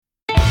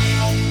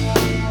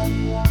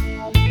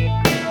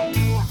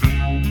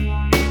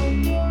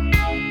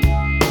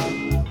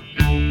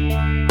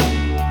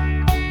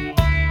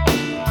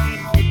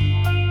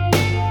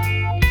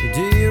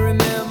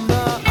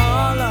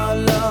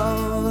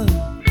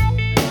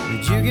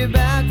it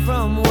back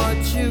from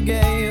what you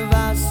gave.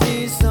 I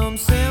see some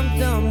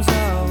symptoms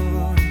of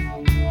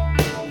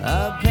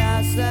a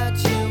past that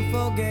you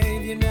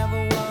forgave. You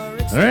never were.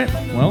 All right,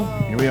 well,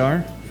 here we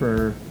are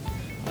for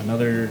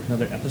another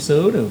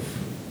episode of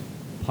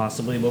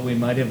possibly what we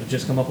might have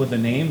just come up with a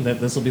name.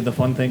 That this will be the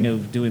fun thing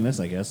of doing this,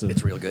 I guess.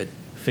 It's real good.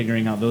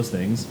 Figuring out those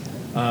things.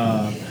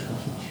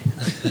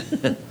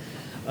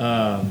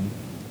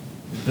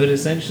 But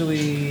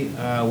essentially,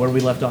 where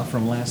we left off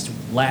from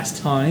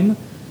last time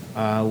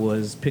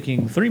was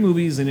picking 3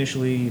 movies.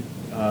 Initially,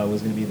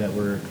 was going to be that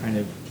were kind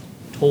of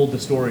told the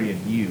story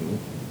of you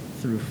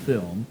through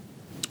film.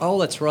 Oh,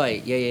 that's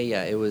right.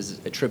 Yeah. It was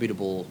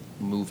attributable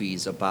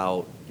movies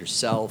about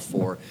yourself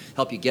or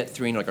help you get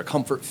through, like a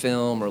comfort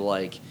film or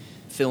like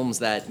films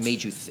that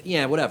made you,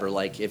 whatever.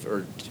 Like I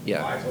totally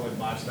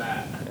watched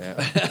that.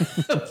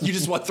 Yeah. You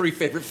just want 3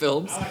 favorite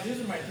films?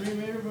 These are my 3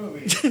 favorite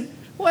movies.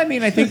 Well, I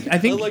mean, I think I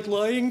like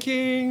Lion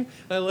King.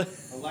 I like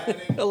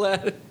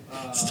Aladdin.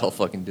 It's all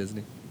fucking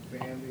Disney.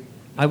 Bambi.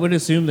 I would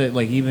assume that,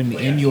 like, even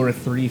in your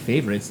 3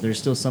 favorites, there's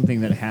still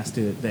something that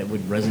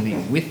would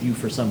resonate with you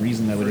for some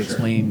reason that would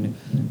explain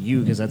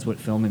you, because that's what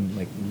film and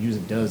like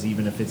music does,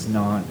 even if it's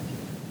not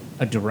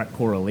a direct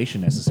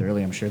correlation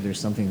necessarily. I'm sure there's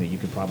something that you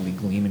could probably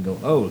glean and go,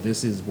 oh,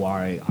 this is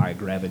why I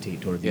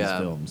gravitate toward these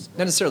films.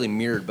 Not necessarily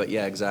mirrored, but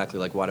yeah, exactly.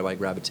 Like, why do I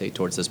gravitate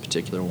towards this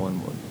particular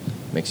one? What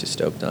makes you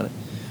stoked on it?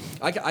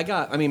 I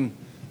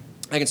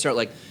can start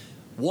like.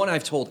 One,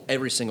 I've told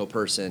every single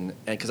person,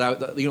 and because like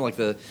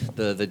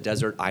the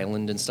desert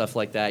island and stuff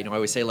like that. I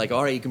always say like,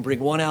 all right, you can bring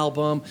 1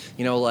 album,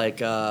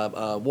 like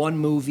 1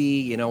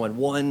 movie, and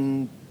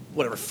 1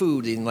 whatever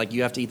food, and like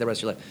you have to eat the rest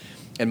of your life.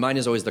 And mine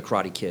is always the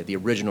Karate Kid, the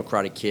original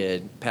Karate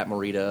Kid, Pat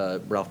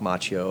Morita, Ralph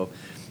Macchio,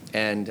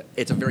 and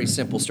it's a very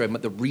simple story.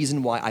 But the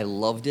reason why I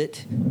loved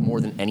it more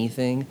than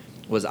anything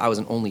was I was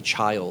an only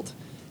child,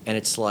 and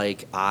it's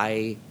like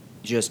I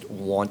just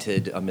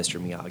wanted a Mr.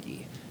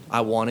 Miyagi.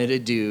 I wanted a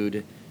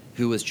dude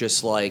who was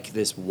just like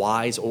this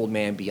wise old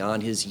man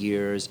beyond his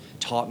years,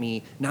 taught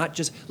me not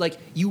just like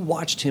you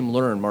watched him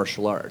learn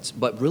martial arts,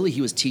 but really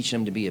he was teaching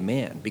him to be a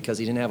man because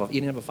he didn't have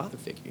a father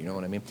figure, you know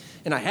what I mean?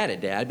 And I had a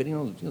dad, but he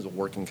was a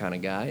working kind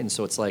of guy, and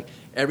so it's like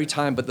every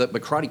time. But the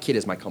Karate Kid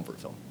is my comfort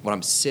film. When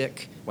I'm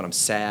sick, when I'm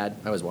sad,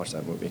 I always watch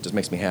that movie. It just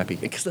makes me happy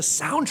because the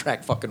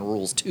soundtrack fucking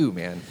rules too,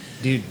 man.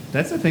 Dude,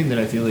 that's the thing that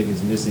I feel like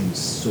is missing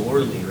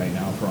sorely right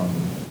now from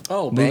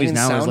movies banging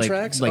now.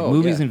 soundtracks? Is like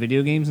movies and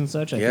video games and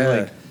such. I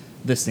feel like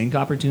the sync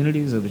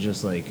opportunities of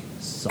just like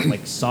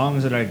like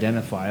songs that are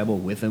identifiable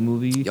with a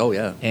movie. Oh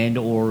yeah. And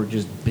or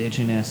just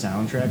bitchin' ass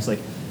soundtracks. Like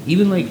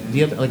even like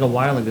a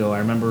while ago, I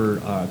remember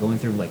going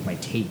through like my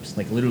tapes,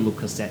 like literal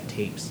cassette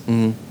tapes,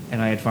 and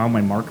I had found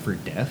my Mark for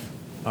Death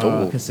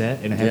cassette,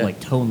 and it had like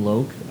Tone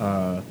Loc,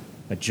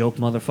 a joke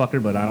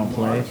motherfucker, but I don't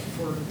play.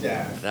 For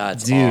Death.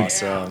 That's Dude.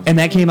 awesome. And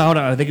that came out,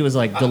 I think it was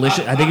like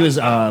Delicious. I think it was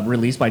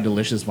released by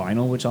Delicious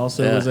Vinyl, which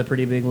also was a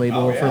pretty big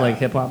label for like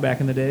hip hop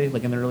back in the day,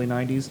 like in the early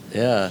 '90s.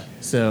 Yeah.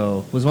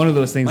 So it was one of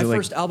those things. My that,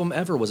 first album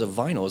ever was a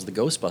vinyl. It was the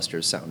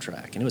Ghostbusters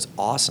soundtrack, and it was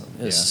awesome.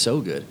 It was so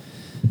good.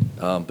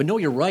 But no,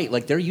 you're right.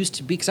 Like there used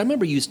to be, because I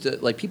remember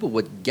like people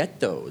would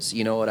get those.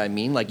 You know what I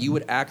mean? Like you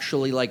would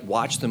actually like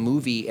watch the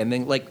movie, and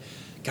then like,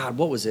 God,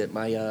 what was it?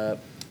 My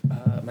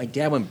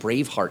dad, when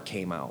Braveheart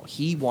came out,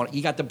 he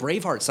got the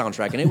Braveheart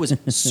soundtrack, and it was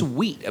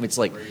sweet. I mean, it's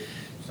like,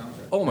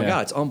 oh my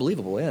God, it's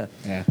unbelievable. Yeah.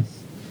 Yeah.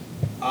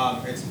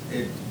 It's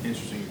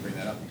interesting you bring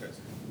that up because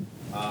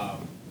I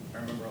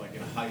remember like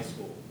in high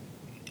school,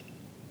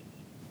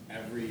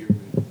 every year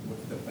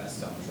with the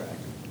best soundtrack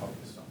of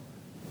the summer.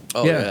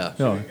 Oh yeah.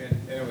 No. And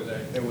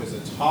it was a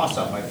toss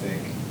up, I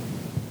think.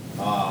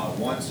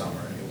 One summer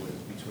it was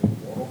between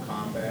Mortal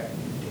Kombat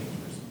and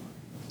Dangerous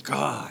Minds.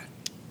 God,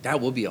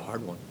 that would be a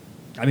hard one.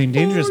 I mean,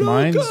 Dangerous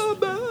Minds,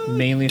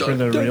 mainly for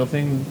the dun. real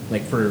thing,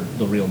 like for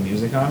the real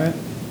music on it.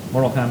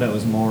 Mortal Kombat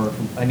was more,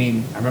 I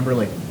remember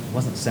like, it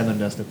wasn't Seven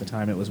Dust at the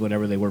time, it was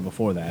whatever they were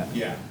before that.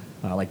 Yeah.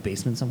 Like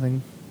Basement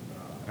something,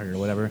 or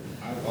whatever.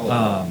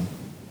 I'll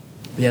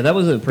Yeah, that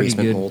was a pretty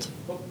Basement good. Mold.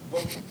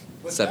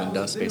 But Seven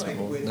that was Dust, the thing, Basement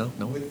Mold. With,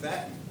 No. With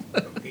that,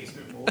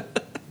 Basement Mold,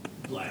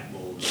 Black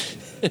Mold.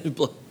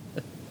 But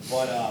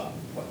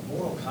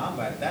Mortal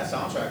Kombat, that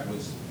soundtrack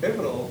was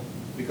pivotal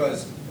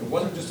because it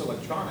wasn't just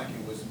electronic,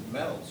 it was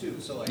metal too.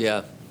 So like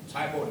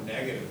Typo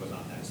Negative was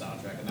on that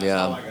soundtrack, and that's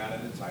how I got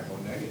into Typo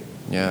Negative.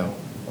 Yeah.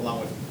 Along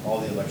with all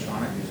the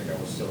electronic music I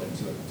was still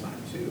into at the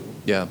time too.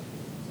 Yeah.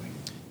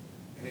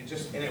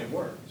 And it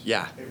worked.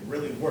 Yeah. It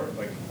really worked.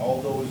 Like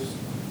all those,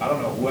 I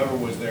don't know, whoever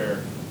was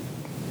their,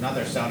 not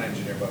their sound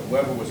engineer, but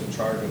whoever was in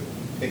charge of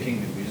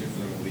picking the music for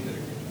the movie did a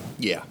great job.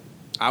 Yeah.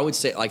 I would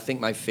say, I think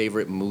my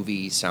favorite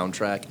movie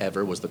soundtrack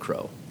ever was The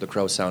Crow. The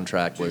Crow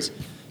soundtrack was,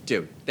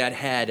 dude, that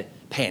had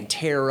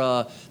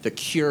Pantera, The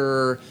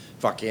Cure,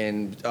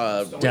 fucking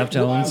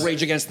Deftones.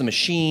 Rage Against the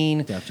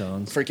Machine.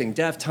 Deftones. Freaking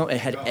Deftones. It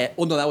had,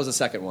 no, that was the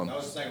second one. That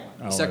was the second one.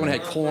 The second one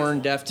had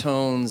Korn,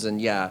 Deftones, and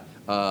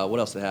what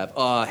else did it have?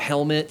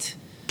 Helmet.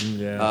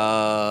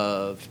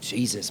 Yeah.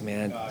 Jesus,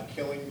 man.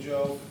 Killing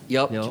Joke.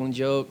 Yep, Killing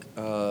Joke.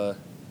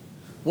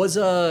 Was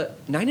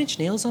 9 Inch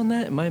Nails on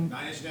that? Nine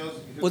Inch Nails.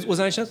 Was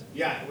 9 Inch Nails?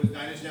 Yeah, it was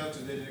 9 Inch Nails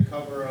because they did a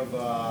cover of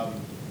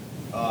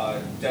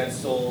Dead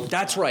Souls.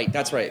 That's right.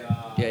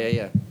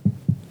 Yeah.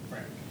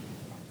 Frank.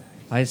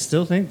 I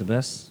still think the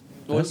best.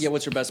 Yeah,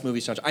 what's your best movie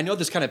soundtrack? I know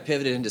this kind of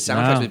pivoted into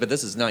soundtracks, but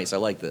this is nice. I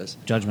like this.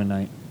 Judgment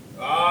Night.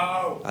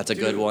 Oh, That's a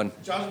good one.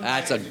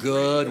 That's a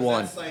good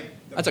one.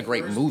 That's a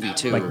great movie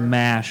too. Like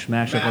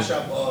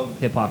mashup of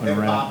hip hop and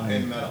rap.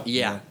 and metal.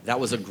 Yeah, that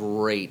was a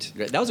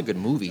that was a good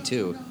movie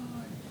too.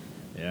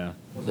 Yeah.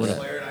 Was it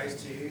Slayer and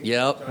Ice-T?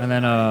 Yep. And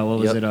then what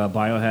was Yep. it?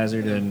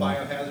 Biohazard and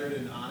Biohazard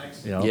and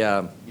Onyx. Yep.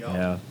 Yeah.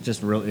 Yeah.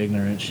 Just real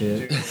ignorant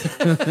shit. Dude,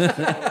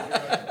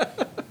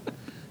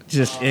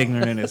 Just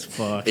ignorant as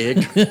fuck.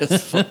 I'm kind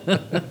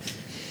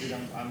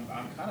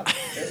of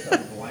pissed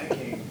I'm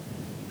blanking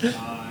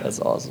on That's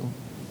awesome.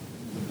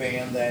 the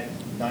band that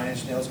 9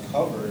 Inch Nails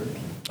covered.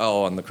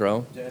 Oh, on The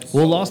Crow? Dead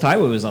Well, Souls. Lost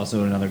Highway was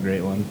also another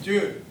great one.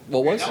 Dude,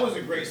 What was? that was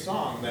a great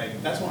song.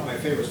 That's one of my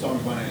favorite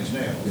songs by 9 Inch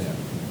Nails. Yeah.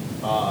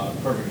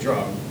 Perfect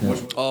Drug. Yeah.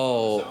 Which was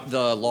Oh,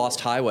 the the Lost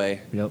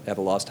Highway. Yep. Yeah,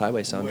 the Lost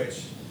Highway sound.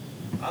 Which,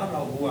 I don't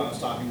know who I was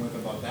talking with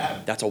about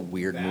that. That's a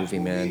weird That movie,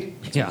 man.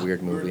 It's Yeah. a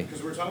weird movie.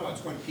 Because we're talking about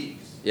Twin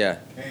Peaks. Yeah.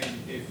 And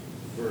if,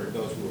 for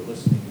those who are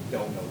listening who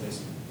don't know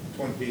this,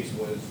 Twin Peaks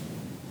was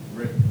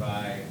written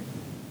by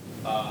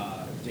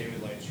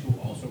David Lynch, who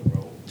also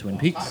wrote Twin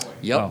Lost Peaks? Highway.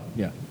 Yep. Oh,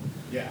 yeah.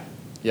 Yeah.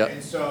 Yep.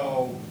 And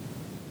so,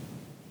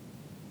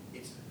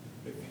 if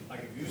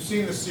you've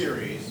seen the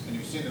series and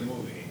you've seen the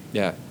movie,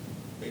 Yeah.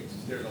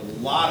 there's a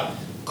lot of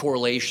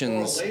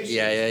Correlations. correlations.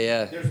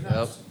 Yeah. There's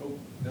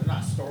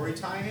not story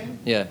tie-in.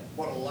 Yeah.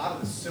 But a lot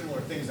of the similar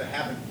things that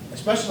happen,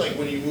 especially like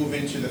when you move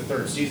into the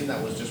third season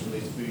that was just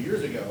released a few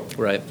years ago.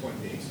 Right. of Twin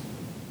Peaks.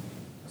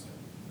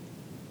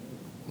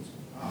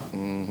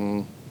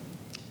 Mm-hmm.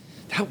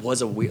 That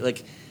was a weird,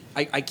 like,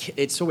 I can't,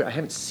 it's so weird. I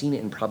haven't seen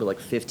it in probably like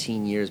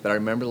 15 years, but I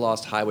remember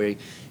Lost Highway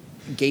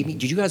gave me,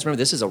 did you guys remember,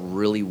 this is a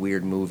really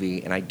weird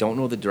movie, and I don't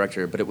know the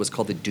director, but it was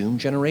called The Doom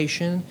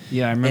Generation.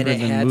 Yeah, I remember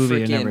and it the had movie, I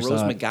freaking never Rose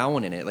saw it.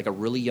 McGowan in it, like a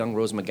really young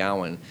Rose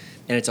McGowan,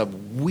 and it's a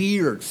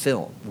weird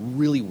film,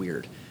 really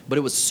weird. But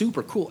it was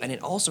super cool, and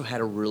it also had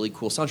a really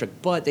cool soundtrack.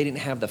 But they didn't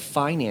have the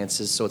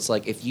finances, so it's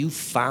like if you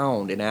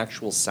found an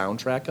actual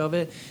soundtrack of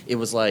it, it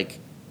was like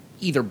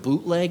either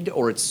bootlegged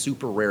or it's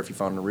super rare if you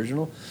found an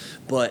original.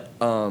 But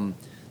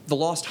the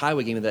Lost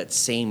Highway gave me that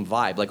same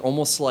vibe, like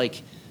almost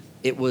like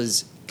it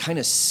was kind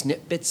of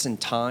snippets in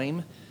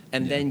time,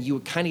 and then you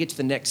would kind of get to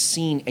the next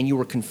scene, and you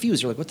were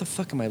confused. You're like, "What the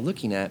fuck am I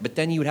looking at?" But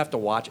then you would have to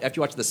watch after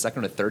you watch the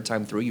second or third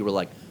time through. You were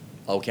like,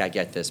 "Okay, I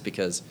get this,"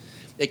 because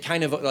it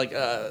kind of like,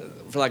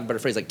 for lack of a better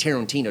phrase, like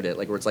Tarantino did,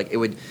 like where it's like it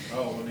would.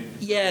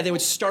 Yeah, they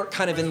would start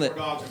kind of in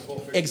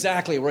the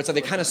exactly where it's like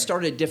they kind of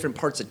started at different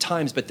parts at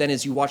times, but then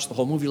as you watch the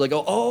whole movie, you're like,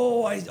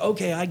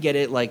 okay, I get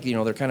it. Like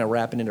they're kind of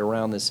wrapping it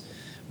around this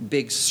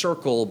big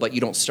circle, but you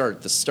don't start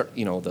at the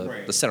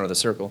the center of the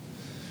circle.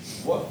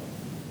 What?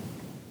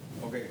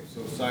 Okay,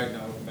 so side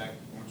note, I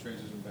want to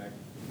transition back.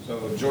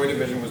 So Joy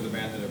Division was the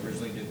band that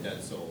originally did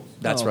Dead Souls.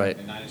 That's right.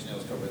 And 9 Inch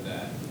Nails covered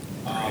that.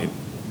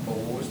 But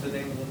what was the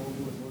name of the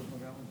movie with Rose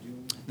McGowan?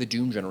 Doom? The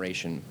Doom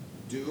Generation.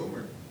 Doom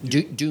or?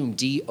 Doom,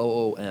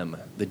 D-O-O-M,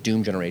 the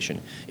Doom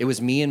Generation. It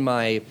was me and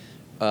my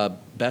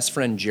best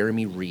friend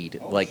Jeremy Reed.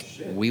 Oh, like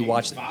shit. we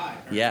watched,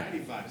 85, or yeah,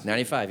 95.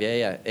 95,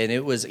 yeah. And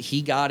it was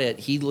he got it.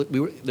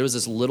 There was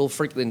this little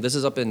freaking. This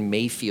is up in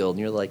Mayfield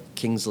near like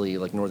Kingsley,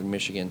 like northern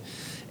Michigan.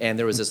 And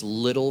there was this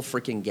little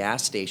freaking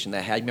gas station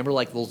that had, remember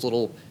like those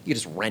little, you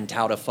could just rent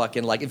out a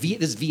fucking, like, this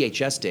is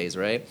VHS days,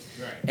 right?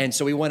 Right. And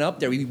so we went up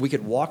there, we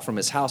could walk from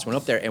his house, went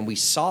up there and we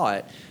saw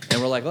it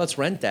and we're like, let's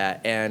rent that.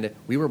 And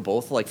we were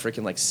both like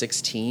freaking like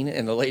 16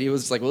 and the lady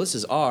was like, well, this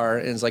is R.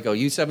 And it's like, oh,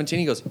 you 17?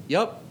 He goes,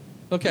 yep,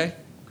 okay.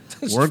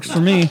 Works for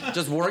me.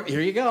 Just work.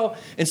 Here you go.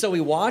 And so we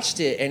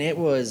watched it, and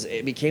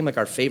it became like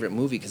our favorite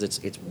movie because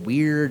it's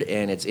weird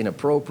and it's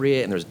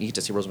inappropriate, and you get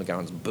to see Rose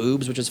McGowan's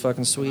boobs, which is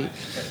fucking sweet.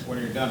 When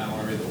you're done, I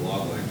want to read the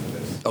log line for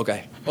this.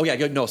 Okay. Oh yeah.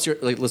 Good. No,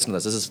 seriously, listen to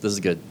this. This is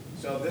good.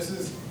 So this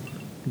is.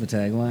 The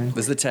tagline.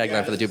 This is the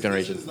tagline for the Doom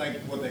Generation. This is like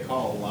what they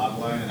call a log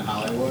line in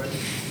Hollywood,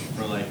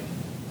 for like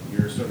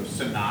your sort of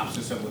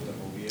synopsis of what the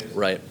movie is.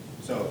 Right.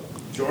 So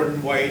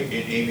Jordan White and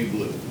Amy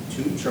Blue,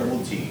 two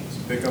troubled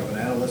teens, pick up an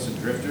adolescent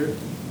drifter,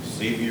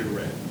 Xavier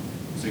Red.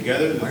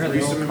 Together, the Why are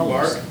they all threesome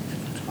colors?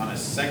 embark on a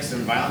sex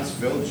and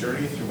violence-filled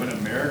journey through an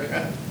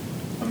America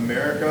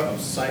of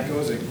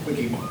psychos and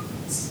quickie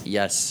monsters.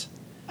 Yes.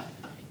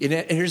 And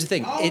here's the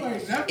thing. Oh,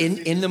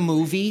 in the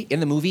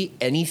movie,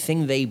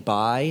 anything they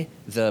buy,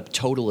 the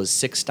total is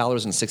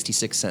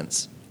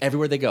 $6.66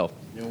 everywhere they go.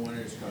 No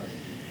wonder it's coming.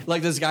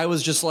 Like this guy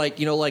was just like,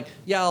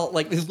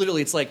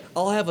 literally it's like,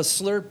 I'll have a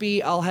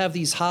Slurpee, I'll have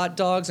these hot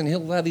dogs, and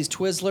he'll have these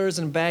Twizzlers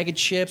and a bag of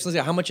chips. And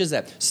how much is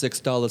that?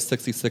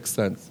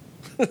 $6.66.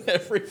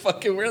 Every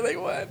fucking where they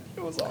went.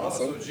 It was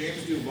awesome. So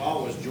James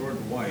Duval was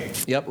Jordan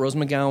White. Yep, Rose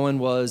McGowan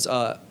was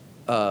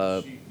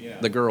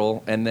the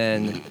girl, and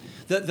then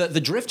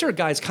the Drifter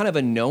guy's kind of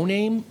a no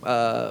name,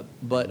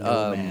 but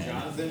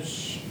Jonathan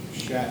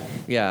Shack.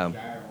 yeah.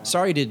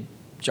 Sorry to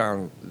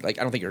John, like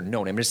I don't think you're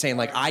known. I'm just saying,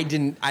 like I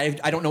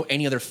don't know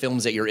any other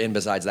films that you're in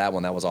besides that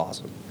one. That was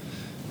awesome.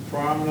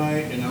 Prom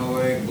Night in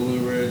LA, Blue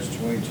Ridge,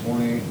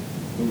 2020.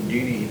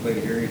 Houdini, he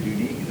played Harry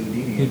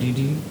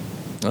Houdini.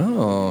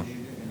 Oh.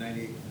 In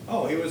 98.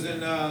 Oh, he was in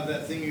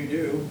That Thing You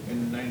Do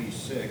in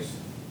 96.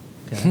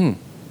 Okay.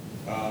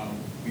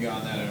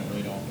 Beyond that, I don't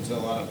really know. There's a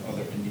lot of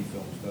other indie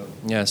film stuff.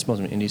 Yeah, I suppose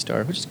I'm an indie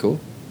star, which is cool.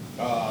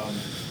 Creep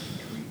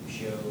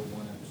Show,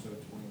 1 episode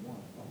 21.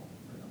 Oh,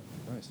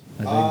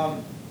 right on.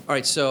 Nice. All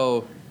right,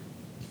 so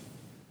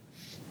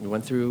we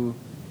went through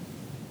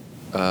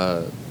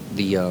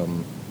the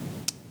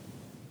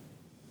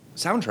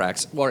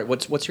soundtracks. All right,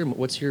 what's one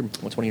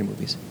of your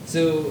movies?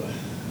 So,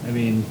 I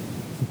mean,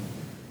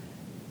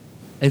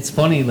 it's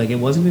funny. Like, it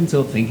wasn't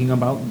until thinking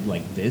about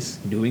like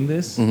doing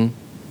this,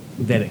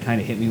 that it kind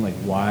of hit me like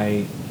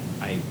why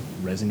I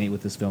resonate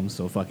with this film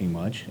so fucking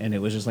much. And it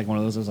was just like one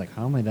of those. I was like,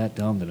 how am I that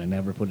dumb that I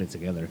never put it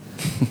together?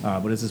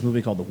 But it's this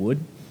movie called The Wood.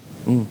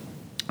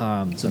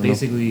 So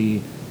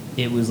basically,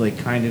 it was like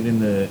kind of in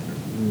the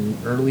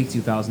early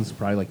 2000s,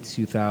 probably like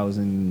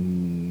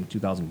 2000,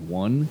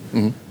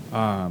 2001.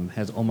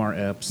 Has Omar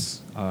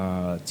Epps,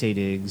 Taye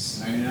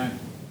Diggs. 99.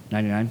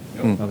 99?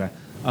 Yep. Okay.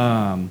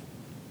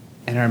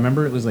 And I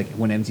remember it was like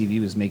when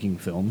MTV was making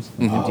films.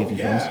 Like MTV films.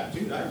 Yeah,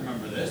 dude, I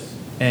remember this.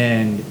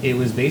 And it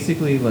was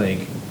basically like,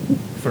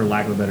 for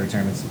lack of a better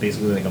term, it's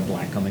basically like a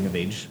black coming of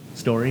age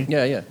story.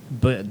 Yeah, yeah.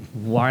 But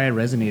why I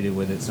resonated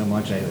with it so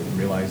much, I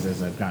realized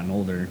as I've gotten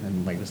older,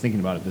 and like was thinking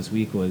about it this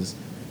week, was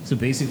so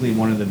basically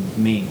one of the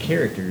main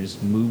characters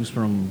moves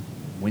from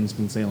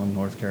Winston-Salem,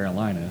 North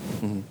Carolina,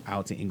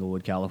 out to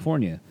Inglewood,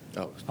 California.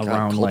 Oh,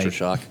 around culture like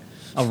shock.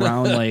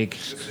 around like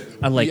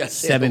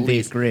Yes, 7th, at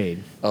least. 8th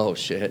grade, Oh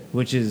shit!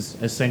 which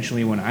is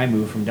essentially when I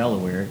moved from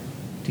Delaware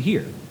to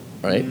here.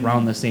 Right.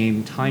 Around the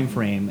same time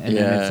frame, and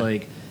then Yeah. it's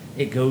like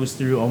it goes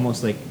through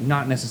almost like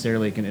not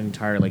necessarily like an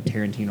entire like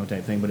Tarantino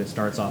type thing, but it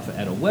starts off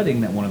at a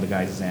wedding that one of the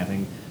guys is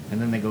having,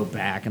 and then they go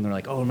back and they're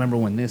like, oh, remember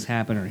when this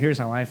happened, or here's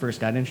how I first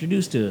got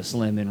introduced to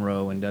Slim and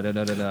Roe and da da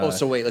da da da. Oh,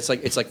 so wait, it's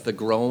like the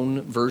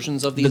grown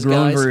versions of these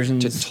grown guys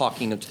versions. to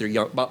talking to their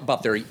young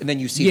about their, and then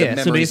you see yeah,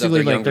 the so memories of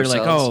basically their like they're younger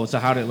like, selves. oh, so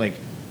how did like,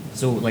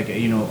 so like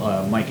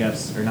Mike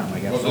Epps or not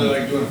Mike Epps. So they're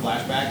like doing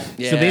flashbacks?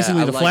 Yeah, so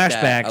basically, I the like that.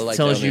 flashback I like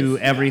tells that. you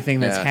everything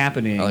that's Yeah,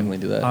 happening. I like when they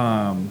do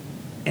that.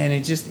 And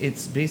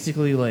it's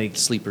basically like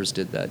Sleepers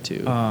did that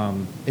too.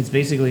 it's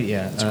basically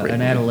a great an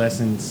movie.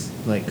 adolescence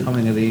like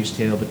coming of age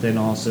tale, but then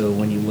also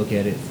when you look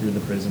at it through the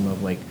prism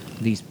of like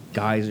these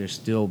guys are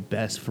still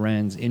best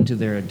friends into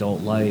their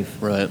adult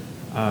life. right.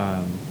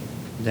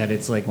 That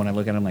it's like when I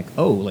look at them like,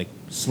 oh, like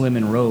Slim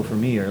and Roe for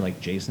me are like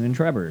Jason and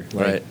Trevor,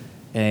 like, Right.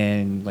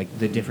 and like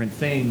the different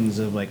things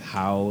of like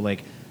how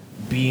like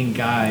being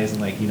guys and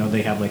like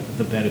they have like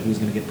the bet of who's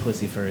gonna get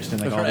pussy first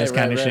and like all Right, this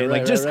kind right, of right, shit, right,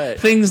 like just right.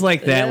 things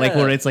like that, like Yeah.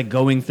 where it's like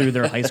going through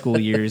their high school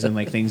years and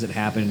like things that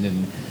happened,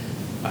 and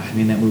I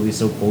mean that movie's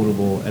so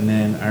quotable. And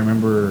then I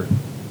remember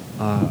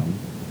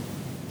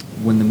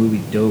when the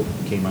movie Dope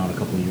came out a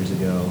couple of years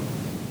ago,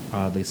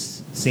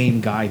 this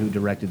same guy who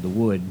directed The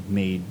Wood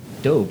made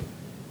Dope,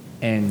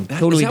 and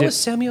totally Is that did. what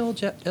Samuel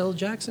L.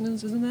 Jackson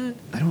is? Isn't that?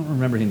 I don't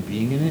remember him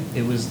being in it.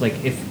 It was like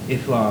if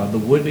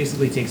The Wood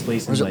basically takes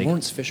place Or in is it like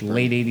Lawrence Fishburne?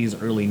 late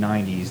 '80s, early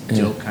 '90s.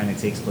 Yeah. Dope kind of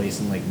takes place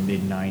in like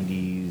mid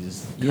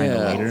 '90s, kind of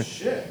Yeah. later. Oh,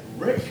 shit.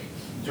 Rick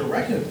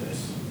directed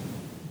this.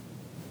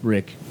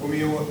 Rick.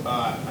 Famuyiwa.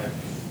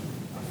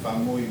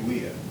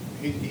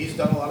 He's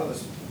done a lot of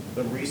this.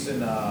 The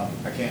recent,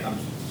 I'm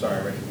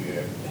sorry, Rick, if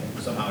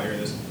you somehow hear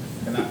this,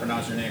 cannot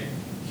pronounce your name.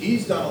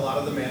 He's done a lot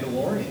of the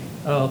Mandalorian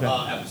Oh, okay.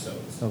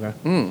 episodes. Okay.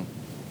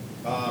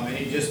 And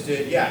he just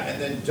did,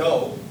 and then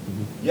Dope,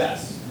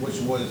 yes,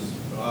 which was,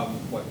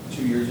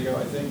 2 years ago,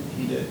 I think,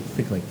 he did. I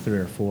think like 3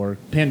 or 4.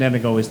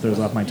 Pandemic always throws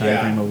off my time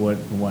Yeah. frame of what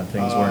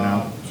things were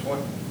now.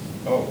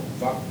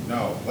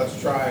 Let's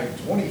try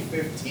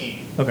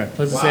 2015. Okay,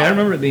 let's just say I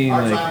remember it being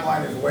Our like.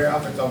 timeline is way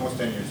off, it's almost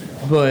 10 years ago.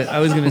 But I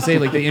was gonna say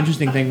like the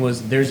interesting thing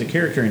was there's a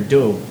character in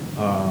Dope,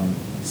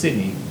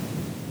 Sydney,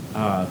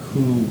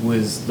 who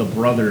was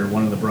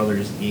one of the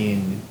brothers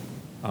in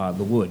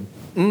The Wood.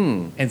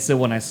 And so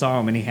when I saw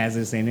him and he has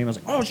the same name, I was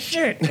like, oh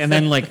shit! And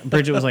then like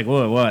Bridget was like,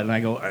 what? And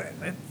I go,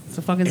 it's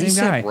the fucking same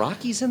guy. A$AP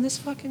Rocky's in this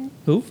fucking.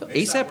 Who?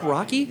 A$AP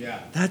Rocky? Yeah.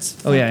 That's.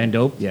 Oh yeah, and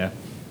Dope, yeah.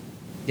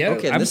 Yeah,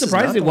 Okay, I'm this is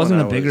surprised not it the wasn't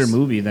one a I bigger was-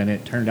 movie than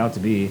it turned out to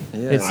be.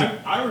 Yeah.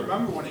 I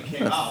remember when it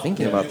came I'm out.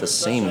 thinking and about it the was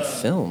such same a-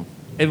 film.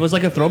 It was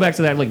like a throwback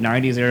to that like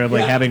 '90s era of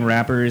like Yeah. having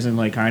rappers and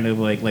like kind of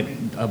like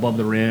above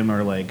the rim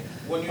or like.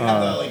 When you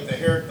have the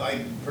hair,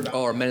 production.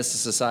 Oh, or Menace to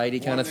Society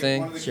kind of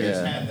thing. One of the kids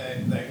Yeah.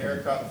 had the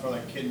haircut for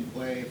like Kid and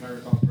Play, if I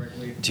recall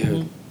correctly.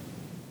 Dude.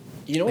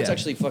 You know what's Yeah.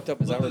 actually fucked up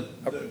is But I the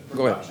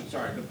go ahead. production,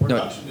 sorry, the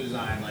production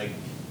design, like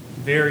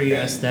Very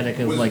and aesthetic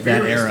of was like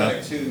that very era.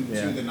 aesthetic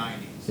Yeah. to the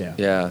 90s. Yeah.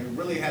 Yeah. It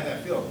really had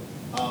that feel.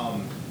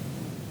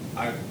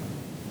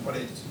 But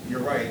you're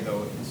right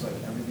though. It's like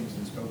everything's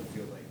in scope. It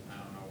feels like I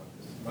don't know what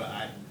this. But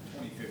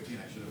 2015,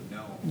 I should have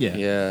known. Yeah.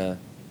 Yeah.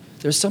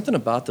 There's something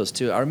about those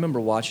too. I remember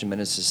watching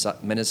Menace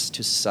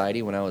to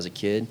Society when I was a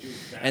kid,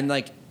 and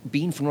like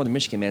being from Northern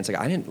Michigan, man, it's like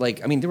I didn't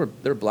like. I mean, there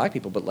were black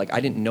people, but like I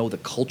didn't know the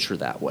culture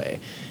that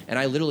way, and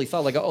I literally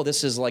thought like, oh,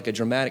 this is like a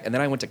dramatic. And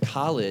then I went to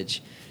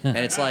college, and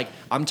it's like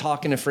I'm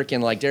talking to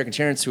freaking like Derek and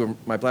Terrence, who are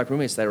my black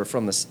roommates that were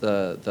from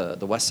the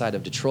west side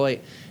of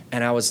Detroit,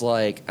 and I was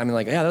like,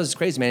 yeah, that was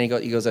crazy, man.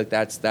 He goes like,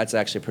 that's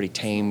actually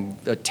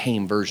a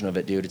tame version of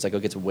it, dude. It's like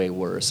it gets way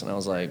worse, and I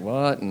was like,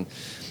 what? And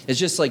it's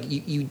just like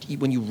you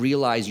when you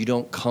realize you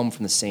don't come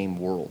from the same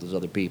world as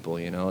other people,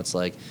 you know, it's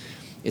like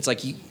it's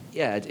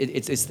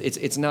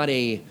not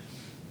a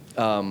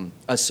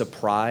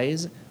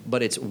surprise,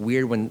 but it's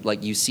weird when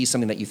like you see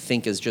something that you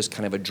think is just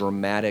kind of a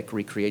dramatic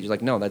recreation. You're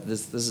like, no,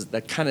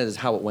 that kind of is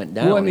how it went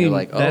down. Well, I mean, you're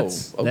like,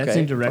 that's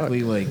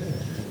indirectly like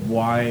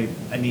why.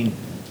 I mean,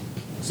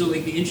 so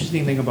like the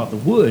interesting thing about The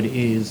Wood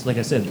is, like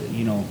I said,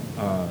 you know,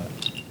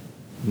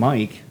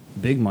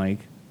 Big Mike,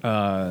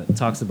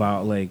 talks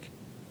about like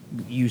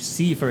you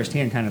see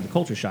firsthand kind of the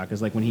culture shock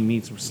is like when he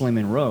meets Slim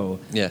and Roe,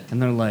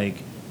 and they're like,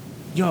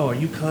 yo, are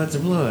you Cuds or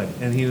Blood?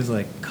 And he was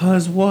like,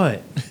 Cuz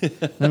what?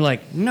 And they're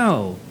like,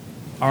 no.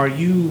 Are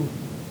you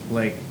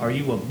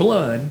a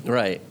Blood?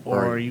 Right.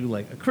 Or are you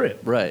like a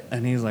Crip? Right.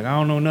 And he's like, I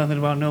don't know nothing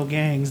about no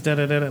gangs, da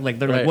da da. Like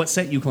they're like, what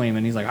set you claim?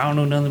 And he's like, I don't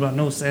know nothing about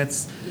no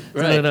sets.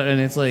 Right.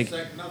 And it's like,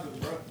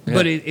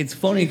 but it's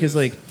funny because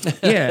like,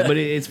 yeah, but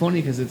it's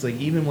funny because it's like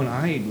even when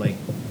I like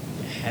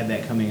had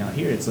that coming out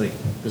here, it's like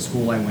the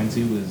school I went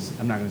to was,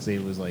 I'm not gonna say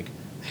it was like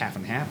half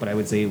and half, but I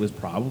would say it was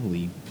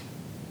probably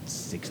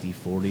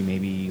 60-40,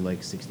 maybe like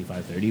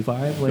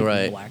 65-35,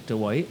 like black to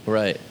white.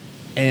 Right.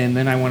 And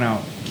then I went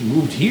out,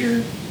 moved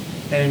here,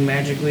 and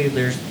magically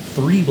there's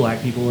 3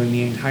 black people in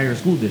the entire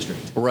school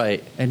district.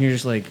 Right. And you're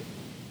just like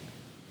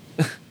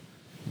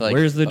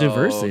where's the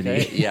diversity?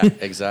 Okay. Yeah,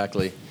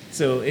 exactly.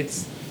 So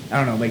it's, I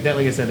don't know, like that.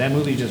 Like I said, that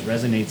movie just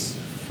resonates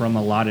from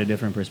a lot of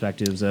different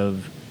perspectives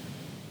of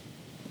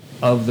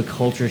the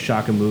culture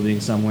shock of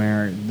moving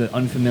somewhere, the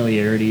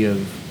unfamiliarity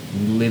of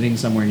living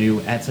somewhere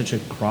new at such a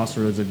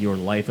crossroads of your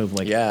life of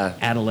like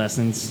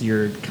adolescence,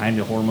 your kind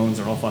of hormones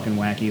are all fucking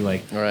wacky.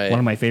 Like one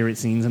of my favorite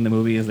scenes in the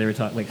movie is they were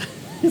talking, like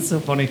it's so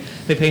funny.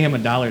 They pay him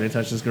 $1 to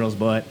touch this girl's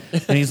butt,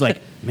 and he's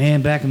like,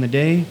 man, back in the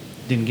day,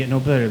 didn't get no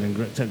better than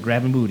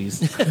grabbing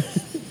booties.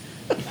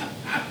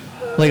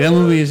 Like that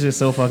movie is just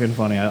so fucking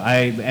funny.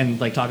 And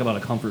like talk about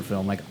a comfort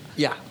film. Like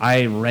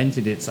I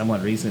rented it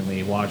somewhat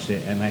recently, watched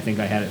it, and I think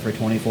I had it for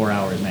 24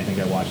 hours, and I think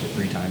I watched it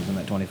 3 times in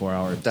that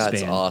 24-hour span.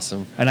 That's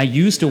awesome. And I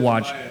used to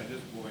watch.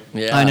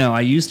 Yeah. I know.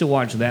 I used to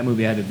watch that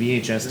movie. I had a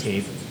VHS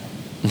tape.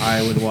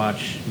 I would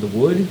watch The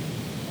Wood,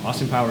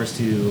 Austin Powers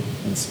 2,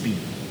 and Speed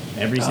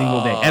every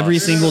single day. Every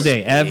single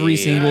day. Every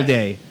single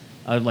day.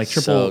 I would like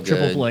triple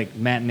like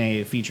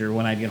matinee feature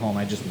when I'd get home.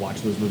 I'd just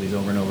watch those movies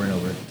over and over and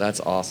over. That's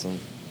awesome.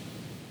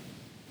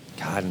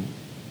 God,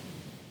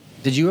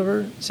 did you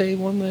ever say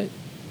one that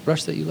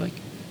Rush that you like?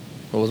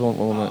 What was one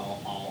that?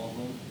 All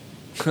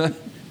of them.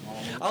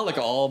 I like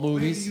all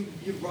movies.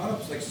 You brought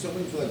up like so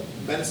many for like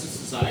Menace to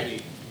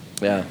Society.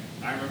 Yeah.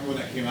 I remember when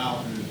that came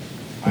out, and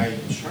I'm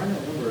trying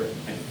to remember.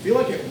 I feel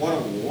like it won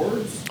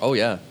awards. Oh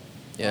yeah,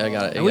 yeah, I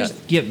got it. I always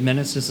get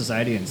Menace to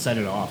Society and Set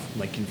It Off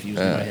like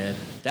confused in my head.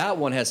 That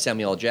one has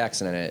Samuel L.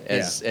 Jackson in it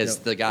as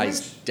the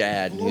guy's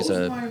dad. Who's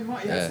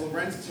it's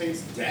Lorenz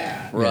Tate's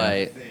dad.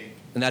 Right.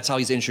 And that's how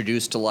he's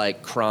introduced to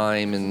like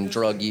crime and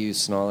drug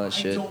use and all that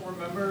shit. I don't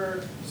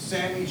remember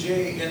Sammy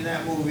J in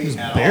that movie he's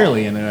at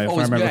barely all. in it. If I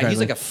remember correctly. He's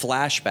like a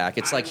flashback.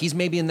 It's like he's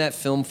maybe in that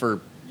film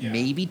for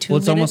maybe 2 minutes. Well,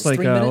 it's almost like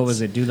 3 minutes. what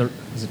was it? Do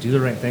the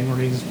Right Thing, where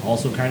he's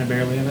also kind of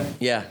barely in it.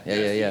 Yeah. He's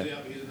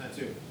in that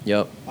too.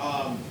 Yep.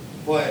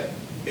 But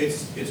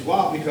it's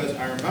wild because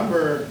I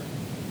remember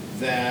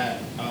that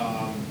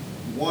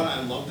one,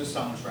 I love the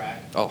soundtrack.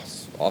 Oh,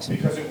 it's awesome.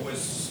 Because it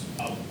was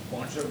a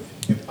bunch of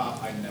hip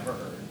hop I'd never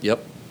heard.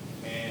 Yep.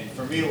 And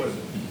for me, it was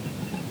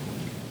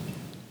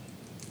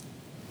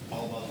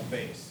all about the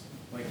bass,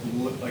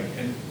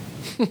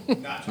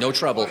 and not No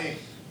trouble. Funny,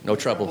 no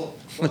trouble.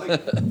 But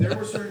like, there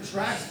were certain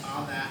tracks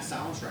on that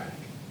soundtrack.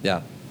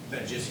 Yeah.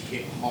 That just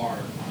hit hard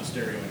on a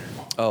stereo in your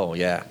car. Oh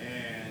yeah.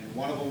 And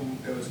one of them,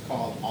 it was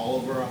called "All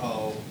Over a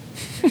Hoe,"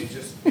 and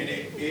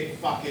it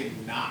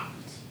fucking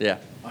knocked. Yeah.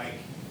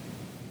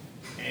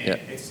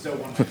 It's still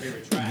one of my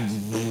favorite tracks.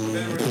 Then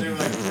they were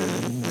like,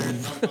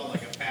 there's one called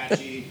like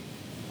Apache.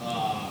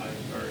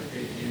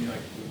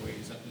 Wait,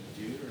 is that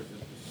the dude or is it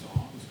the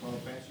song? It's called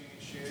Apache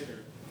and shit,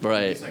 or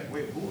right? It's like,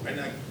 wait, who? And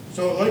like,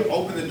 so it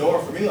opened the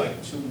door for me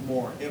like to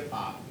more hip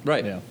hop.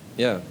 Right.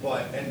 Yeah.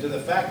 But and to the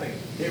fact that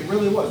it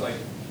really was like,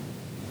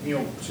 to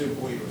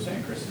what you were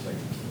saying, Chris, is like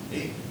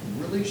it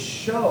really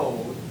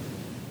showed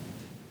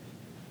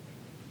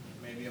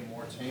maybe a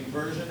more tame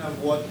version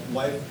of what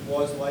life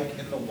was like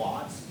in the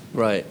Watts.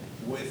 Right.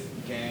 With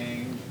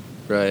gang.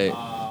 Right.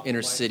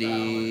 Inner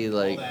city,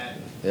 like.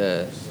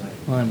 Yeah.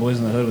 Well, and Boys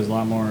in the Hood was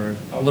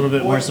a little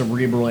bit more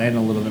cerebral and a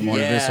little bit more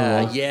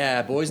visceral.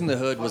 Yeah, Boys in the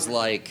Hood was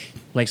like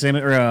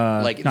Samuel,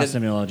 not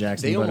Samuel L.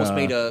 Jackson. They almost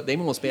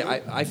made.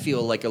 I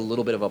feel like a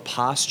little bit of a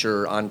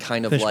posture on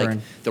kind of Fishburne. like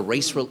the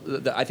race.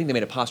 I think they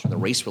made a posture on the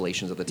race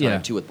relations at the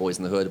time too with Boys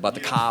in the Hood about the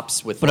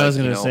cops with. But I was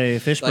going to say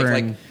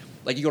Fishburne.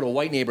 like you go to a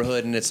white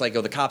neighborhood and it's like,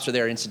 oh, the cops are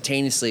there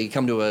instantaneously. You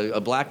come to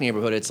a black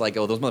neighborhood, it's like,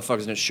 oh, those motherfuckers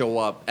didn't show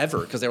up ever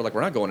because they were like,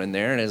 we're not going in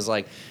there. And it's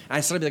like,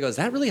 I started to be like, oh, is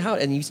that really how?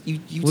 And you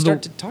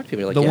start to talk to people.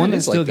 You're like, the yeah, one it that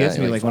is still like gets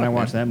that. me, You're like when I fuck,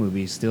 watch man. that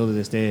movie, still to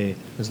this day,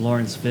 is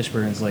Lawrence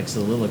Fishburne's like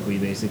soliloquy,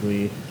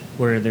 basically,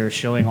 where they're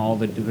showing all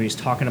the degrees,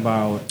 talking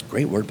about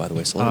Great word, by the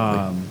way,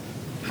 soliloquy.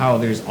 how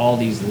there's all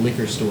these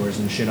liquor stores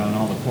and shit on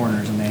all the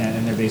corners, and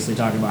they're basically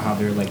talking about how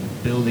they're like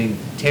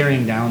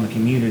tearing down the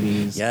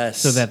communities, Yes.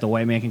 so that the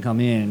white man can come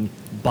in,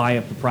 buy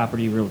up the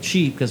property real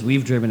cheap because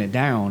we've driven it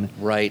down,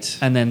 Right.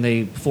 and then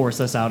they force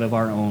us out of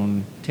our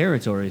own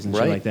territories and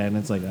shit Right. like that. And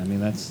it's like, I mean,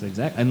 that's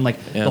exact. And like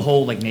Yeah. the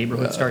whole like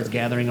neighborhood starts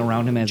gathering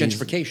around him as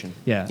Gentrification. He's,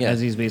 Yeah. as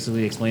he's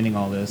basically explaining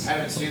all this. I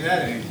haven't seen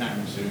that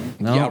anytime soon.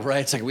 No. Yeah, right.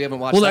 It's like we haven't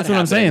watched. Well, that that's what I'm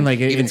happen saying, in like,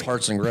 even it's-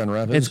 parts in Grand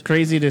Rapids. It's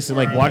crazy to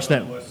like watch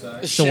that,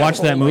 to watch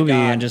Oh that my movie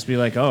God. and just be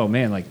like, oh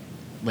man, like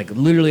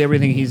literally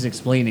everything he's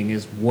explaining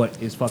is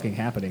what is fucking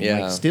happening.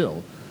 Yeah. Like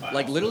still.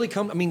 Like literally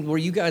I mean, where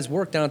you guys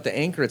work down at the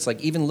Anchor, it's like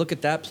even look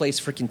at that place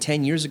freaking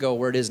 10 years ago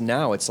where it is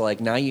now. It's like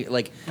now Oh,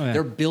 yeah.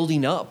 they're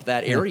building up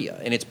that area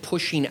and it's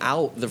pushing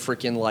out the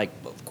freaking like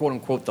quote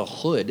unquote the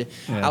hood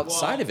Yeah.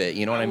 outside of it.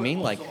 You know what I mean?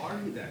 would Like also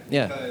argue that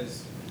Yeah.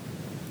 because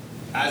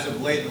as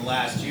of late in the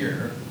last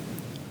year,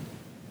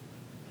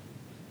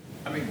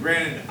 I mean,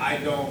 granted, I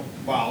don't.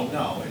 Well,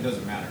 no, it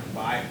doesn't matter.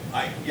 But I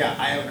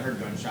haven't heard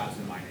gunshots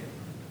in my neighborhood.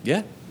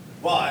 yeah.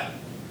 But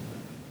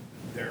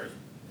there's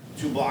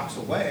 2 blocks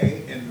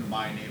away in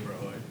my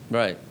neighborhood,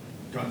 Right.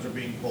 guns are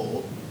being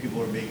pulled,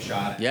 people are being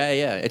shot at. Yeah,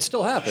 yeah. It's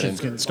still happening.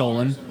 Shit's getting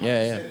stolen. I'm not gonna Yeah,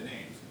 say yeah. the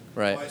names.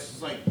 Right. But it's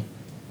just like,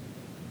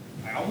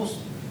 I almost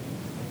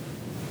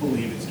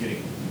believe it's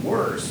getting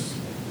worse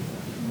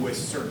with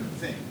certain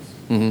things.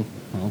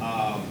 Mm-hmm.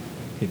 Well,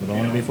 people don't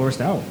you want to be know.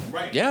 forced out.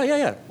 Right. Yeah, yeah,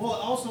 yeah. Well,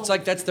 also It's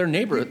like that's their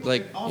neighborhood, people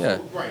like, can also, yeah.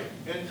 Right.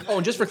 Oh,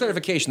 and just for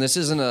clarification, this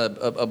isn't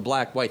a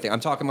black-white thing. I'm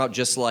talking about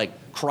just like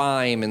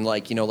crime and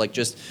like, you know, like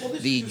just Well,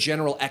 this the is just-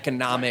 general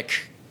economic,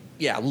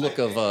 yeah, look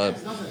of It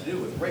has nothing to do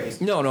with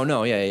race.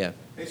 No, yeah, yeah,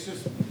 It's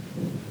just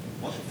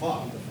what the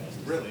fuck,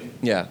 really.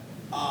 yeah.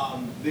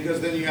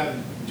 Because then you have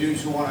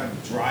dudes who want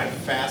to drive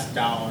fast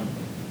down.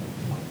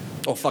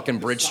 Oh, fucking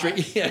the Bridge side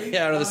Street. Yeah, street,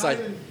 yeah, on the not side.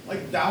 even,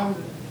 like down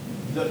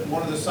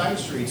one of the side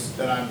streets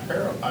that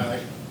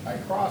I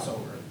cross over.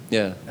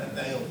 Yeah, And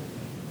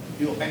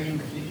you can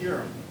hear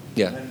them.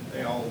 Yeah. And then,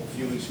 you know, a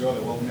few weeks ago, they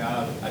woke me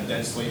out of a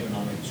dead sleep and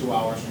I'm like 2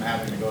 hours from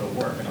having to go to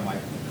work. And I'm like,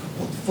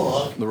 what the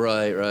fuck?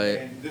 right, right.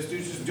 And this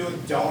dude's just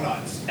doing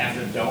donuts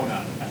after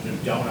donut after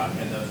donut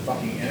in the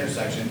fucking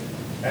intersection.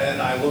 And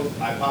then I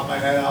pop my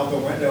head out the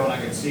window and I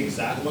can see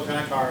exactly what kind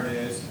of car it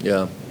is.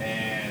 Yeah,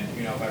 And,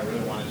 you know, if I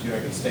really wanted to,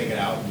 I could stake it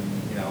out and,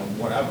 you know,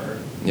 whatever.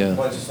 Yeah.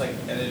 But it's just like,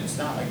 and it's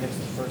not like it's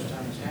the first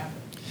time it's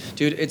happened.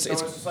 dude, it's So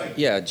it's just like-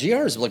 yeah.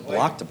 GR is like Like,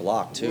 block to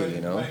block too. When,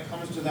 You know. when it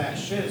comes to that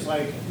shit, it's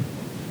like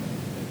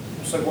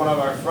one of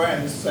our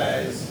friends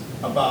said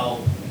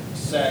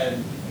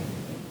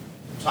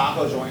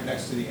taco joint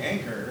next to the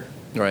Anchor.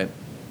 Right.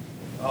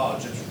 Oh,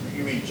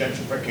 you mean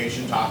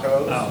gentrification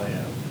tacos? Oh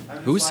yeah. I'm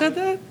just Who like, said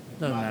that?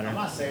 Doesn't I'm matter. I'm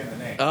not saying the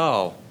name.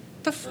 Oh,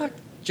 the fuck.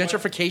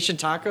 Gentrification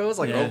tacos?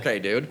 Like, Yeah. okay,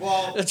 dude.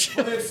 Well, but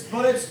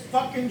it's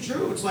fucking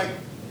true. It's like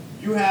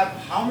you have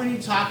how many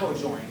taco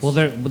joints? Well,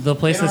 the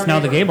place In that's our now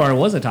the gay neighborhood. bar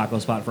was a taco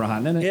spot for a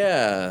hot minute.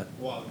 Yeah.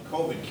 Well,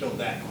 COVID killed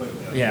that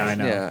quickly. Yeah, I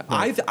know. Yeah,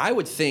 I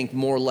would think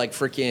more like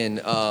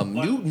freaking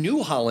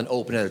New Holland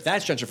opened it.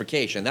 That's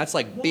gentrification. That's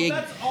like Well, big,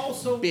 that's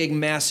also big,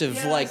 massive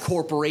Yes. like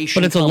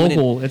corporation. But it's a coming in.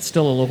 local. It's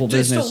still a local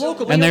It's still business.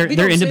 local, but and you know- they're you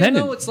know what I'm saying,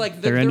 independent. though? It's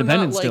like they're they're not,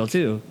 independent like- still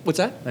too. What's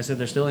that? I said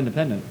they're still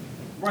independent.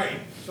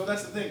 Right. So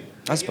that's the thing.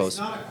 I suppose. It's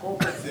not a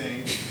corporate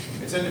thing.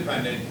 It's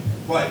independent.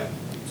 But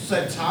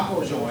said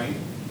taco joint,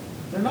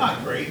 they're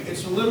not great.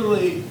 It's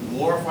literally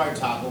glorified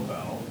Taco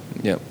Bell.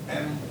 Yeah.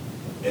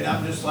 And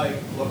I'm just like,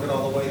 look at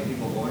all the white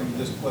people going to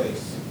this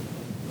place.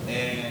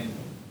 And,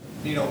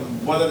 you know,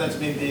 whether that's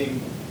me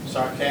being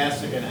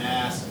sarcastic and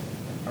ass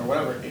or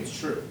whatever, it's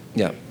true.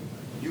 Yeah.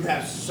 You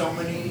have so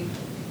many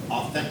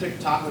authentic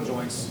taco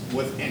joints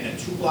within a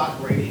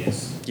 2-block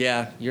radius.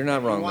 Yeah, you're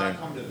not wrong You want there. to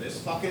come to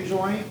this fucking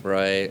joint?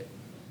 Right.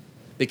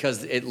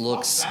 Because it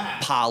looks Fuck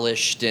that.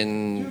 polished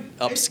and Dude,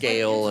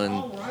 upscale it's and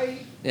all right,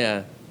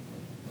 yeah.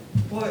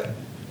 but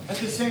at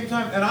the same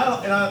time,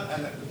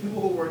 and the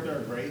people who work there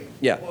are great.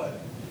 Yeah. But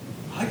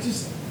I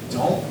just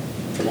don't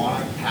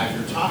want to have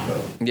your taco.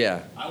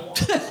 Yeah. I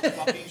want a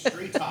fucking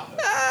street taco.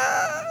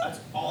 That's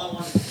all I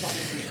want is a fucking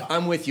street taco.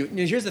 I'm with you.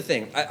 Now, here's the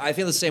thing. I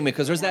feel the same way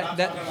because there's We're that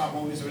not talking about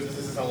movies. This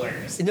is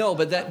hilarious. No,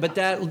 but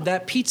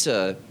that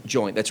pizza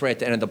joint that's right at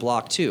the end of the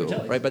block too,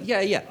 right? But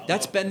yeah,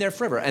 that's been there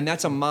forever, and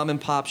that's a mom and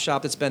pop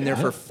shop that's been there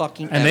for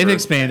fucking And they've ever.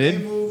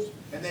 expanded.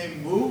 They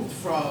moved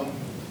from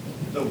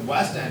the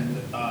west end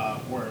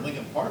where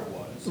Lincoln Park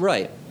was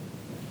Right.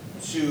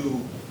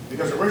 to,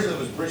 because originally it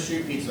was Bridge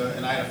Street Pizza,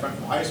 and I had a friend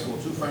from high school.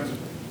 2 friends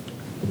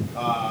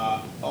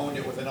owned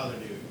it with another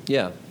dude.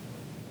 Yeah.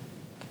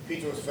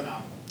 Pizza was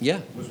phenomenal. Yeah.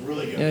 It was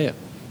really good. Yeah.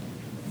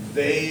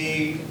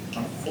 They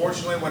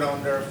unfortunately went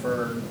under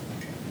for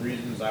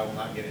reasons I will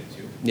not get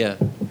into. Yeah.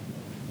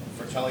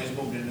 For Fratelli's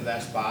moved into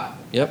that spot.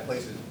 Yep. That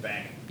place is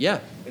banging. Yeah.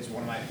 It's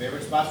one of my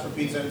favorite spots for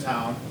pizza in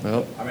town.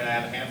 Yep. I mean, I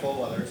have a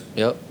handful of others.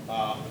 Yep.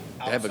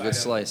 They have a good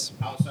slice.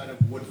 Outside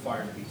of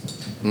wood-fired pizza.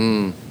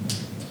 Mm.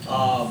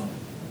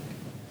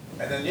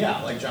 And then,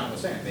 yeah, like John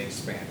was saying, they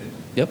expanded.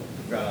 Yep.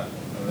 We've got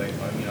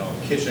a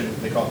kitchen.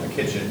 They call it the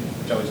kitchen,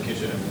 Fratelli's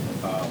kitchen,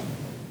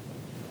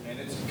 and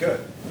it's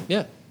good.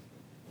 Yeah.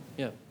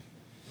 Yeah.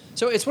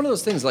 So it's one of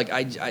those things. Like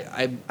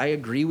I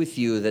agree with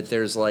you that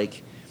there's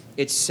like,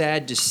 it's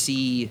sad to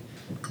see,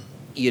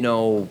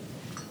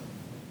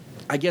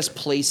 I guess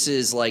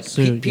places like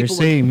so you're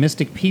saying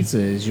Mystic Pizza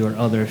is your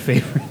other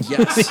favorite?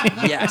 Yes.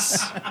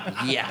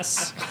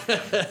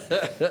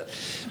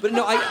 But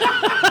no,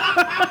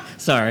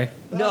 Sorry.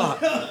 No,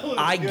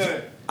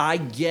 I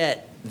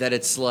get that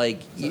it's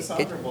like it's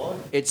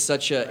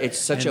such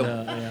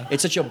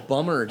a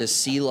bummer to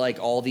see like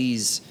all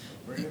these,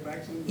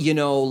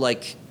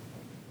 like.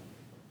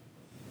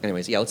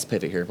 Anyways, yeah, let's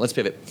pivot here.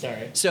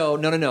 Sorry. So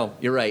no,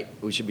 you're right.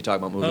 We should be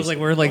talking about movies. I was like,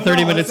 we're like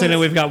 30 minutes in and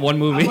we've got one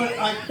movie.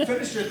 I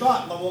finished your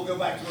thought, and then we'll go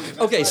back to movies.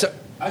 Okay, so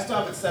I still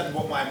haven't said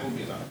what my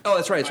movie is on. Oh,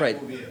 that's right.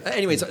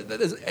 Anyways,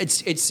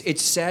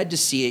 it's sad to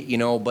see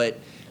it, but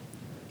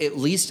at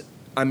least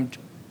I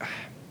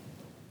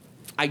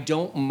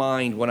don't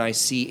mind when I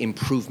see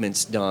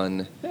improvements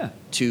done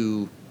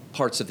to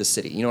parts of the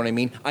city. You know what I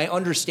mean? I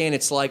understand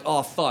it's like,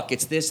 oh, fuck,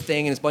 it's this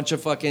thing, and it's a bunch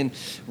of fucking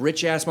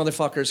rich-ass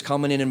motherfuckers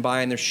coming in and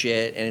buying their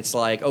shit, and it's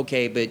like,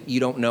 okay, but you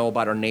don't know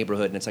about our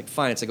neighborhood, and it's like,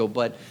 fine. It's like, oh,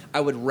 but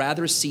I would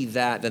rather see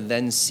that than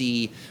then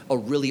see a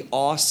really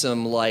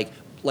awesome, like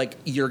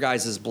your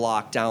guys'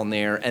 block down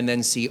there, and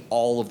then see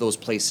all of those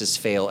places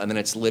fail, and then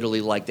it's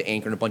literally like the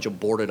Anchor and a bunch of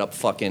boarded up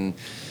fucking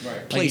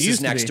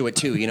places next to it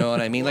too. You know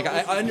what I mean? Like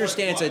I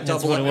understand it's a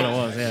double. That's what it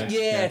was.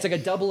 Yeah, it's like a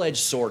double-edged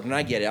sword, and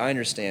I get it. I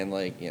understand,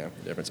 the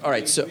difference. All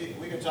right, so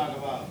we can talk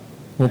about.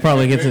 We'll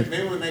probably get to.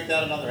 Maybe we make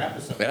that another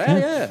episode.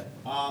 Yeah.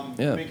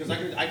 Because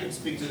I could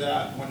speak to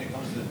that when it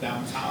comes to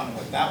downtown and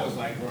what that was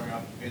like growing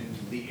up in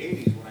the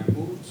 '80s when I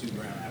moved to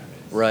Grand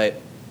Rapids. Right.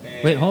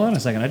 And Wait, hold on a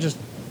second. I just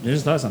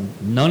thought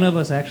something. None of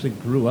us actually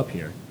grew up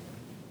here.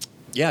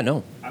 Yeah,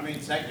 no. I mean,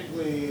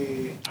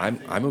 technically,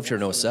 I moved here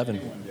in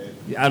 07.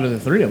 Out of the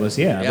three of us,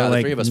 yeah. Yeah, but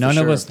the three of us, none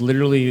for of sure. us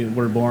literally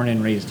were born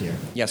and raised here.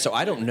 Yeah, so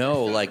I don't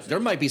know. Like, there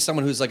might be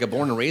someone who's like a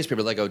born and raised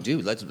people, like, oh,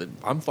 dude,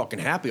 I'm fucking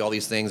happy all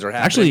these things are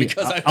happening. Actually,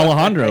 because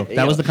Alejandro,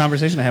 that was the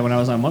conversation I had when I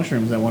was on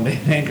mushrooms that one day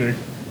at Anchor.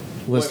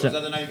 Was that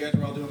the night you guys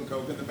were all doing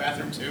coke in the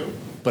bathroom too?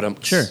 But I'm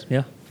Sure,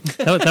 yeah.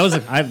 That was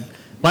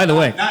by the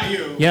way. Not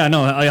you. Yeah,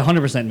 no,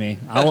 100% me.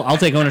 I'll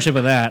take ownership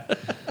of that.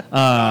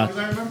 Because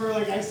I remember,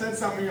 I said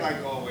something, you're like,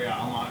 oh, yeah,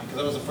 I'm on. Because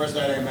that was the first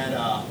night I met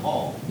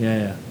Paul.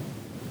 Yeah.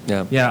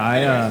 Yeah.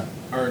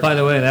 By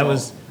the way, that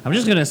was. I'm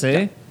just gonna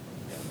say.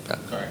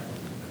 Sorry.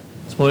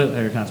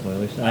 Not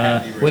spoilers.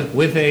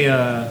 With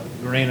a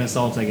grain of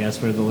salt, I guess,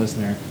 for the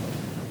listener.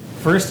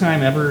 First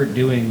time ever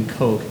doing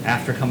coke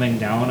after coming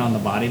down on the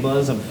body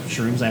buzz of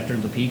shrooms after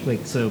the peak.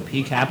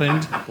 Peak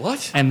happened.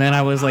 What? And then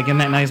I was in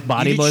that nice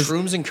body you did buzz.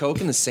 shrooms and coke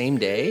in the same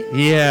day?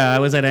 Yeah, I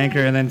was at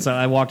Anchor, and then so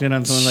I walked in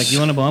on someone like, "You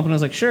want to bump?" And I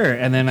was like, "Sure."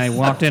 And then I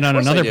walked in on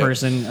another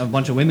person, a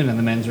bunch of women in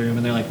the men's room,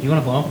 and they're like, "You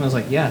want to bump?" And I was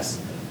like,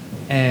 "Yes."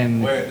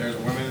 And wait, there's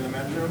women in the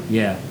men's room?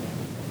 Yeah.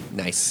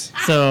 Nice.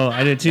 So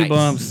I did two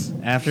bumps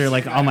after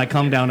all my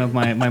come down of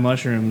my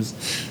mushrooms,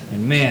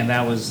 and man,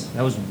 that was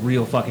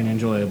real fucking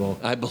enjoyable.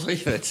 I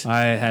believe it.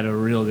 I had a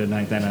real good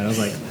night that night. I was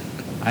like,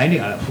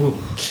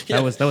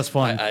 that was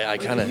fun. I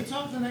kind Did we of.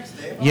 talk the next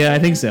day about Yeah, I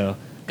think so.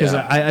 Because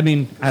Yeah. I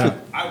mean, I don't.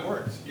 I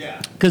worked,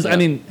 yeah. Because Yeah. I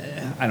mean,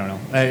 I don't know.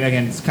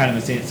 Again, it's kind of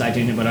a side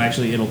tangent, but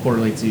actually, it'll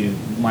correlate to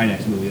my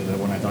next movie that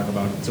when I talk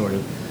about it, sort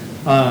of.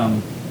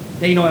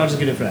 Yeah, you know what? I'll just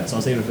get it for that. So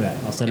I'll save it for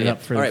that. I'll set it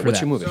up for. All right, for what's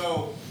that. your movie?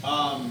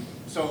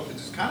 So it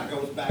just kind of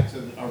goes back to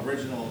the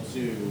original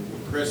to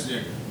Chris.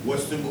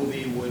 What's the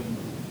movie you would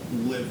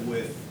live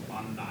with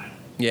on an island?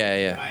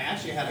 Yeah. I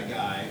actually had a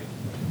guy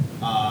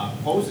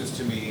pose this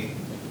to me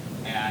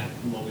at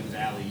Logan's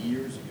Alley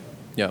years ago.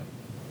 Yeah.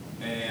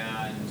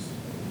 And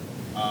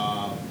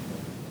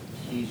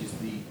he's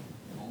just the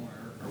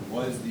owner, or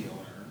was the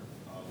owner,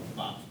 of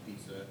Bob's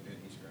Pizza in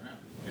East Grand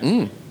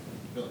Rapids.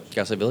 Village.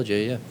 Gaslight Village,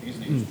 yeah. His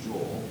name's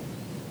Joel.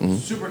 Mhm.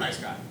 Super nice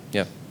guy.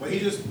 Yeah. But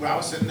when I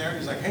was sitting there,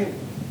 he's like, hey,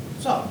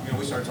 what's up?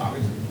 We started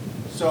talking.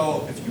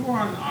 So if you were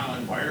on an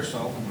island by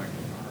yourself, I'm like,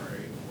 all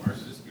right,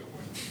 where's this going?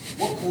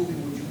 What movie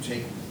would you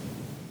take?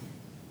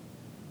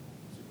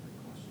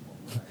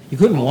 You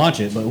couldn't watch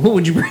it, but what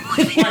would you bring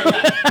with you?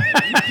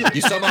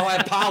 You somehow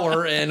had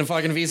power and a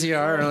fucking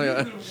VCR.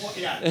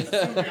 Yeah, it's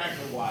something I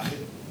could watch.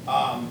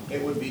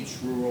 It would be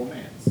True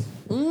Romance.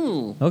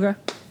 Okay.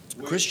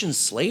 Christian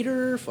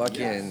Slater,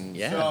 fucking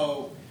Yes. yeah.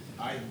 So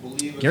I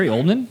believe Gary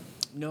Oldman?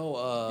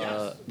 No,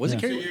 Yes. was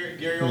it Yeah. Gary?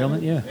 Gary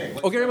Oldman, yeah. Hey,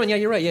 Oh, Gary Oldman, yeah,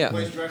 you're right, yeah.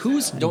 Plays Drexel.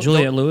 Who's don't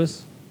Juliette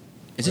Lewis?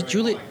 Is it Wait,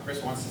 Juliet? hold on.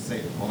 Chris wants to say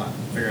it. Hold on.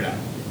 Figure it out.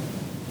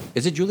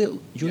 Is it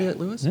Juliet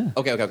Lewis? Yeah.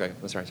 Okay.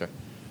 Oh, sorry.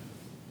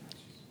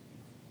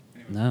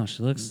 No,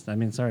 she looks. I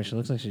mean, sorry, she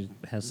looks like she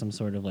has some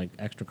sort of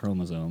extra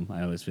chromosome.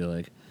 I always feel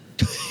like.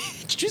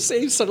 Did you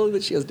say suddenly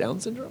that she has Down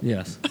syndrome?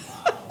 Yes. Pretty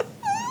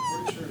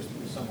sure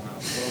it's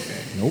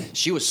Nope.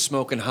 She was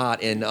smoking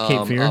hot in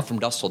Cape Fear? From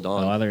Dusk Till Oh,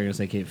 Dawn. I thought you were gonna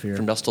say Cape Fear.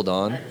 From Dusk Till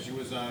Dawn. Yeah, 'cause she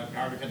was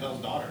Harvey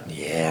Keitel's daughter.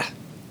 Yeah.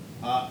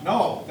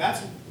 No,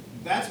 that's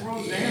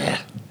Roseanne.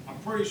 I'm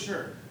pretty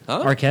sure.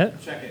 Huh? Arquette.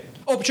 Check it.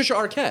 Oh, Patricia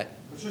Arquette.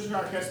 Patricia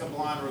Arquette's the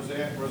blonde.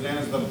 Roseanne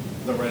is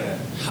the redhead.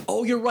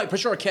 Oh, you're right.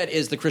 Patricia Arquette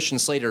is the Christian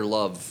Slater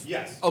love.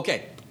 Yes.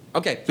 Okay.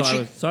 Okay. So,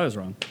 But I was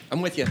wrong.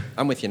 I'm with you.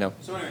 I'm with you now.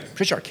 So anyways,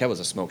 Patricia Arquette was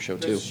a smoke show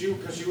too.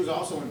 because she was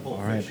also in Pulp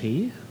Fiction.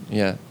 R.I.P.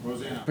 Yeah.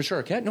 Roseanne. Patricia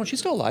Arquette? No, she's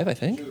still alive, I She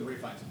think. was a Ray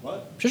Fiennes.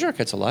 What? Patricia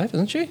Arquette's alive,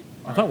 isn't she?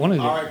 I thought one of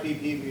you. R.I.P.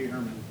 Pee Wee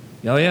Herman.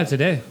 Oh yeah,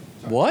 today.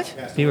 What?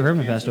 Pee Wee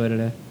Herman passed away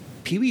today.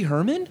 Pee Wee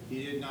Herman?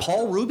 He did not.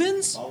 Paul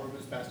Rubens? Paul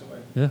Rubens passed away.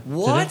 Yeah.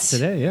 What?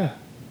 Today, yeah.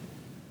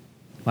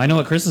 I know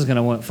what Chris is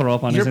gonna throw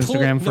up on his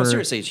Instagram for. No,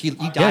 seriously, he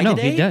died Yeah, no,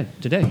 today? he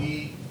died today.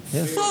 He,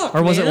 Yeah. Fuck,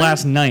 Or was it man.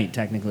 last night,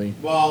 technically?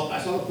 Well, I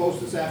saw the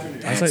post this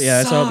afternoon. I saw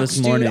it this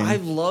Sucks, morning. Dude, I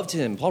loved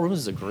him. Paul Rubens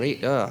is a great.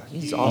 He's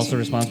He- awesome. Also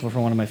responsible for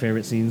one of my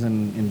favorite scenes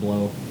in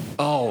Blow.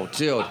 Oh,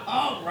 dude.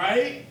 Oh,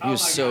 right? He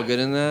was so good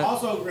in that.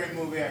 Also a great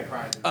movie. I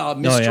cried.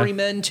 Mystery yeah.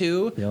 Men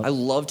too. Yep. I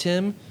loved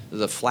him.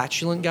 The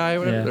flatulent guy, or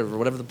whatever, Yeah. or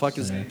whatever the fuck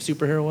his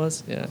superhero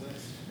was. Yeah.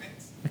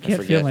 I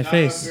can't forget. feel my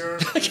face.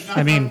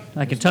 I mean,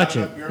 I can touch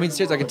it. I mean,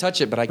 seriously, I can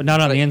touch it, but I. But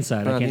not on but the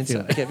inside. not I on the can't feel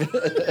inside.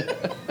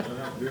 it.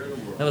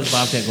 That was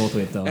Bobcat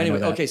Goldthwait, though. I know Anyway,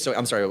 that. okay, so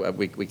I'm sorry,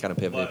 we kind of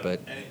pivoted, but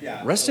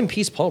yeah, rest in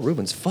peace, Paul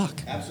Rubens.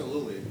 Fuck.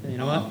 Absolutely. You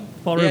know what?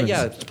 Paul Yeah, Rubens.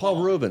 yeah, it's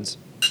Paul Rubens.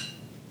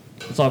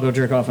 Let's all go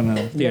jerk off in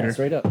the theater. Yeah,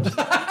 straight up.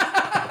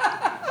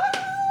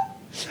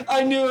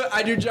 I knew it.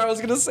 I knew John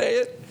was gonna say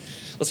it.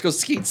 Let's go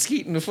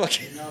skeet in the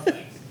fucking. No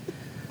thanks.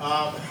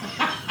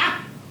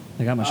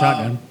 I got my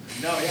shotgun.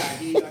 No, yeah,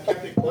 he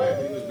kept it quiet,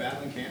 but he was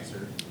battling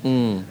cancer,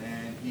 and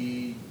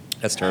he.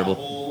 That's had terrible. a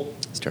whole-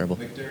 It's terrible.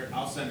 Victor,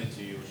 I'll send it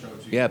to you. Show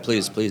it to you. Yeah,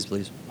 please. But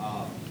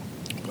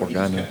Poor he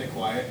guy, just man. kept it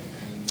quiet,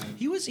 and then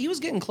He was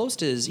getting close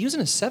to his. He was in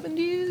his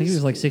 70s. I think he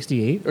was like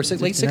 68 Or late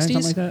 69, 60s?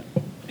 something like that.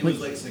 it was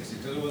late 60s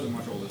because it wasn't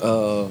much older.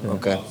 Oh,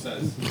 okay. Well, it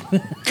says how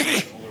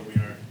older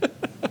we are.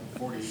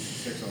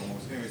 46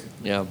 almost. Anyways.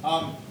 Yeah.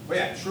 But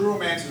yeah, True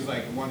Romance is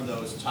like one of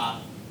those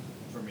top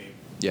for me.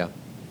 Yeah.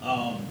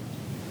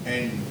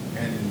 And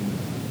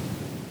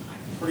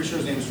I'm pretty sure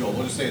his name is Joel.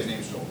 We'll just say his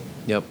name's Joel.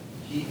 Yep.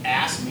 He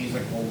asked me, he's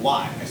like, well,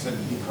 why? I said,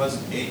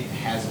 because it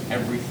has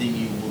everything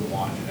you would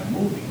want in a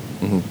movie.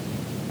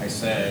 Mm-hmm. I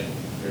said,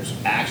 there's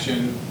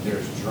action,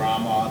 there's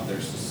drama,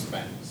 there's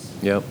suspense.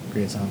 Yep.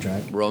 Great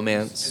soundtrack. And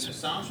Romance. the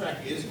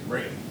soundtrack is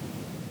great.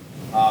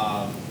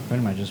 A friend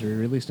of mine just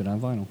re-released it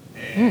on vinyl.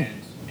 And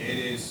it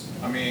is,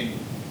 I mean,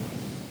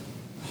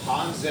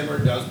 Hans Zimmer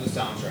does the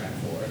soundtrack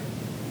for it.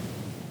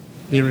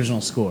 The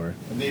original score.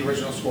 And the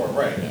original score,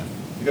 right. Yeah.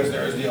 Because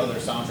there is the other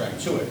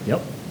soundtrack to it.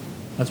 Yep.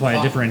 That's why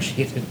I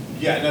differentiated.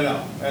 Yeah,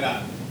 no.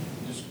 And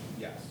just,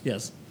 yes.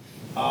 Yes.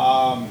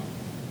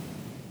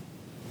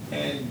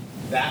 And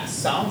that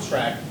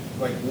soundtrack,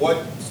 like what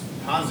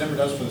Hans Zimmer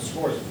does for the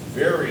score is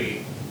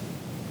very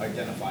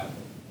identifiable.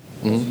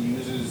 Because he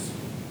uses,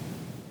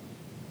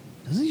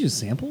 Doesn't he use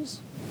samples?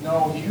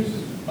 no, he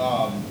uses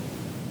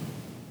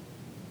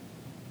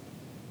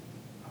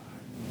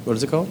What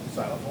is it called?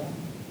 xylophone.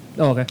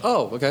 Oh, okay.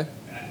 Oh, okay.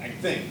 I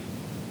think.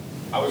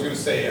 I was going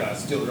to say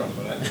steel drums,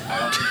 but I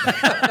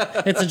don't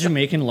think It's a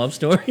Jamaican love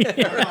story.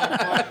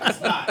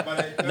 it's not. But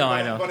it, No,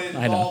 I know. But it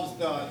I know.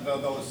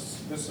 involves those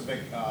specific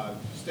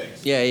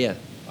sticks Yeah, yeah.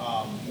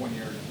 when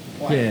you're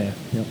playing.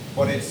 Yeah. Yep.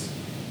 But it's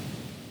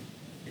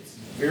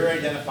very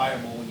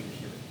identifiable when you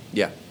hear it.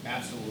 Yeah.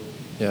 Absolutely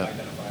Yeah.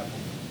 identifiable.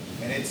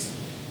 And it's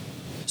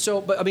So,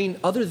 but I mean,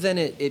 other than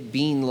it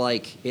being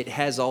like it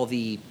has all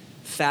the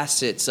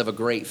facets of a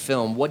great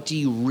film, what do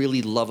you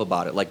really love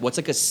about it? Like, what's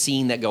like a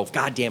scene that go,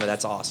 God damn it,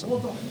 that's awesome?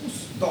 well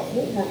the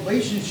whole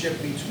relationship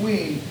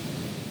between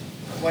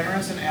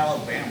Clarence and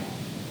Alabama.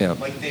 Yeah.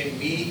 Like they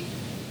meet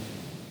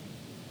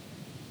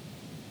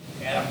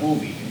at a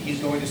movie, and he's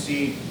going to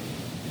see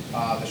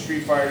the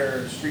Street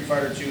Fighter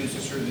 2,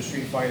 Sister of the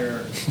Street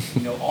Fighter,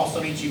 all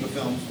Sonny Chiba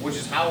films, which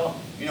is how,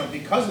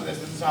 because of this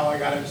is how I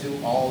got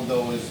into all of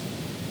those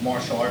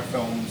martial art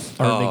films.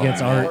 Art that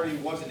gets I art. already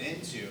wasn't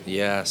into.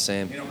 Yeah,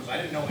 same. Because I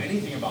didn't know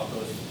anything about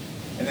those.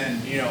 And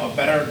then, a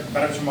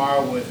Better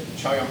Tomorrow with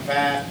Chow Yun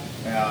Fat,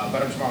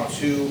 Better Tomorrow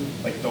 2,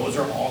 like those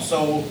are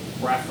also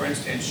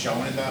referenced and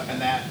shown in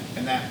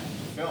that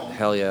film.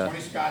 Hell yeah. Tony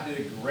Scott did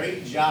a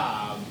great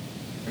job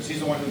because he's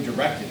the one who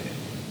directed it.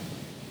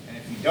 And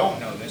if you don't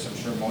know this, I'm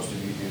sure most of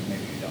you do,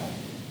 maybe you don't.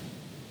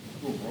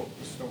 Who wrote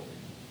the story?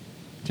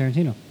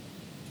 Tarantino.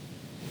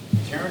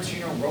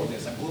 Tarantino wrote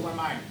this. That blew my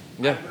mind.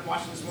 Yeah. I've been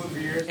watching this movie for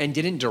years. And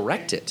didn't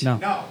direct it. No.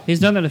 No. He's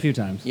done that a few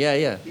times. Yeah,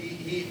 yeah.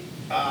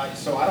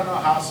 So I don't know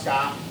how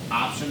Scott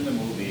optioned the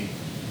movie,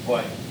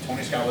 but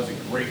Tony Scott was a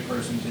great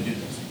person to do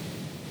this.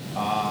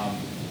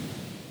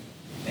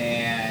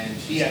 And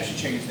he actually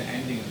changed the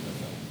ending of the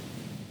film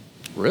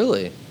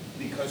Really?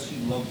 because he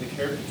loved the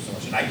character so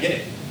much, and I get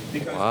it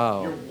because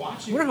Wow. you're I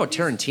watching. wonder how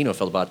Tarantino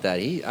felt about that.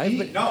 He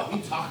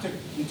talked to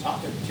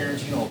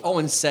Tarantino. Oh,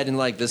 and said in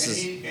like this and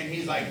is.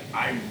 he's like,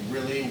 I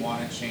really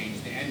want to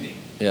change the ending.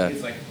 Yeah.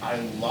 He's like, I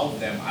love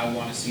them. I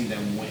want to see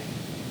them win.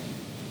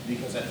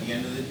 because at the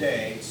end of the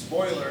day,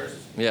 spoilers,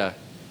 Yeah.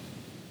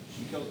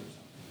 she killed herself.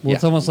 Well,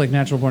 it's Yeah. almost like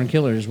Natural Born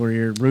Killers, where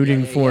you're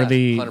rooting for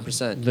the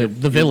 100%. the You're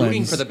villains.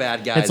 rooting for the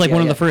bad guys. It's like Yeah,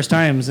 one of yeah. the first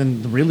times,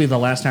 and really the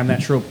last time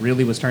that trope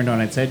really was turned on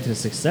its head to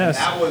success.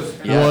 That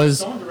was,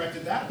 someone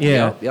directed that.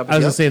 Yeah, Yep, I was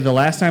gonna yep. say the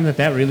last time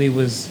that really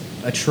was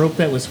a trope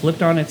that was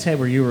flipped on its head,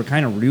 where you were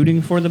kind of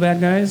rooting for the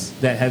bad guys,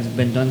 that has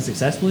been done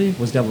successfully,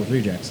 was Devil's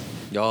Rejects.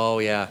 Oh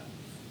yeah.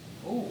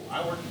 Oh, I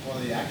worked with one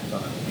of the actors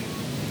on that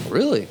movie.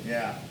 Really?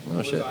 Yeah. Oh, it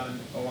was shit. on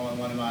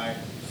one of my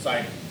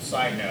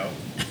side note.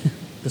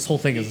 This whole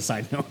thing is a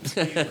side note.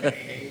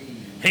 Hey.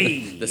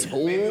 Hey, This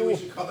Maybe we whole.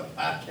 should call the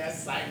podcast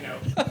side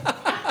note.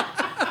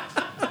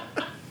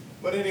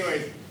 But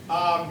anyways,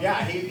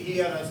 yeah, he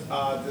had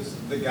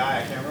the guy,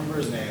 I can't remember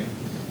his name.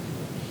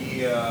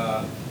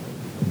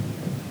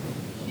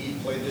 He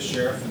played the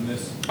sheriff in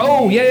this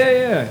oh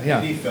yeah.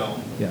 indie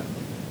film Yeah.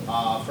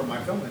 for my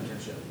film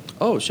internship.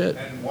 Oh shit.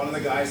 And one of the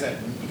guys that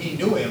he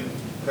knew him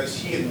because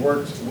he had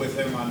worked with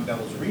him on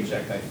Devil's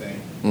Reject, I think,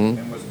 Mhm.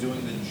 and was doing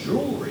the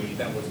jewelry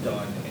that was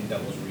done in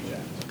Devil's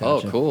Reject, Oh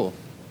Gotcha. cool.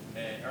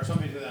 or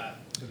something to that.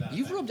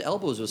 You've effect. rubbed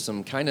elbows with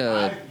some kind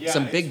of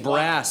some it's big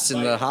brass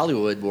in the like-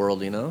 Hollywood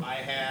world, you know. I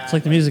had, It's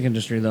like the music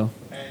industry, though.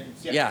 And,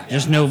 Yeah.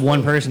 Just know one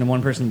absolutely. person, and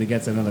one person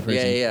begets another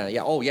person.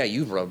 Yeah. Oh yeah,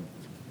 you've rubbed.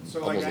 So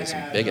Almost like I like some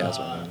had big ass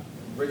one, man.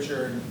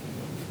 Richard,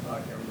 I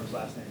can't remember his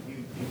last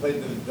name. He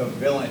played the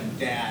villain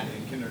dad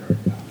in Kindergarten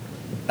Cop.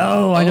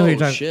 Oh, I know Oh, what you're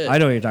talking. shit. I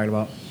know what you're talking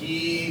about.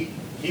 He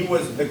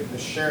was the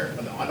sheriff,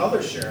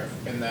 another sheriff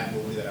in that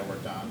movie that I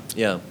worked on,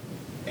 Yeah.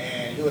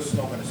 and he was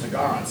smoking a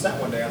cigar on set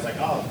one day. I was like,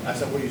 oh, I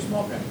said, what are you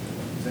smoking?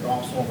 He's like,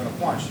 oh, I'm smoking a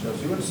punch. He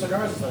goes, you into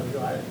cigars? I said,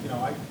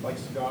 I like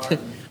cigars.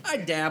 I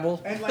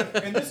dabble.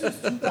 And this is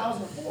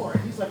 2004,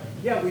 and he's like,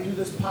 yeah, we do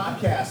this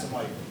podcast. I'm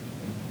like,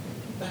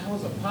 what the hell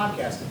is a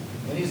podcast?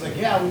 And he's like,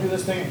 yeah, we do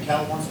this thing, and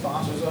Kettle One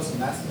sponsors us,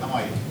 and I'm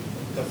like,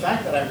 the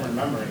fact that I'm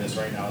remembering this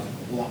right now is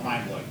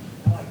mind blowing.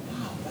 I'm like,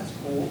 wow, that's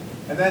cool.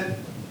 And then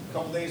a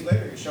couple days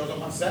later, he shows up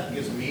on set and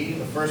gives me,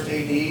 the first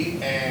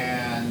AD,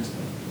 and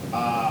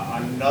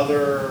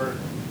another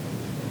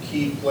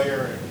key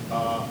player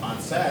on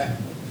set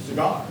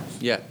cigars.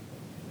 Yeah.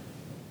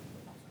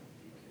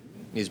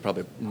 These are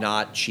probably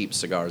not cheap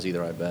cigars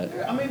either, I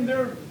bet. I mean,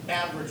 they're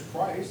average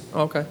price.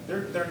 Okay.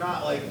 They're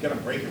not like gonna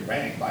break your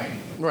bank by any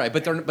means. Right,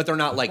 but they're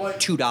not like But-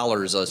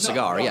 $2 a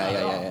cigar. No, Yeah. not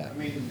at all. I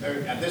mean,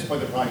 at this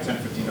point, they're probably $10,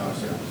 $15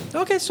 cigars.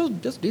 Okay, so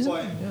just decent.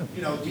 But,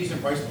 Yeah.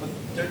 decent price, but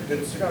they're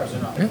good cigars.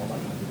 They're not like, oh my God,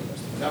 they're the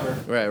best things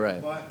ever.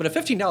 Right. But- But a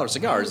 $15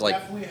 cigar is like,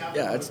 Definitely have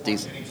yeah, another it's one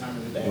decent. Any time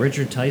of the day.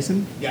 Richard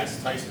Tyson.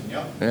 Yes, Tyson,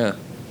 yep. Yeah.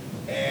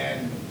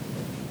 And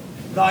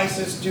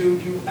nicest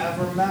dude you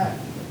ever met.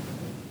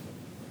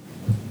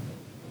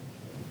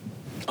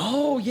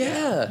 Oh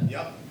yeah.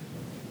 Yep.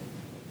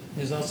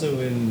 He's also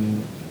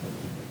in.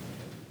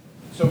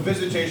 So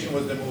Visitation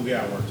was the movie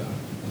I worked on.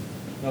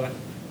 Okay.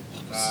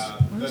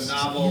 The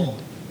novel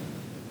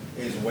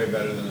is way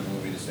better than the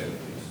movie, to say the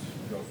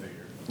least. Go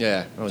figure.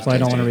 Yeah. That's why I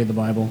don't want to read the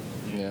Bible.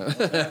 Yeah.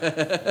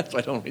 That's why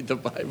I don't read the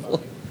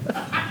Bible.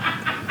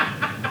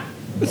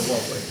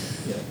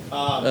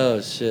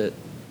 Oh shit.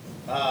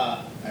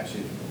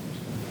 Actually,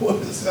 what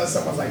was this?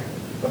 Someone's like,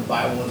 the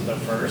Bible is the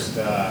first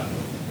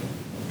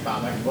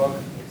comic book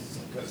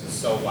because it's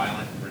so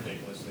violent and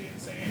ridiculously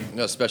insane.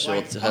 No, especially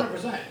Like, Old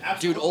 100%, Dude,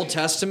 absolutely. Old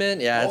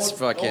Testament? Yeah, it's Old-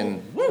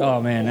 fucking. woo.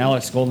 Oh man,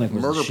 Alex Skolnick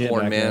was Murder the shit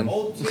porn, back man. then.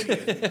 Old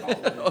titties, we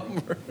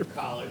called it in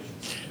college.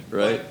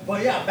 Right.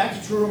 But yeah, back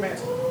to True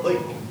Romance. Like,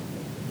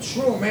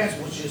 True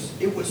Romance was just,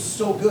 it was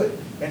so good.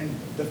 And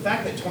the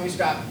fact that Tony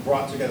Scott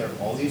brought together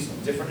all these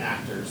different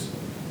actors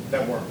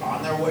that were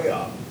on their way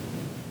up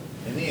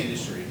in the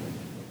industry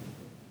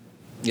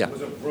Yeah.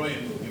 was a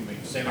brilliant movie. I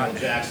mean, Samuel L.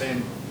 Jackson,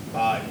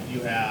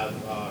 you have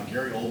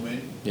Gary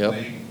Oldman Yep.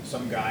 playing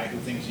some guy who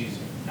thinks he's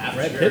half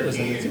Brad Pitt was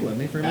in Cherokee it too, and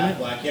wasn't he, for a half minute?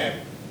 black. Yeah.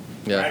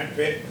 Yeah. Brad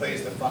Pitt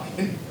plays the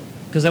fucking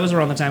Because that was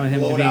around the time of him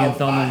blowed being in out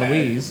Thelma and eye.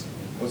 Louise.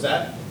 Was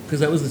that? Because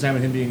that was the time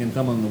of him being in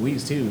Thelma and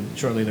Louise too.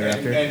 Shortly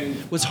thereafter,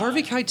 Was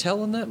Harvey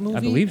Keitel in that movie? I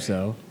believe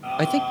so.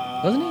 I think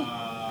wasn't he?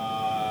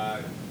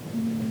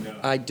 No.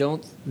 I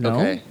don't. No?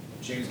 Okay.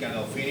 James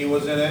Gandolfini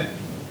was in it.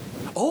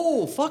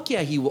 Oh fuck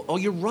yeah, Oh,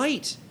 you're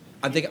right.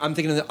 I'm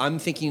thinking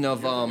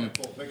of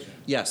Pulp Fiction.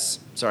 Yes.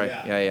 Sorry.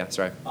 Yeah. Yeah.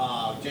 Sorry.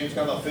 James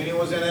Gandolfini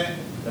was in it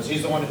because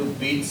he's the one who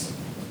beats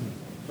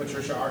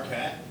Patricia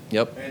Arquette.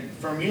 Yep. And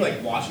for me,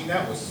 like watching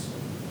that was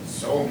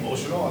so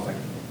emotional. I was like,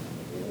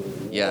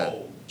 Yeah.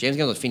 whoa. James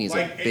Gandolfini's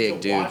Like, a and big to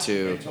dude watch-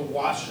 too. And to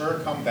watch her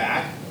come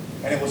back,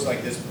 and it was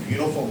like this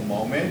beautiful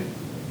moment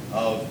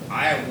of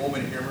I am a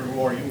woman, hear me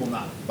roar, you will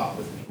not fuck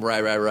with me.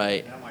 Right.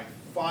 And I'm like,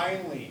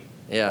 finally,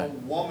 Yeah. a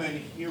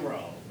woman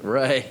hero.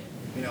 Right.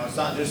 You know, it's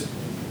not just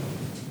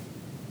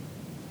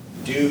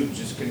dude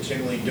just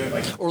continually doing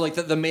like. Or like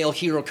the male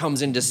hero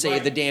comes in to save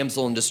Right. the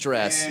damsel in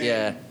distress. And,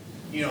 Yeah.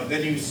 You know,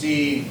 then you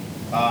see,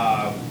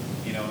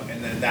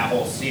 and then that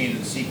whole scene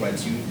and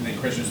sequence, and then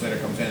Christian Slater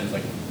comes in and is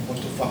like, what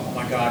the fuck? Oh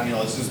my God,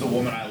 this is the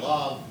woman I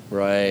love.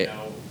 Right. You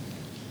know,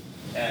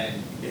 and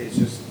it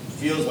just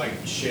feels like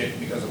shit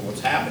because of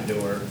what's happened to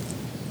her.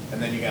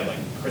 And then you got like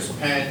Chris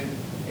Penn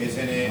is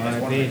in it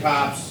as one of R.I.P. the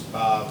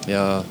cops.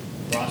 Yeah.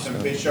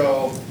 Bronson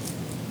Pinchot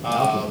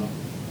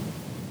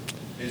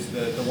is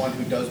the one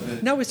who does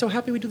the. Now we're so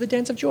happy we do the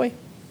dance of joy.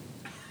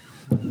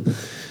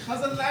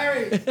 Cousin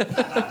Larry.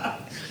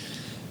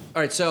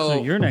 All right,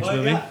 so your next But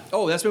movie. yeah.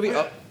 oh, that's movie.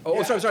 Yeah.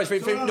 Sorry.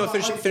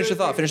 Finish the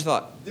thought. Finish the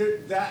thought.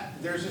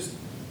 There's just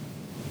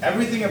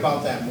everything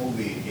about that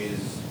movie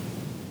is.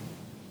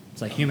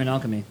 It's like Human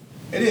Alchemy.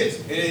 It is.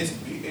 And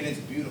it's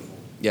beautiful.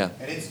 Yeah.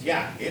 And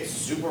it's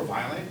super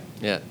violent,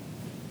 Yeah.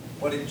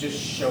 but it just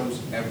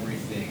shows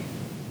everything.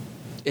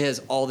 It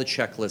has all the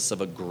checklists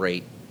of a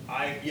great.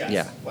 Yes.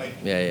 Yeah. Like.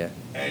 Yeah.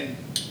 And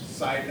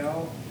side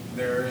note,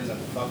 there is a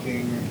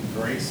fucking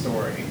great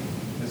story.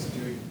 This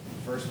dude,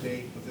 first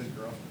date with his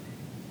girlfriend,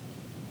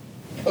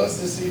 goes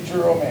to see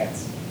True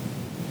Romance.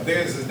 I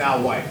think this is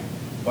now wife,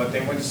 but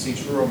they went to see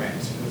True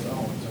Romance. He goes,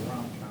 oh, it's a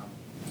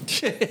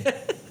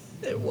rom-com.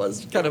 It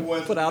was kind of It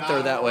was put out there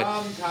not that a way.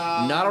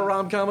 rom-com. Not a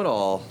rom-com at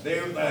all. They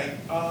were like,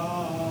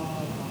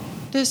 oh.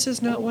 This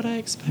is not what I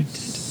expected.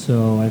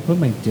 So I put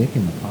my dick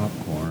in the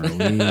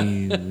popcorn.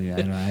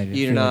 I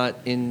You're feel not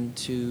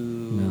into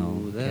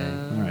No, okay. that.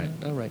 All right.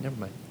 All right. Never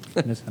mind.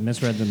 I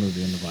misread the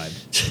movie and the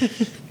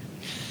vibe.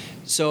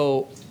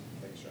 So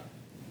Thanks,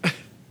 Sean.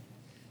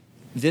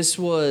 this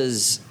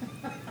was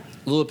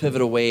a little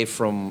pivot away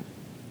from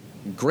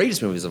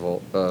greatest movies of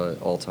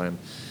all time,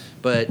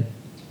 but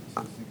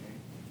oh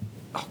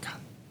god,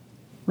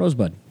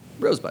 Rosebud.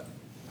 Rosebud.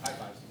 High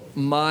fives.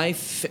 My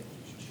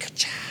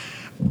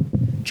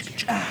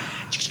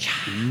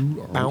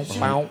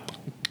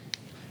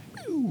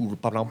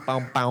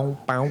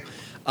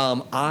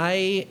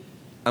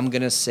I'm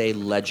gonna say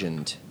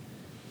legend.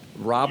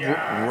 Rob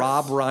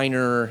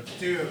Reiner.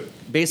 Dude.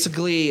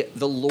 Basically,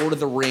 the Lord of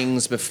the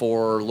Rings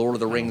before Lord of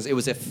the Rings. It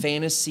was a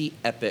fantasy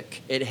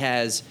epic. It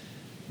has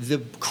the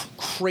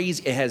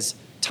crazy. It has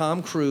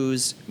Tom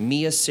Cruise,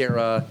 Mia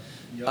Sara.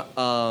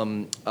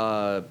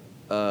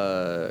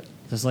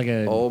 Just like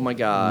a Oh my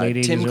God, late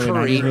 80s, Tim early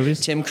Curry. 90s movies?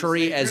 Tim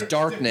Curry as Tim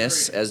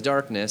Darkness. Curry. As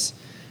Darkness.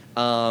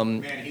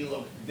 Man,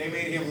 they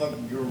made him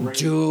look great.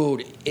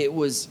 Dude, it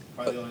was.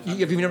 Probably the only time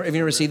Have you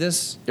never seen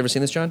this? You ever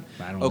seen this, John?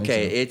 I don't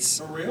Okay, think so. it's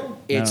For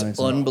real? it's I don't think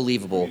so.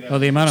 unbelievable. Oh,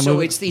 the amount of So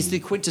movies. it's the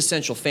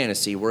quintessential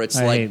fantasy where it's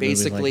I like hate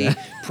movies like basically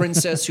that.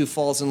 princess who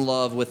falls in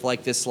love with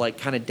like this like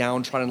kind of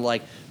downtrodden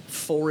like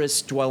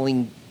forest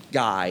dwelling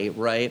guy,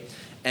 right?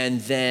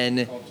 And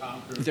then Called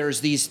Tom Cruise.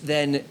 there's these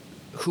then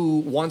who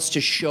wants to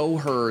show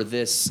her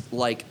this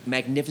like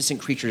magnificent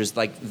creatures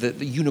like the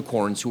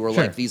unicorns who are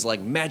Sure. like these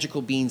like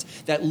magical beings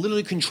that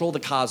literally control the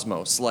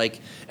cosmos like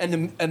and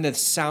the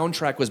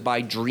soundtrack was by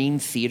Dream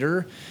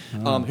Theater.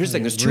 Here's the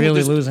thing, there's really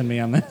there's- losing me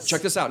on this.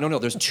 Check this out. No,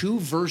 there's two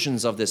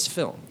versions of this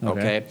film. Okay,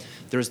 Okay.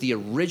 there's the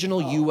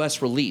original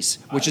U.S. release,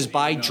 which is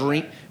by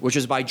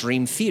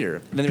Dream Theater.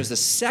 And then there's the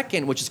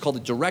second, which is called the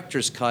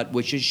director's cut,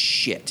 which is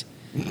shit.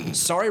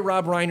 Sorry,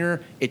 Rob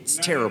Reiner, it's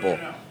terrible.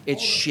 No.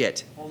 It's Hold on.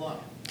 shit Hold on.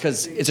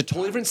 because it's a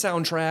totally different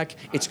soundtrack.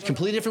 It's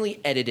completely differently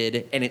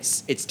edited, and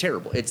it's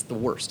terrible. It's the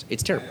worst.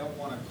 It's I terrible. don't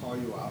want to call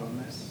you out on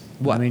this,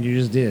 What? I mean, you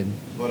just did.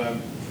 but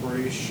I'm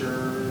pretty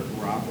sure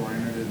Rob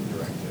Reiner didn't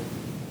direct it.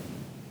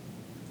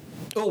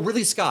 Oh,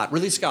 Ridley Scott.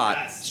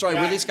 Yes. Sorry,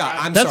 Yes. Ridley Scott.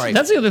 I'm That's sorry.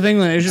 the other thing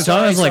that I was Sorry,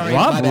 talking. I was like, sorry,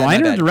 Rob my bad, my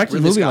Reiner bad. directed a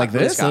Ridley movie Scott, like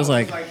Ridley this. I was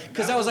Scott. like,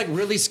 Because I was like,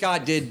 Ridley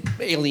Scott did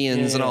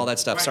Aliens and all that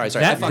stuff. Sorry. I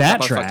That fucked up. I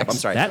fucked up. tracks. I'm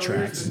sorry. That So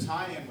here's tracks. the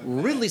tie-in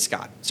with Ridley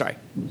Scott. Sorry.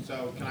 that.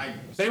 So can I?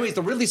 But anyways,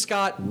 the Ridley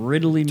Scott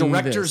Riddley me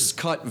director's this.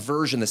 cut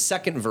version, the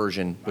second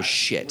version, was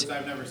shit. Which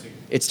I've never seen.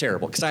 It's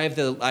terrible because I have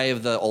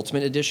the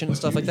Ultimate Edition and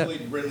stuff like that.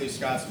 Usually Ridley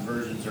Scott's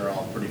versions are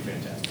all pretty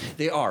fantastic.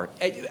 They are.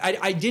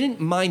 I didn't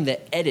mind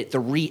the edit, the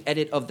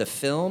re-edit of the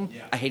film.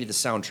 Yeah. I hated the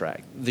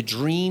soundtrack. The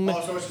Dream.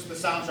 Oh, so it's just the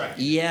soundtrack.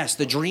 Yes,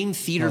 the Dream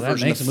Theater Oh, that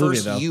version, makes the a movie,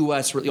 first though.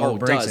 U.S. Or it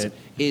breaks does it.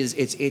 is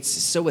it's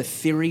so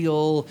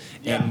ethereal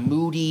Yeah. and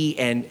moody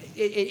and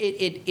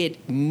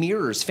it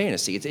mirrors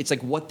fantasy. It's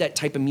like what that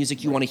type of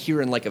music you want to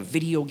hear in like a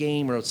video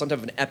game or some type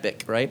of an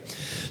epic, right?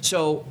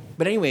 So,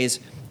 but anyways,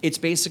 it's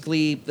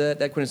basically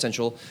that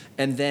quintessential,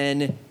 and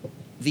then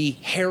the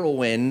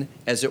heroine,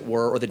 as it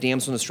were, or the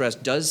damsel in distress,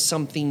 does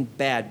something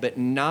bad, but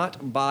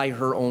not by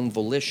her own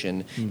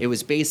volition. It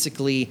was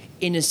basically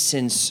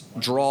innocence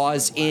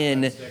draws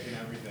in. Stick and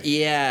everything.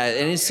 Yeah,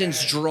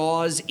 innocence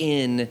draws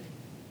in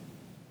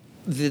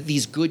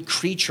these good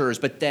creatures,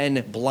 but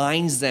then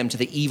blinds them to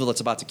the evil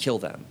that's about to kill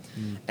them.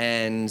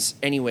 And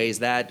anyways,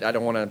 that I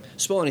don't want to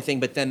spoil anything,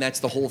 but then that's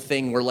the whole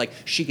thing where like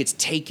she gets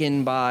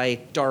taken by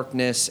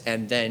darkness,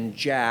 and then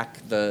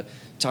Jack, the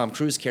Tom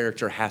Cruise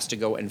character, has to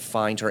go and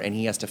find her, and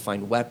he has to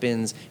find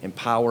weapons and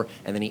power,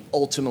 and then he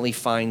ultimately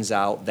finds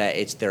out that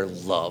it's their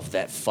love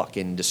that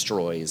fucking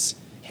destroys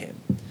him,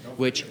 Don't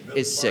which forget, Billy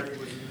is sick. Barty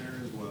was in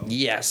there as well.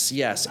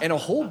 Yes, and a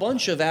whole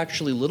bunch of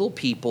actually little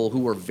people who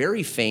were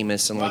very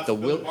famous and like the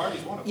Billy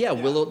Barty's one of them, yeah,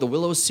 yeah. the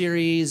Willow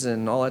series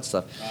and all that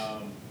stuff.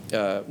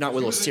 Not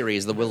Willow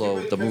series, the Willow,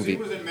 the movie. He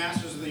was in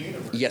Masters of the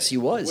Universe. Yes, he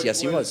was. Which Yes,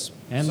 he was.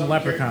 And some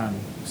Leprechaun.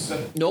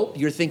 Nope,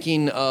 you're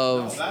thinking No,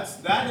 of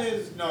that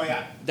is no,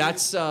 yeah.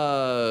 that's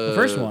The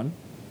first one.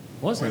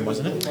 Was him,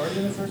 wasn't Billy it? Barty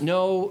in the first?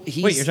 No,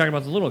 he's. Wait, you're talking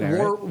about the little guy,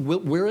 right?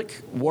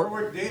 Warwick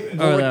Warwick Davis.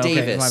 Oh, Warwick okay,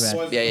 Davis.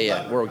 my bad.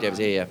 Yeah. Warwick Davis.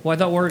 Yeah. Well, I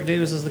thought Warwick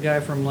Davis is the guy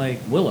from like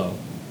Willow.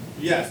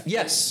 Yes.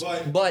 Yes,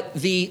 But but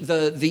the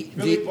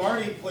Billy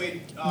Barty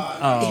played.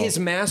 Oh. his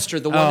master,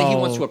 the one that he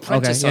wants to Oh,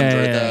 apprentice okay. Yeah,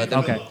 under, yeah, the yeah.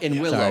 Okay.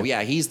 in Willow. Sorry.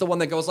 Yeah, he's the one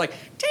that goes like,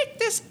 "Take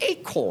this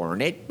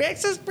acorn; it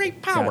makes us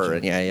great power." Gotcha.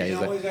 And yeah. he He's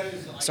always like, had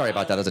his, like, sorry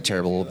about that. That's a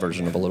terrible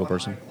version of a little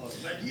person.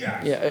 Like,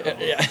 yeah.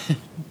 Yeah.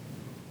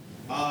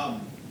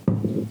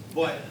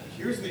 But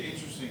here's the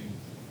interesting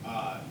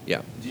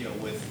Yeah. deal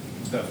with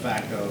the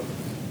fact of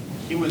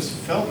he was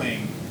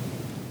filming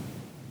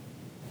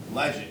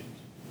Legend.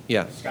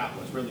 Yeah. Ridley Scott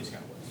was.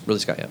 Really,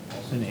 Scott. Yeah.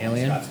 Also An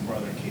alien? Scott's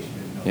brother, in case you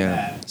didn't know Yeah.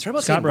 that. Sorry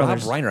about Scott saying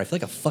Brothers. Rob Reiner. I feel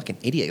like a fucking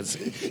idiot.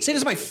 Say this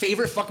is my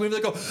favorite fucking movie.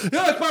 They go,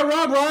 yeah, it's by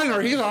Rob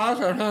Reiner. He's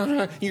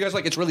awesome. You guys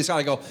like, it's really Scott.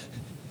 I go,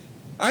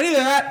 I knew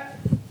that.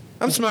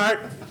 I'm smart.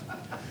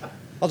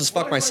 I'll just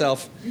fuck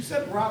myself. You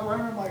said Rob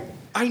Reiner, I'm like,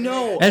 I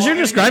know. As you're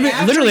describing,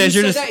 After literally, you as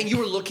you're said just that and you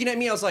were looking at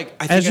me, I was like,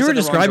 I think as I you were said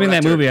the wrong describing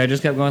that director. movie, I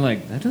just kept going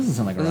like, that doesn't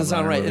sound like a That Rob doesn't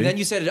sound Reiner right. movie. And then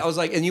you said it. I was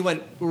like, and you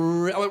went, I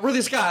went,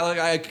 Ridley Scott.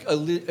 Like, I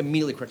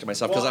immediately corrected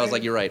myself because I was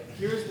like, you're right.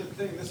 Here's the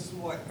thing. This is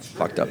what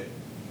Fucked up.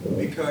 triggered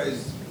it.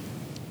 Because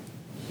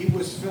he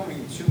was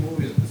filming 2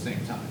 movies at the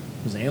same time.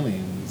 It was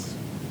Aliens.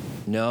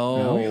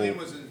 No. Alien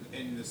was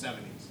in the 70s.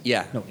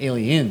 Yeah. No,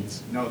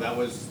 Aliens. No, that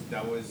was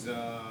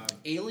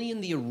Alien,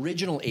 the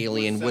original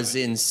Alien, was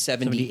in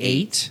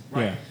 78? 78.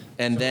 right. Yeah.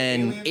 And So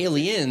then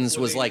Aliens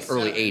was like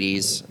early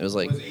 87. 80s. It was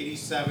like, was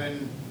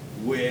 87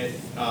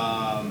 with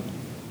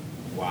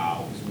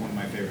wow, he's one of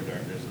my favorite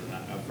directors.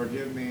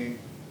 Forgive me.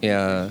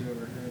 yeah. Have you ever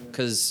heard of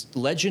Because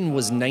Legend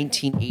was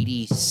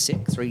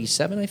 1986 or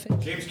 87, I think.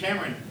 James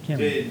Cameron,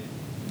 Cameron.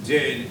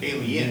 did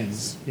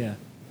Aliens. Yeah.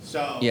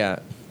 So Yeah.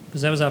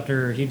 Because that was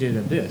after he did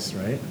Abyss,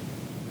 right?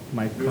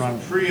 it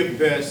was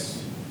pre-Abyss.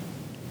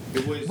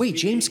 It was Wait,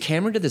 James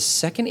Cameron did the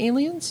second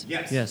Aliens?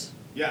 Yes. Yes.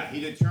 Yeah, he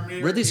did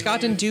Terminator. Ridley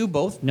Scott didn't do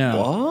both?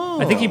 No. Whoa.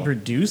 I think he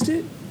produced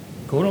it,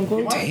 quote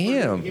unquote.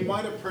 Damn. He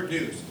might have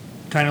produced.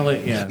 Kind of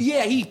like, yeah.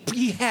 Yeah,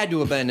 he had to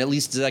have been at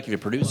least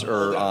executive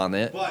producer on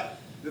it. But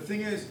the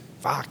thing is,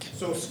 Fuck.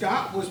 so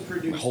Scott was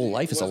producing. My whole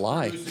life is a was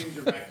lie. Producing,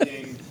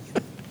 directing,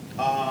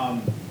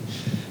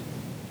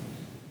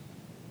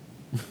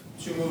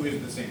 2 movies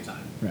at the same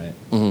time, Right.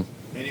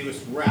 Mm-hmm. and he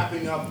was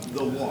wrapping up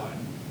the one.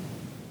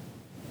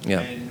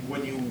 Yeah. And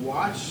when you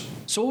watch,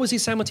 So what was he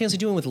simultaneously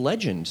doing with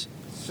Legend?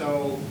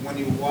 so when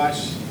you watch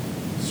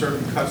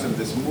certain cuts of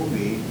this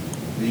movie,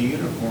 the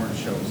unicorn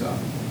shows up,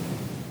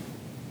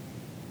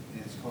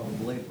 and it's called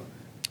Blade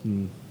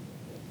Runner.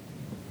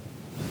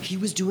 He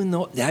was doing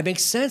that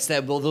makes sense.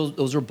 That well,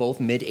 those are both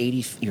mid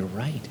 80s. You're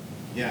right.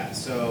 Yeah.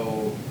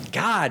 So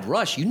God,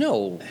 Rush,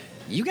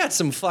 you got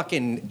some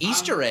fucking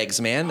Easter eggs,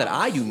 man, that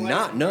I do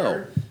not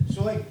know.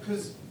 So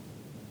because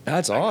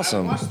That's I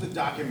awesome. watched the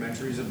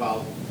documentaries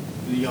about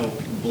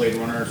Blade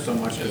Runner so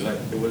much because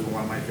it was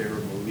one of my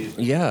favorite movies.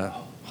 Yeah,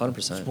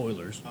 100%.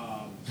 Spoilers.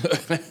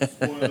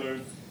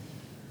 Spoilers.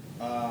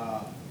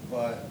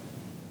 But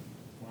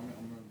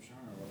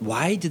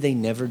Why did they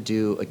never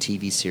do a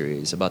TV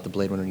series about the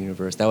Blade Runner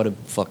universe? That would have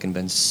fucking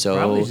been so.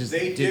 Probably just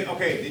they did.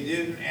 Okay, they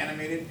did an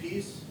animated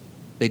piece.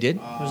 They did?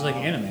 It was like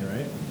anime,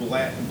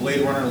 right?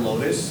 Blade Runner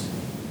Lotus,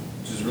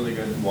 which is really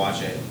good.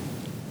 Watch it.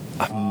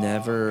 I've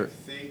never. I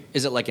think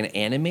Is it like an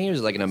anime or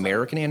is it like an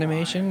American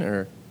animation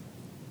or?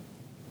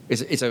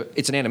 It's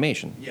an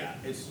animation. yeah,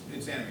 it's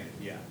animated.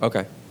 Yeah,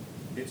 Okay.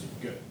 it's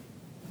good.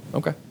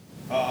 Okay.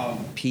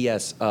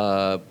 P.S.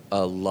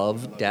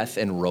 Love, Death,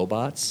 and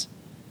Robots.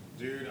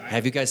 Dude,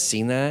 Have you guys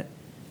seen that?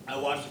 I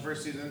watched the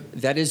first season.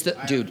 That is the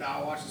I have dude.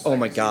 not watched the Oh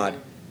my second god.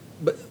 season.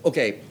 But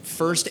okay,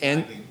 first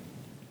Slacking.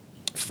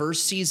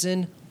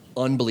 season,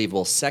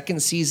 unbelievable.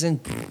 Second season,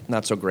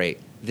 not so great.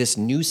 This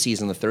new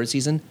season, the 3rd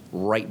season,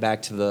 right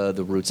back to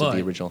the roots of the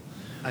But- original.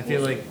 I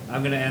feel like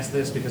I'm gonna ask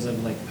this because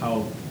of like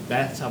how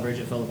that's how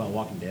Bridget felt about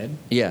Walking Dead.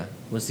 Yeah.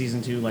 Was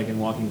season 2 like in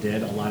Walking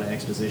Dead a lot of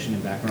exposition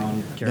and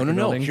background character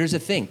No. building? Here's the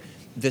thing.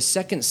 The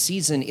second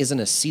season isn't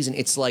a season.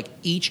 It's like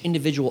each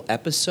individual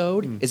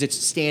episode is its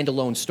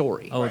standalone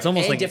story. Oh, it's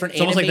almost And like different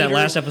it's almost like that animators.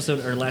 last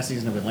episode or last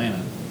season of Atlanta.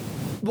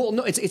 Well,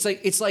 no, it's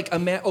like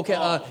a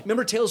okay.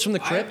 Remember Tales from the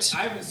Crypt?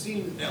 I haven't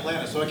seen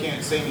Atlanta, so I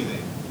can't say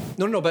anything.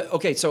 No, but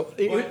okay. So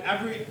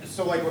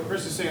But like what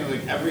Chris is saying,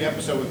 like every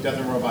episode with Death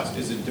and Robots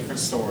is a different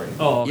story.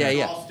 Oh, okay.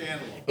 Yeah. It's all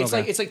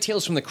standalone. Okay. It's like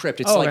Tales from the Crypt.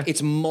 It's Oh, like okay.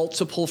 it's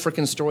multiple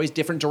freaking stories,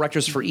 different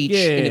directors for each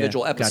Yeah.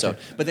 individual Gotcha. episode,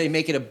 but they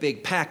make it a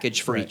big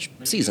package for Right. each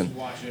You season, just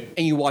watch it.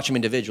 and you watch them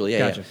individually.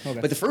 Yeah, Gotcha. yeah. Okay.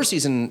 But the first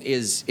season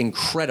is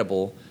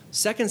incredible.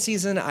 Second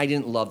season I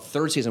didn't love.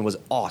 Third season was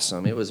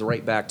awesome. It was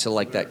right back to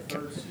like that.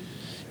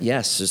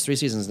 Yes, there's 3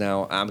 seasons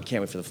now. I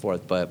can't wait for the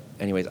 4th. But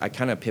anyways, I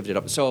kind of pivoted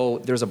up. So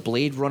there's a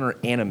Blade Runner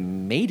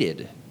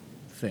animated.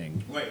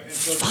 Thing. Wait, and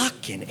so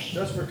Fucking.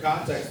 just for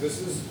context, this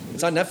is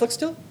It's on Netflix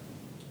still?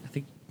 I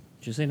think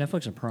did you say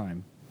Netflix or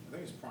Prime? I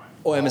think it's Prime.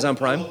 Oh, Amazon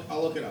Prime?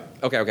 I'll look it up.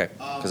 Okay.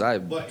 Because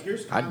But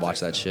here's I'd watch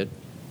context, that though. shit.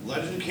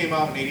 Legend came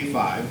out in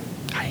 '85.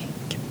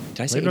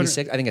 Did I say Blade Runner-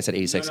 86? I think I said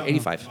 86. No,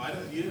 85. No, I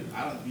don't, you didn't.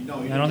 I don't. No,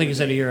 I don't think you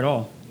said a year at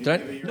all. Did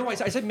I? No, I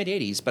said mid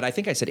 80s, but I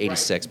think I said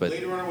 86. But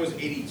Blade Runner was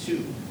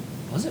 82.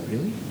 Was it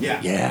really?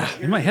 Yeah. Yeah.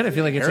 In my head, I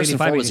feel like it's Harrison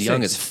 85, Ford was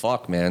young 86. as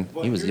fuck, man.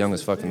 But He was here's young the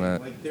as fuck in thing,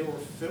 that. Like they were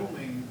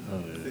filming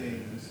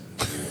things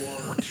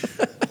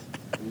for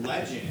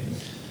Legend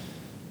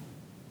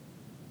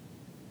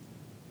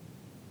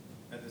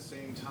at the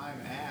same time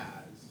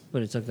as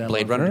But it took that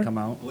Blade long for it Runner? to come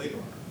out. Blade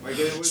Runner. Like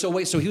it was, So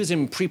wait, so he was in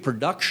it was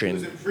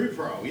pre-production. in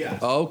pre-pro,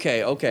 yes.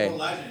 Okay, okay. For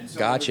Legend. So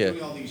Gotcha. They were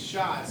doing all these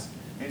shots,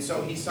 and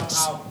so he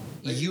somehow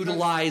like,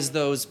 Utilize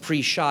those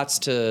pre-shots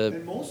to.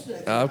 And most of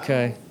it,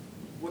 Okay. I don't know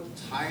what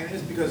the tie-in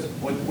is, because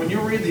when you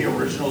read the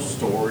original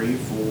story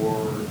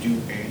for Do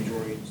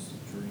Androids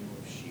Dream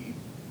of Sheep,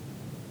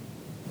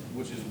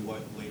 which is what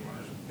Blade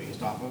Runner is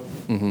based off of,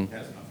 Mhm. it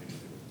has nothing to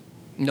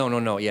do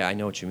with No. Yeah, I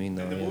know what you mean,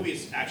 though. it. And the yeah. movie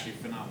is actually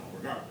phenomenal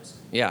regardless.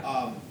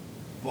 Yeah.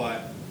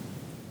 But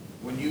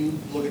when you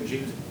look at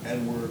James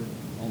Edward,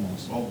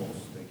 Almost.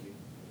 thank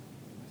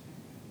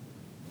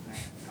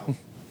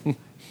you.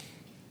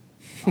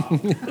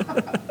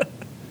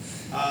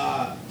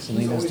 He's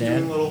Selena's always dad?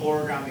 doing little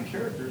origami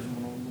characters in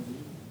one of the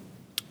movies.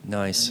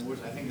 Nice. Which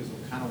I think is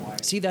kind of why.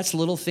 See, that's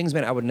little things,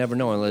 man. I would never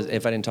know unless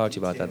if I didn't talk to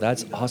you about that.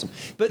 That's awesome.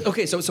 But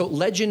okay, so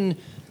Legend.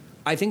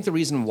 I think the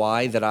reason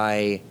why that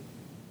I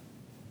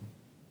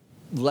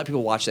let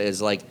people watch that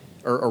is like,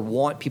 or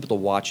want people to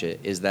watch it,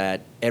 is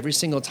that every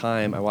single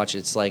time I watch it,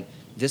 it's like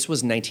this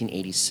was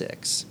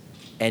 1986,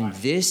 and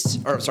this,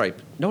 or sorry,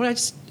 no,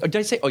 did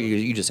I say? Oh,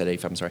 you just said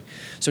 85. I'm sorry.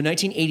 So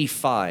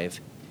 1985,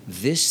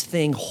 this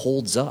thing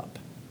holds up.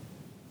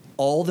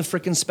 All the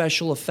freaking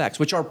special effects,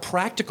 which are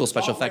practical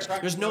special effects.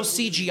 There's no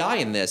CGI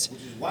in this. Which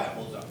is why it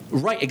holds up.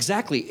 Right,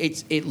 exactly.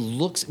 It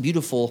looks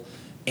beautiful,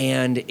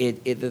 and the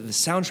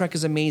soundtrack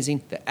is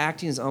amazing. The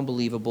acting is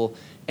unbelievable,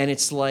 and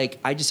it's like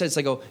I just said, it's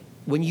like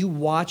when you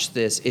watch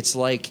this, it's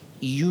like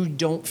you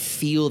don't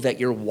feel that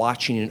you're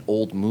watching an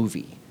old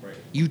movie. Right.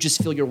 You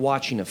just feel you're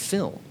watching a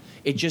film.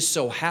 It just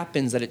so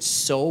happens that it's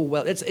so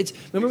well. It's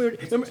remember.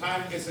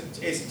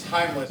 It's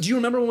timeless. Do you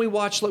remember when we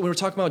watched, like, we were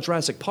talking about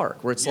Jurassic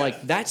Park, where it's Yes.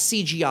 like that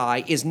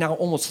CGI is now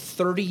almost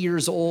 30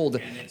 years old,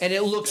 and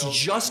it looks still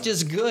just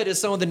timeless. as good as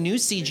some of the new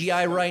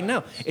CGI right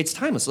now. It's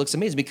timeless. It looks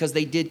amazing because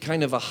they did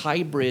kind of a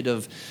hybrid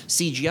of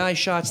CGI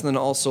shots and then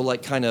also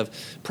like kind of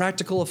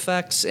practical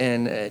effects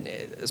and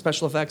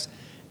special effects.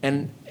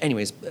 And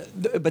anyways,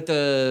 but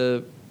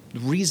the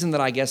reason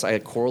that I guess I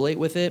correlate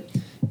with it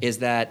is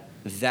that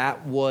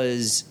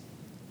was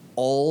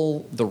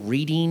all the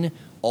reading,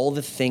 all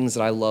the things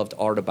that I loved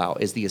art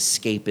about is the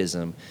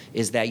escapism,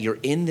 is that you're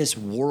in this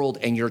world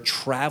and you're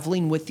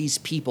traveling with these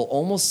people,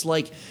 almost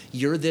like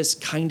you're this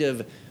kind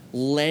of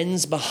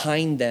lens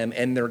behind them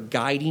and they're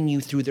guiding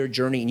you through their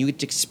journey and you get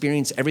to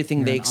experience everything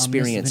You're they an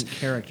experience. omniscient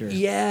character.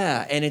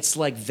 Yeah, and it's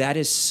like that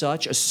is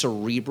such a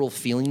cerebral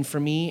feeling for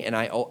me, and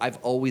I've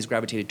always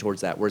gravitated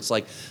towards that, where it's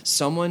like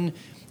someone,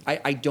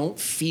 I don't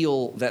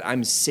feel that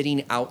I'm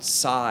sitting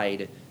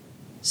outside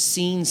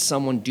seeing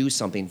someone do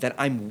something, that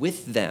I'm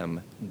with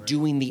them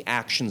doing the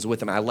actions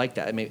with them. I like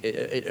that. I mean,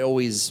 it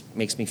always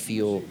makes me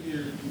feel,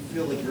 You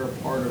feel like you're a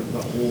part of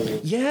the whole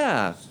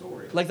yeah.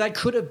 story. Like that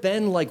could have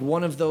been like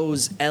one of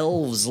those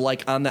elves,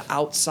 like on the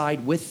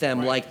outside with them,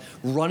 Right. like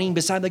running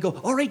beside. They go,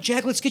 "All right,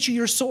 Jack, let's get you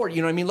your sword."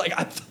 You know what I mean? Like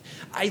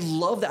I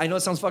love that. I know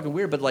it sounds fucking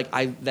weird, but like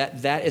that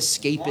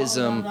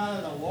escapism.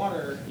 Not in the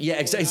water. Yeah,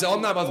 exactly. So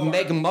I'm not about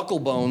Meg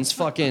Mucklebones,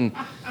 fucking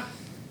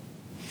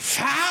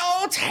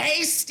foul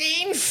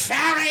tasting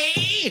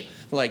fairy.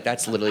 Like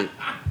that's literally,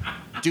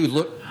 dude.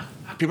 Look,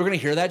 people are gonna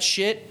hear that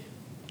shit.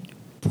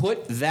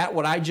 Put that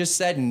what I just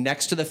said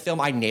next to the film.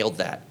 I nailed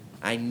that.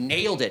 I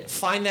nailed it.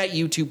 Find that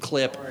YouTube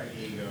clip. All right,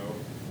 ego.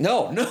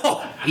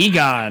 No.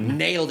 Egon.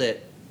 Nailed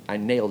it. I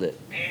nailed it.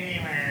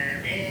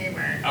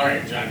 All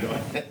right, John, go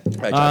ahead. All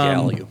right, John, yeah,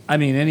 I'll you. I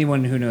mean,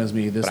 anyone who knows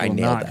me, this But I will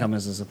nailed not that. come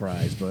as a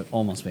surprise, but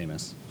Almost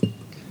Famous.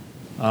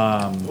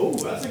 Oh,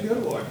 that's a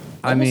good one.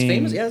 I Almost mean,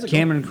 Famous? Yeah, that's a good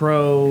Cameron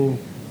Crowe,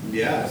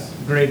 Yes.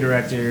 great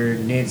director.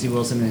 Nancy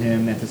Wilson and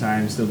him at the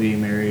time still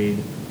being married,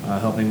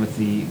 helping with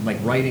the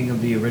writing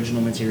of the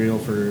original material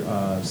for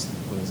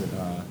what is it?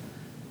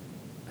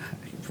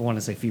 I want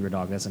to say Fever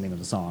Dog. That's the name of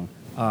the song.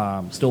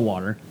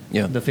 Stillwater.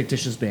 Yeah. The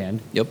fictitious band.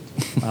 Yep.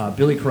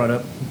 Billy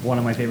Crudup, one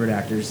of my favorite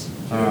actors.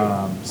 So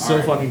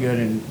Alright. fucking good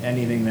in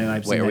anything that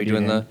I've seen. Wait, are that we dude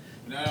doing in. the?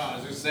 No, I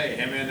was gonna say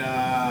him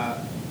and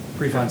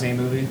Prefontaine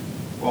movie?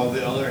 well,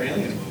 the other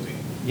alien movie.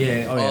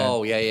 Yeah. Oh yeah.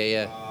 Oh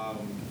yeah.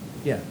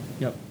 Yeah.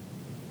 Yep.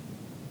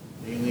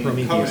 Alien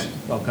Prometheus. Covenant.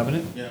 Oh,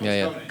 Covenant. Yeah, it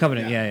was Yeah.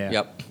 Covenant. Yeah.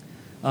 Yep.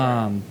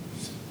 Sorry,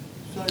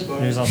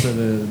 buddy. There's also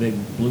the big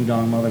blue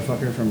dong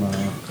motherfucker from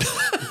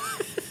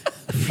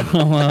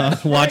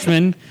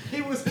Watchmen.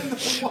 He was in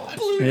the watch.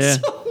 Yeah.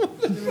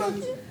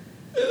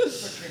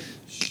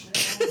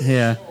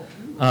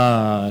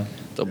 Yeah.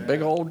 It's a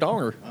big old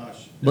donger.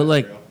 But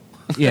like,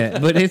 yeah.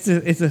 But it's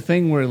a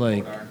thing where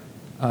like,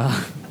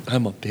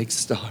 I'm a big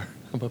star.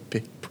 I'm a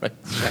big bright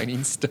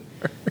shining star.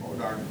 Oh,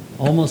 darn.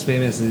 Almost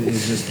Famous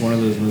is just one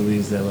of those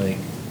movies that like,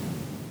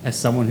 as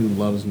someone who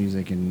loves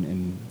music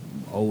and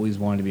always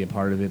wanted to be a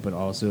part of it, but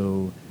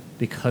also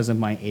because of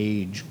my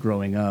age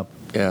growing up,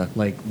 Yeah.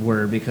 like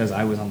because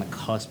I was on the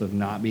cusp of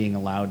not being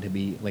allowed to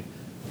be like,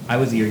 I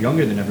was a year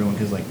younger than everyone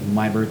because like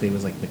my birthday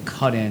was like the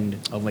cut end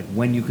of like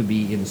when you could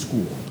be in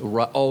school.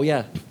 Right. Oh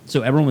yeah.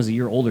 So everyone was a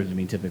year older than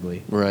me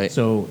typically. Right.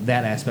 So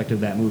that aspect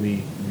of that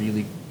movie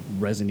really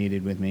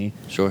resonated with me.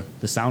 Sure.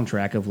 The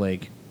soundtrack of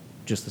like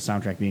just the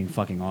soundtrack being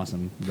fucking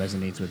awesome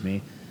resonates with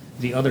me.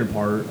 The other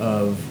part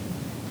of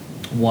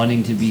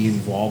wanting to be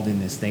involved in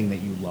this thing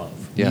that you love,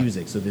 Yeah.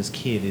 music. So this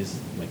kid is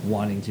like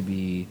wanting to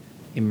be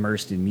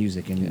immersed in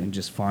music and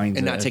just finds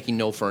And not taking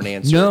no for an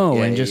answer. no,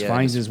 Yeah, and yeah, just yeah.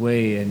 finds his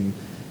way and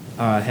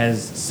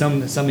has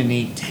some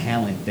innate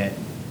talent that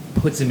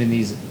puts him in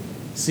these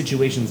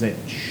situations that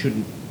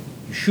you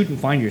shouldn't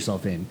find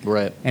yourself in.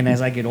 Right. And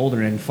as I get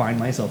older and find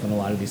myself in a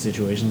lot of these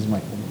situations, I'm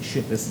like, holy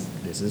shit, this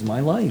is my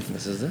life.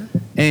 This is it.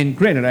 And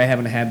granted, I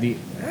haven't had the.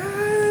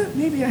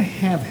 Maybe I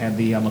have had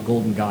the I'm a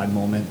golden god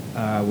moment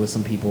with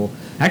some people.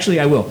 Actually,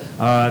 I will,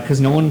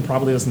 because no one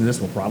probably listening to this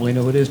will probably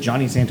know who it is.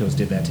 Johnny Santos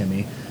did that to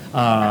me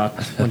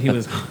when he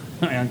was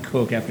on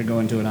coke after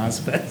going to an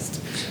Ozfest.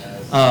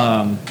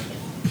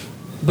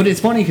 But it's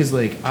funny because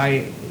like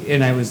I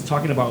was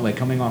talking about like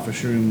coming off of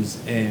shrooms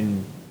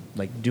and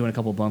like doing a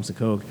couple bumps of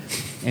coke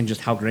and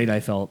just how great I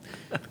felt.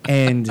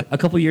 And a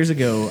couple years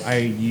ago, I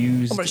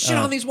used I'm gonna shit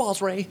on these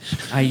walls, Ray.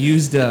 I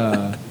used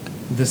the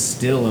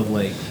still of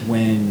like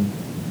when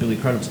Billy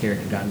Crudup's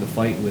character got into a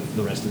fight with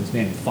the rest of his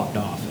band and fucked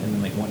off, and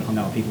then like went and hung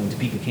out with people in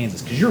Topeka,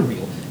 Kansas, because you're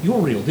real,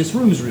 this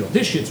room's real,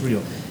 this shit's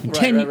real. In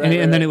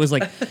and then it was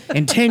like,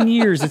 in 10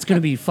 years it's gonna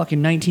be fucking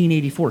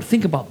 1984.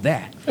 Think about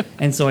that.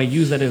 And so I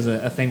use that as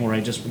a thing where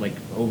I just like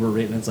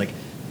overwritten. It's like,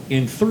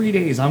 in 3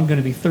 days I'm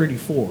gonna be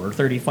 34 or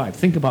 35.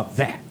 Think about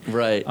that.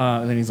 Right.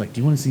 And then he's like,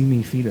 do you want to see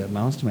me feed a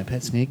mouse to my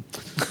pet snake?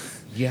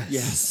 Yes.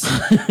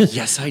 Yes.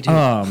 Yes, I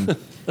do.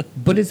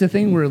 But it's a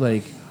thing where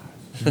like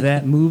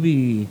that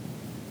movie,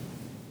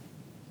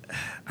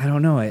 I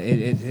don't know.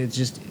 It's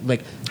just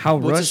like how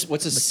Rush.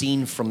 What's a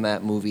scene from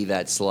that movie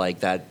that's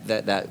like that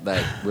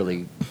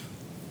really?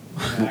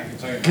 I can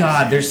tell you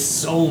God, there's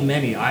so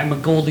many. I'm a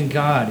golden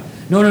god.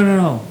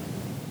 No.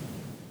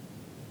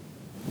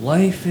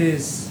 Life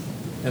is,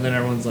 and then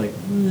everyone's like,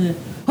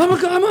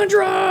 I'm on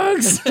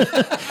drugs.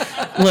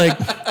 Like,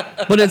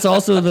 but it's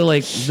also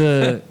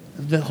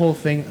the whole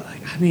thing. Like,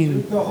 I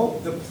mean,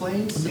 the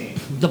plane scene.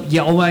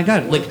 yeah. Oh my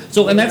god. Like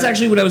so, and that's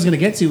actually what I was gonna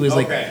get to is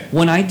like Okay.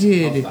 when I I'll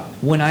did stop.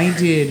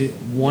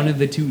 one of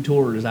the 2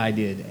 tours I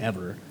did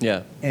ever.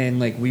 Yeah. And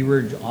like we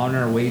were on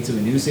our way to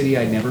a new city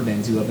I'd never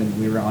been to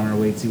we were on our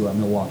way to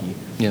Milwaukee.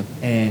 Yeah.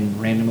 And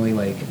randomly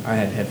like I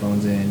had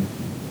headphones in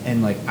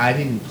and like I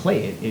didn't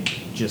play it. It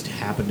just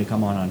happened to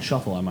come on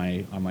shuffle on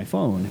my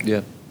phone.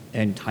 Yeah.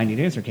 And Tiny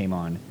Dancer came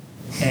on.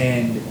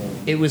 And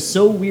it was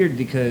so weird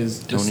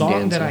because the Tony song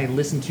Dancer. that I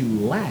listened to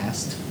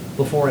last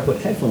before I put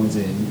headphones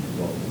in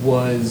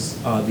was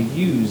the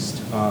Used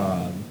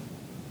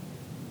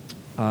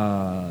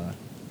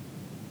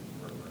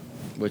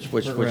Which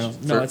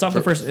no, it's off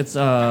the first. It's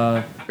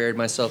Buried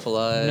Myself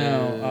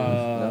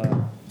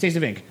Alive. Taste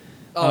of Ink.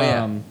 Oh,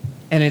 yeah.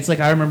 And it's like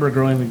I remember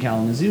growing up in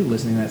Kalamazoo,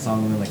 listening to that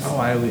song, and we're like, oh,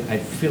 I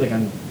feel like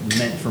I'm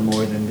meant for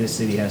more than this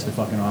city has to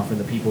fucking offer.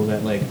 The people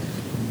that like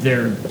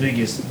their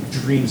biggest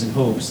dreams and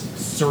hopes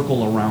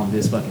circle around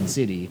this fucking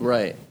city.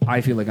 Right.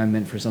 I feel like I'm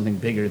meant for something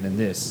bigger than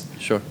this.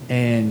 Sure.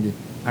 And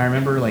I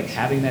remember like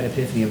having that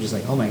epiphany of just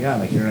like, oh my god,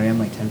 like here I am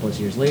like 10 plus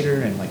years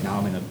later, and like now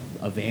I'm in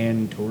a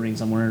van touring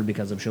somewhere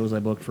because of shows I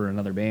booked for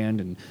another band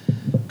and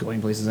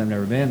going places I've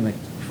never been, like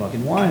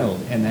fucking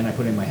wild. And then I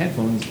put in my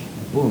headphones,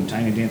 boom,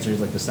 Tiny Dancer is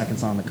like the second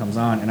song that comes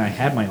on, and I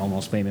had my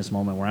Almost Famous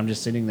moment where I'm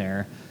just sitting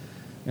there,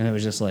 and it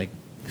was just like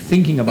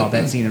thinking about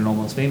that scene in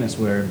Almost Famous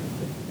where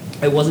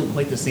it wasn't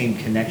quite the same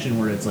connection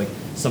where it's like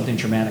something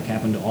traumatic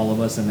happened to all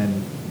of us, and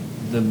then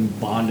the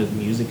bond of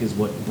music is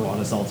what brought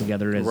us all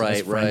together as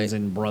Right, friends right.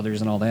 and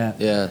brothers and all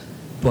that. Yeah.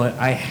 But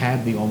I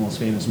had the Almost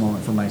Famous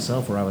moment for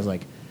myself where I was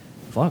like,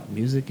 fuck,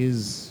 music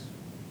is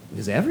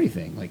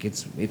everything. Like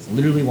it's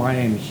literally why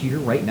I'm here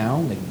right now,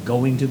 like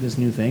going to this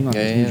new thing on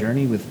this new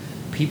journey with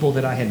people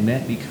that I had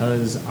met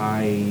because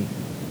I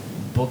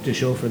booked a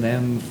show for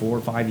them 4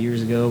 or 5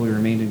 years ago. We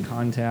remained in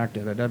contact.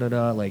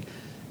 Like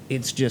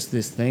it's just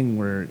this thing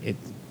where it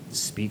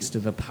speaks to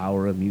the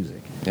power of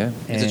music. Yeah.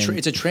 And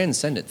It's a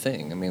transcendent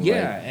thing. I mean,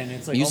 yeah, like, and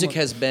it's like music almost-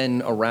 has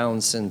been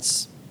around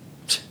since.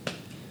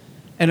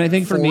 And I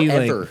think for me,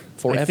 like,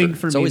 Forever. I think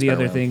for It's me, always the been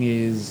other around. thing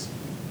is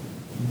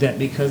that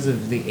because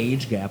of the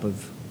age gap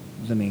of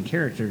the main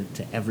character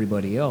to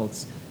everybody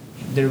else,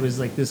 there was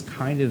like this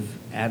kind of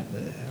I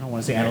don't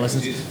want to say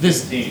adolescence. He's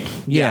This 15.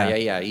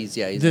 Yeah. He's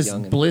this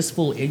young.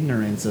 blissful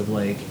ignorance of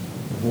like,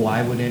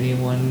 why would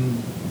anyone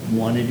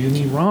want to do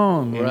me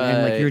wrong? And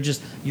like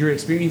Right. you're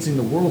experiencing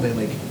the world that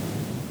like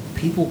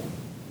people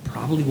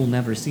probably will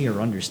never see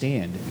or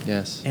understand.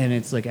 Yes. And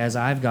it's like as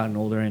I've gotten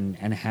older and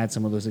had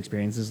some of those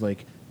experiences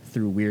like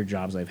through weird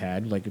jobs I've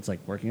had, like it's like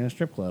working in a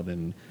strip club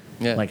and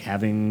Yeah. like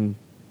having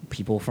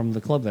people from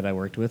the club that I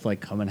worked with like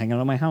come and hang out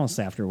at my house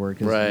after work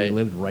because Right. we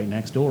lived right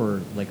next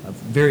door, like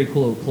very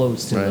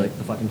close to Right. like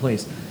the fucking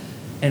place.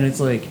 And it's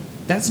like,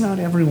 that's not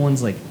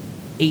everyone's like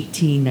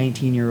 18,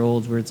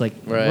 19-year-olds where it's like,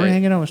 Right. we're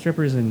hanging out with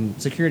strippers and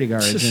security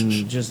guards and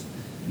just,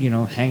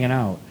 hanging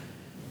out.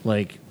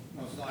 Like,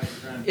 Well, it's not like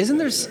you're trying to Isn't do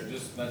there it, s- they're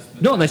just- that's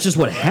no, that's just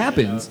what progression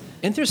happens. of-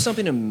 Isn't there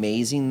something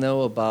amazing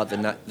though about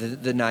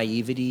the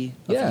naivety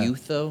of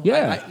youth though?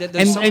 Yeah.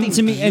 There's something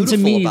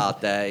beautiful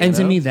about that. and to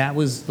you know? me, that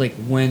was like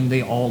when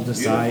they all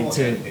decide Beautiful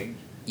to. ending.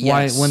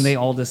 Yes. When they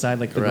all decide,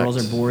 like, the girls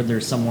Correct. are bored,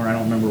 they're somewhere, I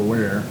don't remember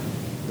where,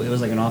 but it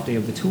was like an off day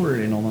of the tour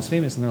in Almost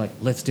Famous, and they're like,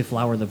 let's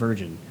deflower the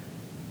virgin.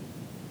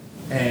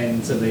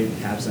 And so they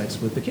have sex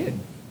with the kid.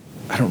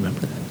 I don't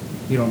remember that.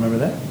 You don't remember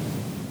that?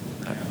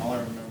 All I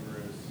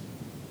remember is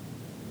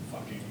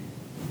fucking,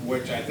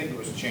 which I think it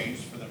was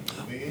changed for the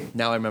movie.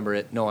 Now I remember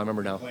it. No, I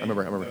remember now. I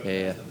remember.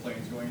 Yeah. The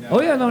plane's going down.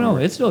 Oh, yeah, no,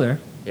 it's still there.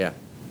 Yeah.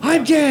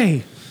 I'm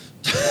gay!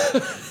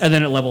 And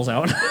then it levels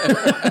out.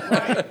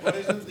 Right, but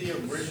isn't the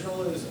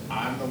original is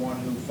I'm the one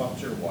who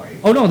fucked your wife?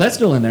 Oh, no, that's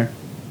still in there.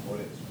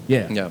 What is?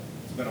 Yeah. Yeah.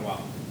 It's been a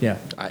while. Yeah.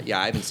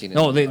 I haven't seen it.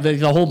 No,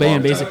 the whole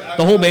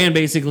band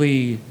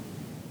basically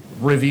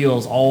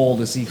reveals all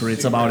the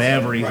secrets about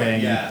everything,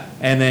 Right, yeah.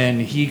 and then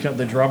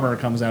the drummer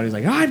comes out. He's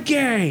like, "I'm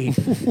gay,"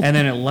 and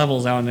then it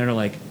levels out, and they're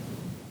like,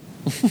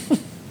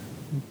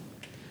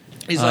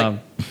 He's like, um,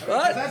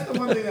 what? That's the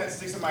one thing that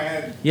sticks in my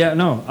head. "Yeah,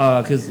 no,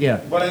 because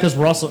But I-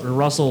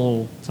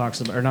 Russell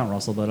talks about, or not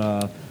Russell,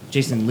 but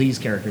Jason Lee's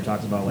character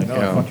talks about like, oh,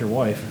 Yeah. fuck your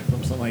wife,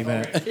 or something like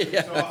that."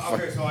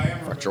 Okay. So I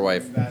am Fucked your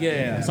wife. remembering that.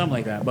 Yeah, something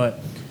like that. But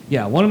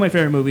yeah, one of my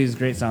favorite movies,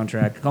 great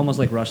soundtrack, almost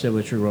like Rush did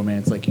with True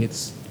Romance. Like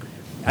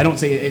I don't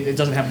say it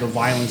doesn't have the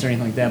violence or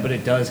anything like that, but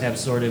it does have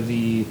sort of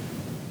the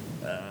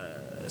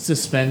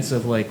suspense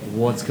of like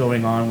what's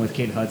going on with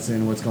Kate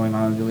Hudson, what's going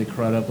on with Billy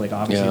Crudup. Like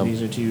obviously Yeah.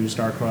 these are two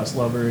star-crossed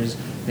lovers.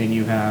 Then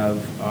you have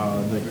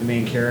the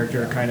main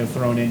character kind of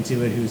thrown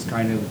into it, who's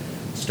kind of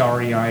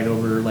starry-eyed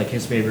over like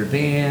his favorite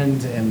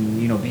band and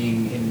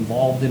being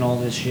involved in all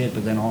this shit,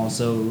 but then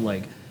also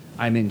like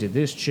I'm into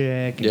this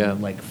chick and Yeah.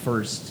 like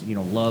first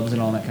loves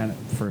and all that kind of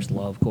first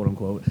love, quote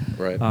unquote.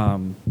 Right.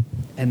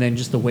 And then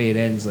just the way it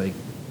ends, like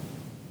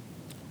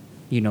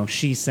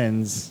she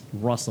sends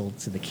Russell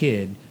to the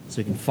kid so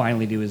he can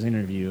finally do his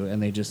interview,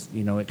 and they just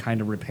it kind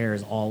of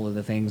repairs all of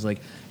the things. Like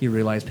you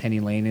realize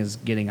Penny Lane is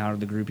getting out of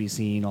the groupie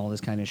scene, all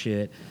this kind of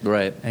shit,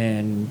 Right.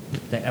 and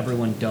that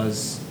everyone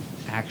does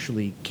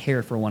actually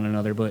care for one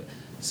another. But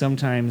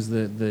sometimes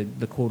the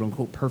quote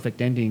unquote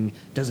perfect ending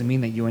doesn't mean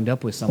that you end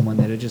up with someone.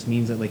 That it just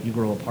means that like you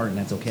grow apart, and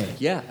that's okay.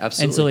 Yeah,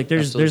 absolutely. And so like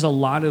there's Absolutely. a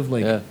lot of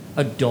like Yeah.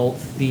 adult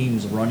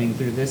themes running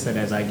through this that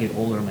as I get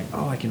older, I'm like,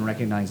 oh, I can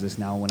recognize this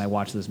now when I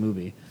watch this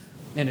movie,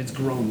 and it's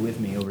grown with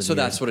me over the So years.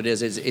 that's what it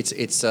is.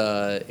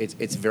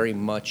 It's very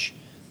much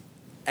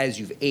as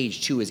you've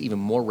aged too is even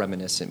more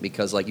reminiscent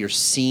because like you're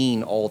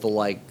seeing all the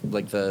like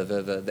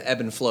the ebb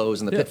and flows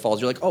and the Yeah. pitfalls.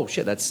 You're like, oh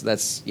shit,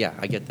 that's yeah,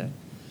 I get that.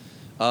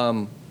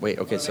 Wait,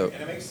 okay, And so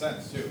it makes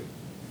sense too,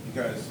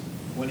 because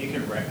when you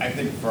can, I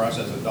think for us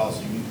as adults,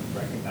 you need to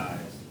recognize.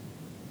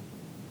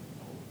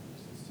 Oh,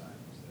 this time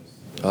was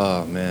this.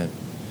 oh man,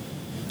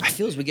 I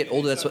feel as we get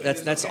older,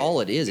 that's all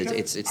it is.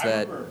 It's I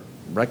that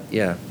remember-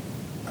 yeah.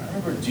 I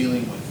remember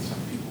dealing with some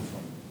people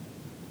from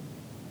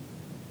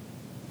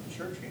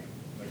church camp.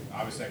 Like,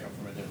 obviously, I come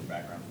from a different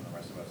background from the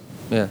rest of us.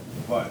 Yeah.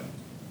 But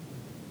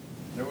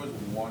there was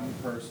one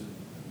person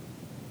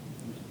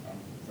who I'm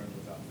friends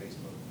with on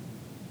Facebook.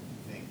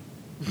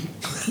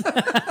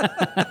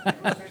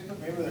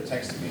 Maybe they're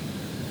texting me.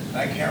 And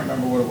I can't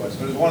remember what it was,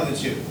 but it was one of the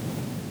two.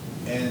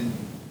 And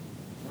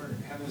we're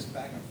having this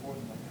back and forth.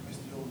 I'm like, I miss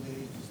the old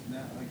days, this and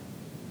that. Like,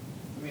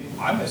 I mean,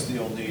 I miss the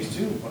old days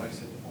too, but I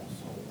said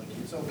also, like,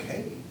 it's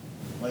okay,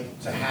 like,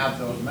 to have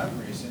those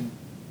memories. And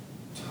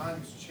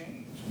times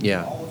change.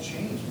 Yeah. We all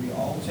change. We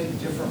all take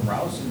different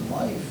routes in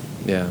life,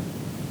 Yeah.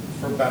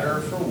 for better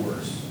or for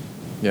worse.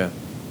 Yeah.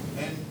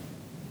 And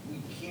we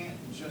can't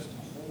just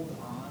hold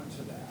on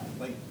to that.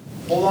 Like,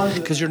 hold on to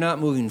Because you're not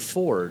moving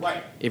forward.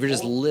 Right. If you're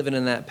just Hold- living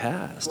in that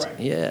past. Correct.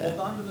 Yeah. Hold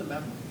on to the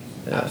memories.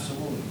 Yeah.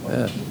 Absolutely. But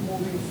Yeah. keep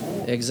moving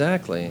forward.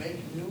 Exactly.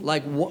 Make new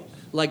Like what? memories.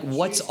 Like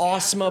what's Chase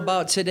awesome after-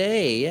 about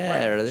today? Yeah.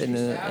 Right. and,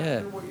 Chase yeah.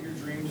 after what your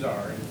dreams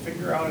are and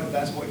figure out if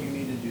that's what you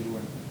need to do.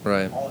 And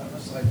Right. all that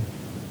was like,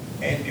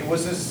 and it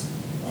was this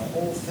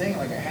whole thing.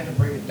 Like I had to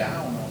break it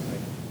down. I was like,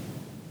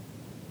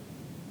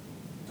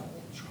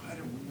 don't try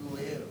to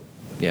relive.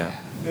 The Yeah.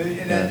 past.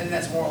 And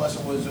that's more or less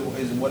what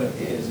it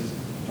is. Is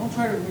don't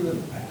try to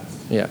relive the past.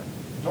 Yeah.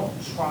 Don't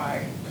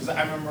try, because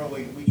I remember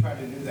we tried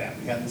to do that.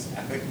 We had this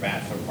epic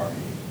bachelor party,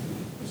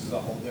 which is a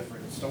whole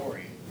different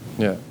story.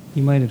 Yeah.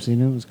 You might have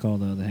seen it. It was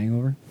called The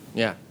Hangover.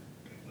 Yeah.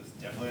 It was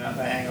definitely not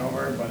The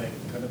Hangover, but it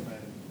could have been.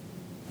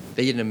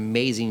 They did an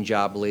amazing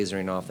job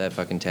lasering off that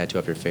fucking tattoo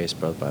off your face,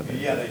 bro. By the way.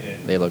 Yeah, they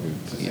did. They look.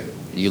 To say the least.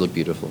 You look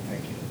beautiful.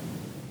 Thank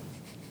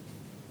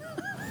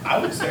you. I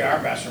would say our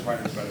bachelor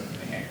party was better than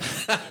The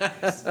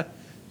Hangover.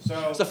 So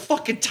There's a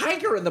fucking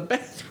tiger in the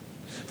bathroom.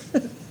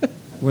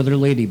 Were there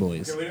lady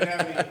boys? okay,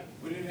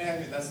 we didn't have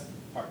any. That's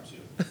part two,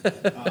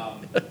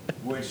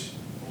 which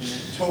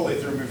totally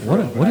threw me for What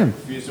a a loop, what and a I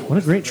refused to what a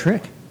watch great the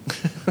trick!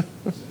 third one.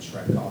 It's a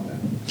Shrek call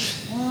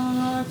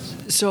now.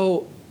 What?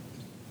 So,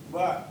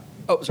 But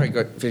oh, sorry.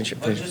 Go ahead. Finish it.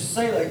 let's Finish it. just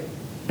say, like,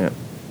 Yeah.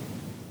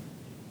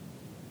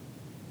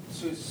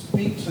 to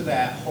speak to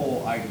that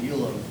whole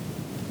ideal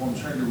of, well, I'm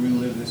trying to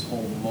relive this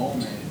whole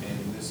moment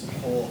and this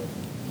whole,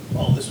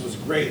 oh, this was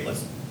great,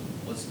 let's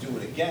do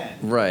it again.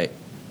 Right.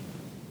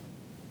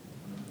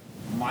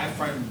 My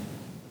friend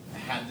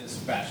had this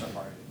bachelor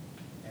party,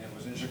 and it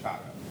was in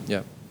Chicago,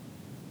 Yeah.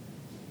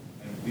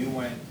 and we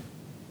went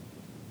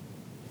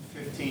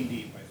 15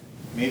 deep, I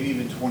think, maybe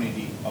even 20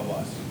 deep of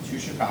us, to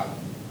Chicago,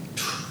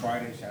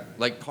 Friday, Saturday.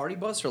 Like party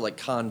bus or like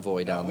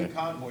convoy down We there?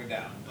 convoyed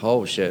down.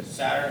 Oh shit.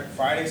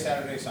 Friday,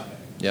 Saturday, Sunday.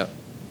 Yeah.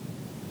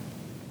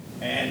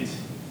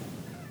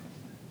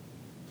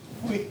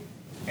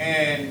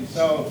 And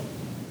so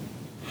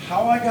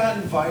how I got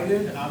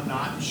invited, I'm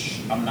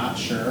not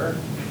sure.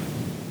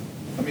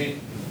 I mean,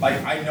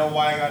 like, I know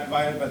why I got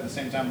invited, but at the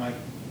same time, like,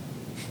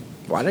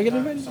 Why did I get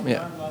invited? sometimes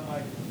Yeah. I'm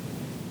like,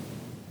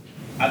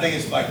 I think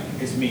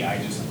it's me. I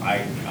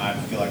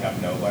feel like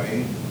I'm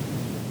nobody,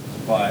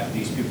 but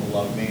these people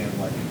love me and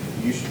like,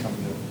 you should come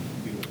to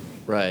be with me.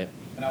 Right.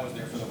 And I was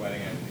there for the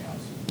wedding and everything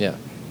else. Yeah.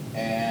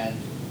 And,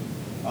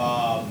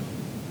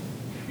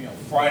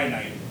 Friday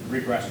night,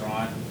 Greek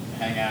restaurant,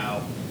 hang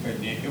out.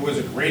 It was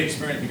a great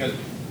experience because it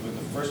was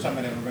the first time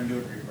I'd ever been to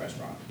a Greek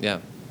restaurant. Yeah.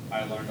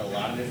 I learned a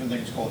lot of different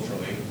things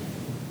culturally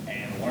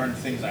and learned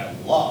things I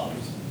loved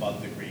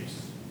about the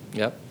Greeks.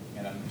 Yep.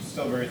 And I'm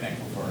still very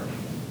thankful for it.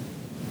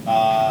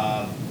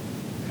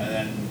 And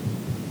then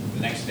the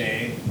next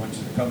day, went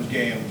to the Cubs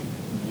game.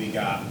 We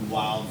got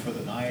wild for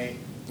the night,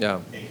 Yeah.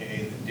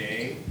 aka the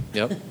day.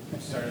 Yep.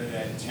 Started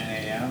at 10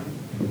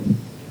 a.m.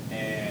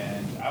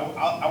 and I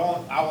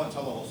won't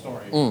tell the whole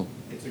story. Mm.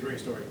 It's a great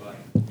story, but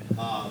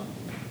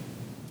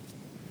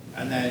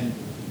and then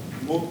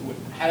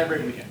had a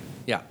great weekend.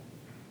 Yeah. All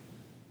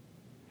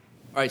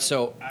right.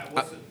 So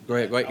go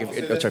ahead. Go ahead.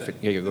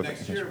 Yeah, go. The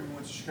next year we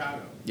went to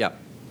Chicago. Yeah.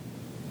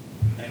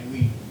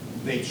 And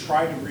they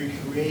tried to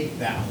recreate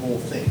that whole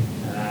thing.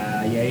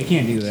 Yeah, you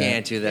can't do that.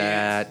 Can't do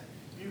that.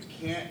 You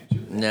can't do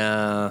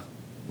that.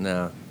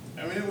 No.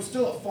 I mean, it was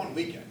still a fun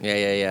weekend.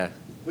 Yeah.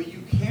 But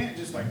you can't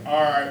just like,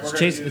 all right, we're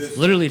going to do this. It's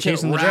literally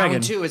chasing the dragon.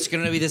 Round 2, it's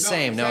going to be the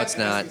same. No, it's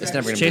not. It's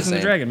never going to be the Chasing same.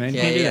 the dragon, man. You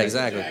Yeah, can't do that.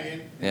 exactly.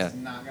 Yeah. It's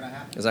not going to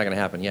happen. It's not going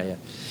to happen. Yeah.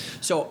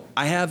 So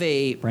I have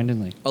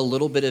Brendan Lee. a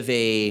little bit of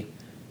a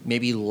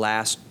maybe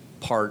last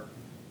part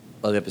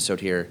of the episode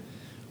here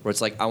where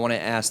it's like, I want to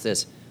ask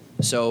this.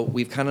 So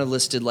we've kind of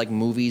listed like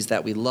movies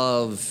that we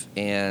love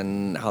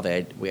and how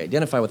we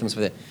identify with them.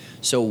 Stuff like that.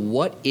 So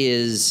what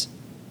is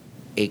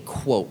a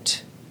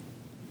quote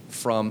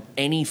from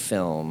any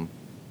film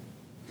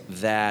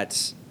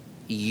that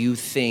you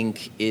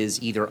think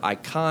is either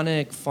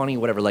iconic, funny,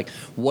 whatever? Like,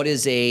 what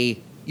is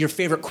your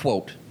favorite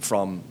quote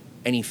from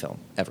any film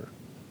ever?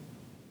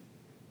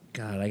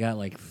 God, I got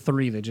like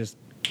 3 that just.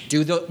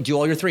 Do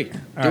all your 3.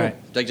 All Do right.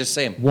 'em. Like, just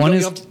say them. One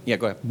is. Yeah,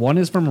 go ahead. One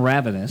is from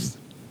Ravenous.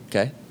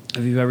 Okay.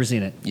 Have you ever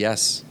seen it?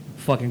 Yes.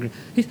 Fucking great.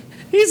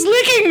 He's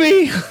licking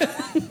me.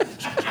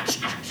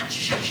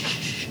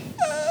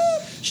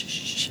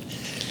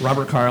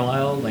 Robert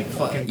Carlyle, like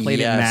fucking played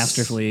it Yes.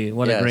 masterfully.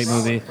 What Yes. a great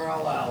movie.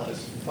 Carlisle is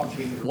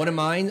fucking. One of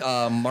mine,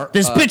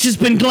 This bitch has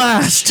been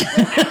glassed.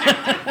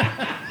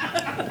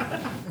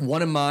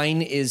 One of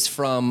mine is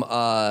from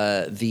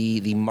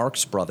the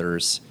Marx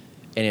Brothers,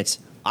 and it's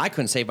I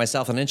couldn't save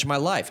myself an inch of my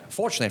life.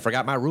 Fortunately, I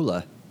forgot my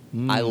ruler.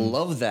 I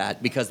love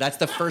that because that's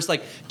the first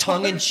like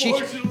tongue in cheek.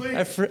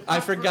 Unfortunately, I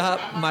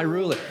forgot my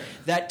ruler.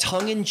 That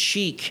tongue in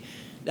cheek.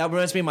 That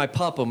reminds me of my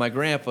papa, my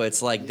grandpa.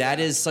 It's like that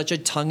is such a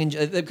tongue in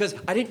because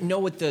I didn't know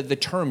what the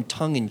term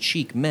tongue in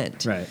cheek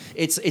meant. Right.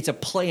 It's a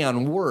play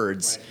on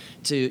words.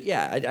 Right.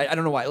 I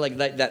don't know why like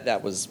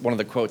that was one of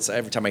the quotes.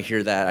 Every time I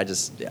hear that, I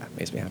just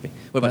makes me happy.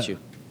 What about you?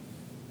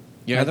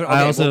 You got another? I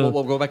Okay, also-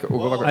 we'll go back. We'll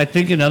go back. I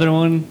think another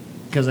one,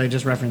 because I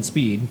just referenced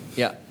Speed.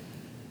 Yeah.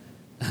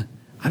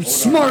 I'm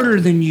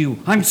smarter than you.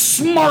 I'm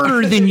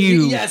smarter than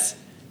you. Yes.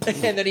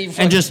 And then he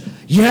And just,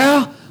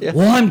 yeah?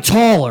 Well, I'm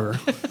taller.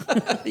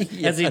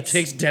 yes. As he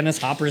takes Dennis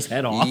Hopper's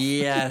head off.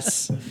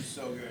 Yes.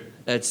 So good.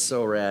 That's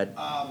so rad.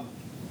 I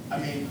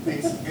mean,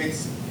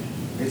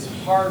 it's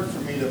hard for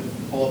me to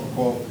pull up a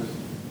quote because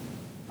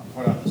I'm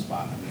put on the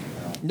spot.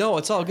 No,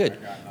 it's all good. I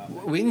got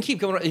nothing. We can keep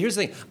going. Here's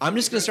the thing. I'm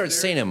just gonna start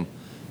saying them.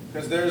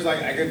 Because there's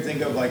like, I could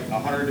think of like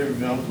 100 different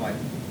films, like,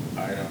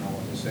 I don't know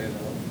what to say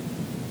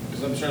though.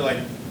 Because I'm sure like,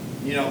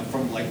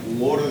 from like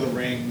Lord of the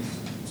Rings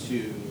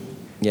to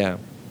Yeah.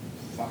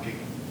 fucking.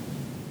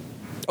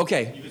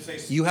 Okay. You could say.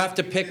 You have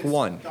to could pick say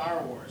one.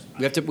 Star Wars.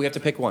 We have to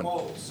pick one.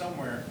 Quote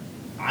somewhere.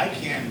 I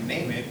can't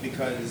name it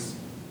because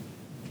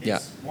it's Yeah.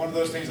 one of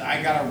those things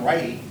I gotta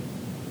write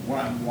when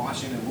I'm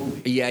watching a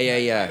movie. Yeah.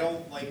 I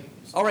don't like.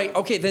 All right.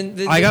 Okay. Then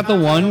I got the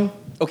one.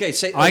 Okay.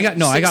 Say. I got-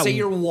 no, say, I got- Say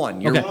your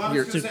one. Okay. Well, I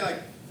was gonna say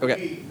like.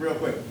 Okay. Real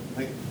quick.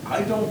 Like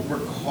I don't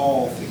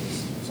recall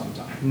things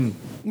sometimes. No.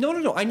 You're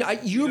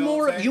You know more.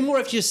 what I'm saying? You more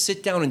if you just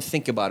sit down and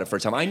think about it for a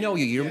time. I know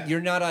you.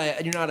 You're not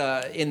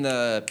in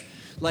the.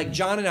 Like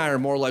John and I are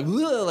more like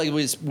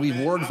we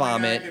word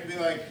vomit. I could be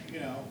like,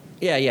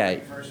 Yeah.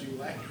 First you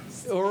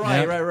last.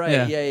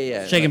 Right.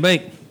 Yeah. Shake and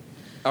bake.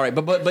 All right,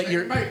 but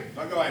you're Mate,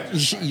 I'll go ahead.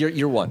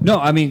 you're one. No,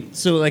 I mean,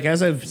 so like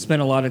as I've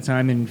spent a lot of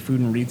time in food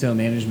and retail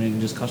management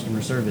and just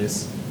customer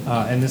service,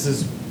 and this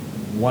is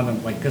one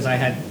of like because I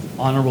had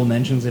honorable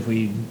mentions if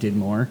we did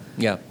more.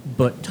 Yeah.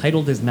 But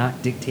title does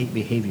not dictate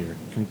behavior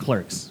from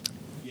Clerks.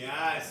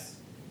 Yes.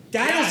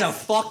 That's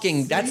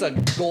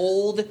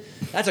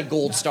a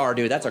gold star,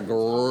 dude. That's a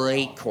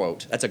great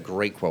quote. That's a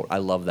great quote. I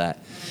love that.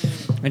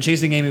 And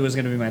Chasing Amy was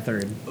going to be my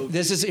third.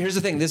 Here's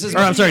the thing. This is Or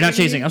I'm sorry, not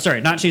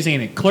Chasing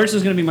Amy. Clerks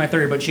was going to be my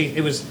third, but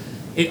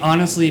it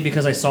honestly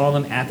because I saw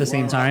them at the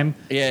same time.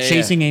 Yeah.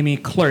 Chasing Amy,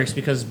 Clerks,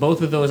 because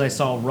both of those I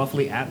saw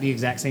roughly at the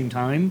exact same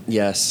time.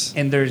 Yes.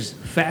 And there's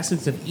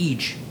facets of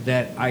each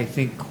that I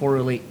think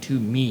correlate to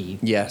me.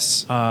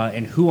 Yes.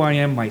 And who I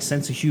am, my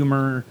sense of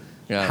humor,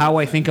 Yeah. how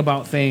I think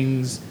about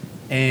things,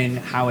 and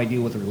how I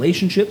deal with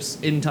relationships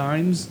in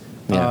times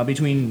Yeah.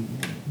 between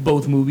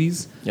both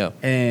movies. Yeah.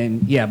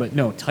 And but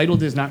no, title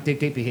does not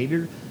dictate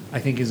behavior, I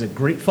think is a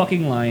great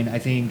fucking line. I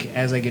think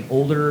as I get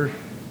older,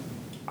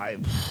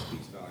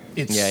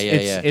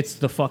 it's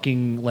the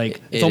fucking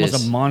like it's It almost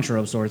is. a mantra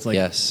of sorts. Like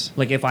Yes.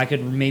 like if I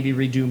could maybe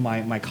redo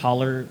my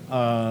collar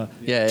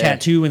Yeah.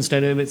 tattoo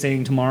instead of it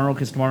saying tomorrow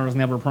because tomorrow is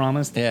never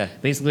promised. Yeah.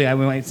 Basically, I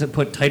might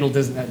put title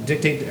does not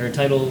dictate or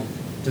title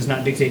does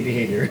not dictate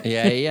behavior.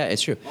 Yeah,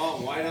 it's true.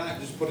 Oh, why not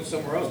just put it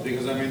somewhere else?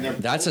 Because I mean,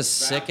 That's a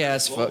sick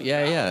ass quote.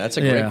 that's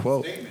a Yeah. great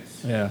quote. Statements.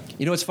 Yeah.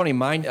 You know what's funny?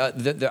 Mine,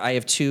 I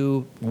have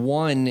two.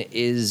 One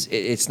is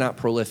it's not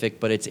prolific,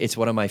 but it's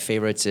one of my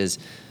favorites. Is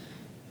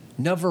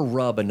never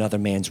rub another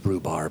man's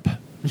rhubarb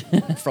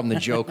from the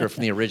Joker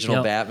from the original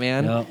Yep.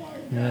 Batman. Yep.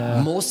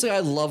 Yeah. Mostly, I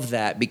love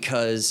that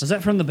because Was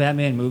that from the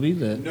Batman movie?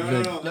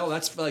 no,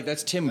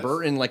 that's Tim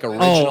Burton, like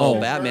original Oh.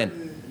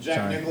 Batman. Jack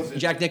Sorry. Nicholson.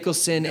 Jack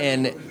Nicholson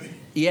and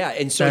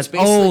and so That's, it's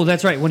basically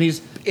that's right. When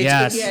he's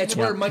it's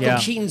where Michael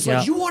Keaton's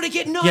like, you want to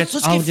get nuts? Yes,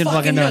 Let's I'll get get fucking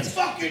fucking nuts.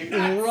 nuts. Fucking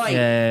nuts. Right.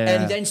 Yeah.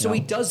 And then so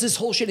he does this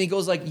whole shit and he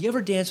goes like, you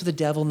ever dance with the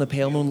devil in the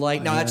pale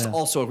moonlight? Now that's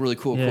also a really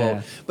cool Yeah.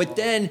 quote. But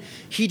then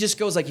he just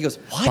goes like, what?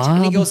 And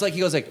he Bob?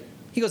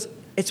 goes,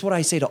 it's what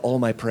I say to all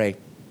my prey.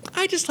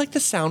 I just like the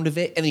sound of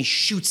it, and he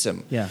shoots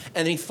him. Yeah.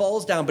 And then he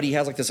falls down, but he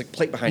has like this like,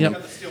 plate behind Yep.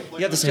 him. The steel plate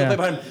You have the steel Yeah. plate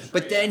behind him.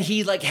 But then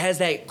he like has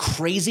that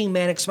crazy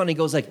manic smile. And he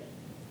goes like,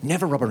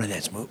 never rub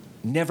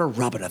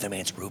another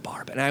man's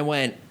rhubarb. And I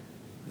went,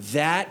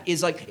 that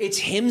is like, it's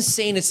him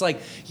saying, it's like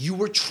you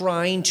were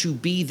trying to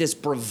be this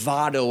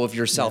bravado of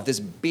yourself, this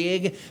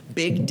big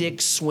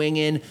dick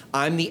swinging.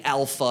 I'm the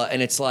alpha,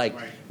 and it's like,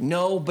 Right.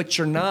 no, but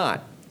you're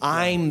not.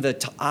 I'm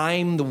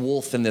the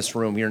wolf in this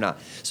room. You're not.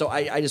 So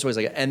I just always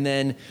like it. And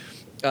then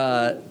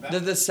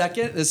the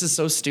second, this is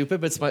so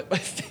stupid, but it's my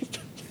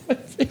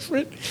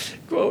favorite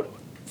quote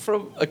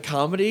from a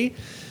comedy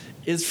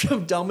is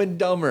from Dumb and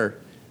Dumber.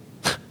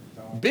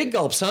 Big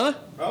gulps, huh?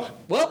 Oh.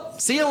 Well,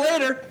 see you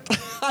later.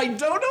 I don't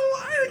know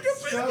why.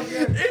 So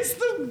good. It's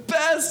the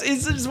best. He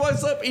just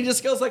walks up. He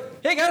just goes like,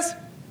 "Hey guys,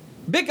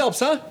 big gulps,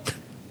 huh?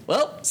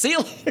 Well, see you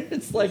later."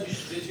 It's like,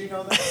 Did you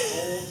know that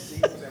old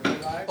scene was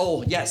improvised?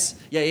 oh yes,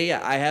 yeah.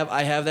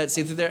 I have that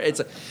scene through there. It's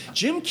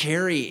Jim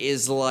Carrey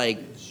is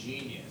like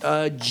Genius.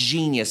 a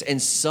genius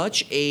and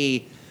such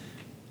a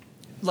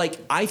like.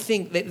 I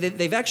think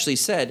they've actually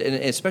said, and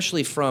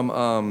especially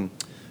from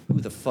who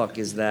the fuck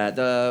is that?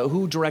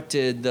 Who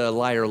directed the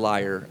Liar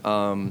Liar?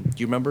 Do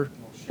you remember?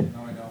 Oh shit,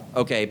 no I don't.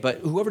 Okay, but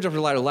whoever directed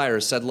Liar Liar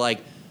said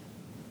like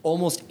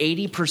almost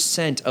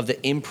 80% of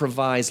the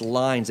improvised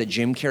lines that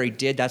Jim Carrey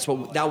did. That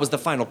was the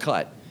final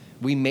cut.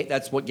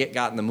 That's what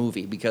got in the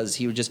movie because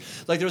he would just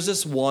like there was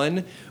this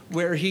one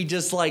where he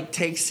just like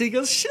he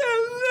goes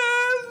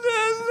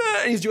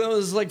and he's doing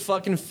this like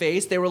fucking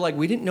face. They were like,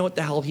 we didn't know what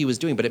the hell he was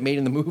doing, but it made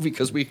in the movie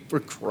because we were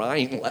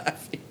crying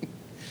laughing.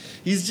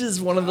 He's just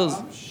one of those.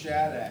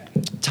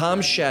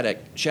 Tom Shattuck.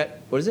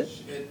 What is it?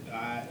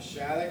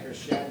 Shattuck or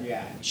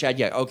Shadyak?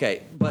 Shadyak.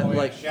 Okay, but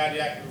like.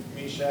 Shadyak,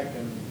 Meshach,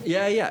 and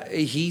Yeah.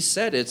 He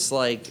said it's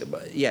like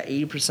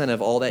 80%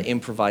 of all that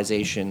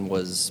improvisation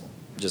was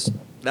just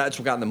that's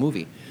what got in the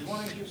movie. you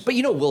want to give But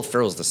Will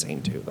Ferrell's the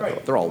same too. Though.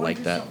 right. They're all You wanna like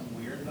do that.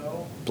 Something weird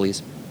though.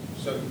 Please.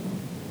 So,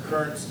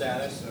 current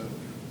status of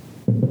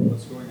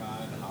what's going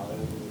on in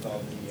Hollywood with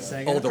all the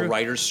SAG Oh, the after?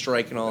 writers'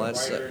 strike and all that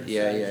stuff. writer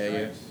Yeah.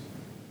 strikes.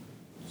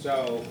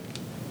 So,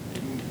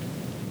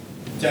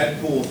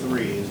 Deadpool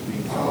 3 is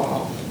being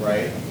filmed,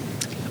 right?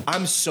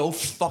 I'm so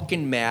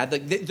fucking mad.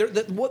 Like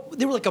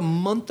they were like a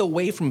month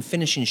away from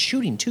finishing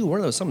shooting too. One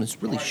of those something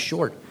that's really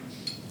short.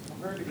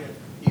 I'm going to get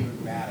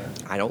even madder,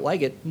 I don't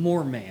like it.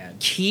 More mad.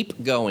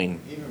 Keep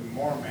going. even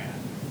more mad.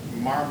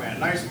 Marmad,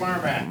 nice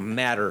Marmad.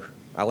 Matter.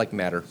 I like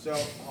matter. So,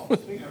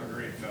 speaking of a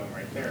great film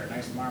right there,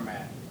 nice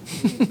Marmad.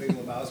 Big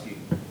Lebowski.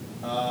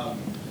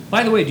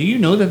 By the way, do you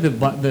know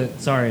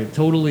that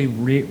totally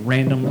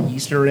random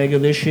Easter egg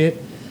of this shit?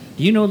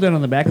 Do you know that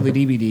on the back of the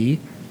DVD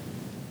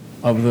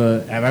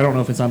and I don't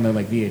know if it's on the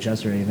like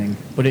VHS or anything,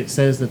 but it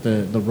says that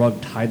the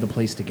rug tied the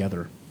place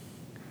together.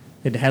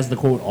 It has the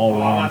quote all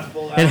wrong. that's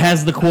bull- It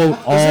has the quote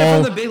Was it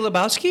all from the Big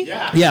Lebowski?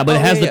 Yeah. yeah, but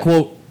it has yeah. the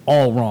quote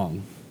all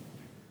wrong.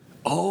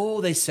 Oh,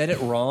 they said it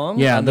wrong?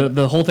 Yeah,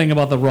 the whole thing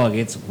about the rug,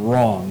 it's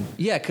wrong.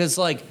 Yeah, because,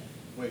 like,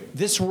 Wait.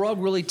 this rug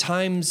really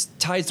ties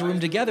the room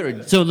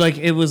together. So like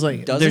it was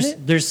like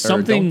Doesn't there's it? Or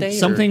don't something they? Or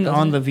something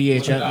on the Was it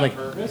VHS on like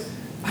purpose?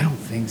 I don't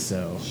think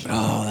so.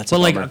 Oh, that's But a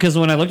like bummer. because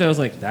when I looked, I was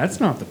like, that's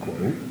not the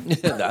quote.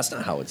 That's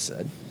not how it's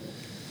said.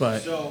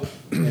 But So,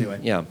 anyway,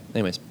 Yeah,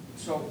 anyways.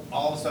 so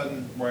all of a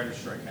sudden, writer's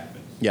strike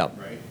happens. Yeah.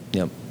 Right?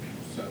 Yep.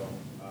 So,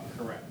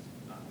 correct.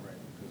 Not right,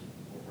 because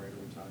what writer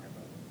are we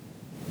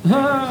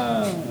talking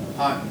about?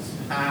 Huns.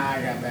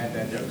 I got bad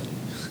dad jokes.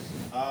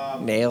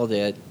 Nailed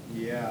it.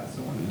 Yeah,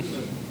 someone who's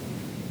a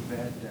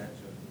bad dad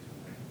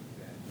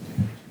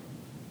joke.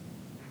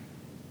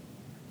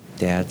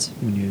 Dads.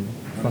 when you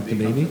fuck the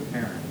baby,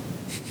 Parent.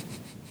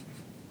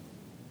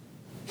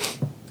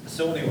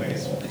 So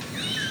anyways,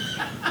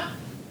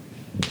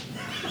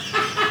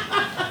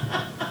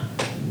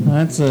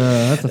 that's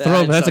a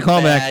throw. That's a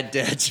callback. Bad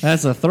dad joke.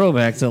 That's a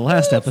throwback to the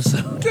last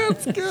episode.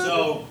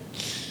 so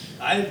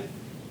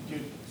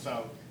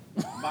so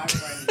my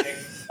friend Nick,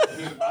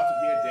 who's about to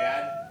be a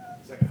dad,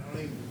 he's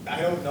like,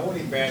 I don't know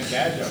any bad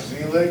dad jokes,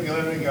 and he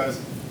literally goes,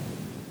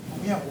 oh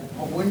yeah,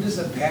 well, when does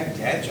a bad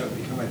dad joke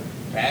become a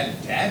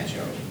bad dad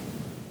joke?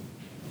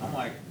 I'm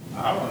like,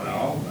 I don't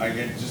know. Like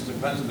it just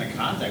depends on the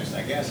context,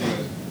 I guess. He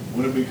goes,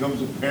 when it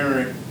becomes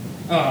apparent.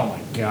 Oh my I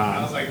was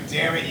god. like,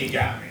 damn it, you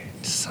got me.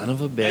 Son of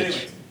a bitch.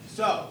 Anyways,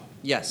 so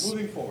Yes.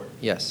 moving forward.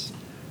 Yes.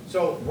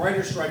 So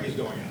writer's strike is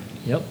going on.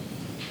 Yep.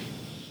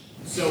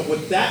 So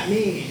what that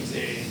means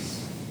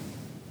is,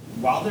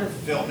 while they're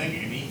filming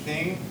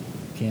anything,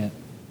 Can't.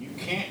 you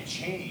can't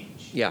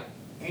change Yeah.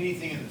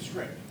 anything in the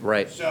script.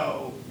 Right.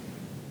 So,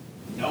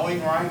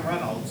 knowing Ryan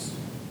Reynolds,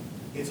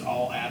 it's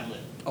all ad lib.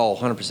 Oh,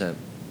 100%.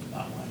 I'm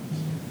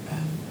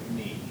like,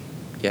 me.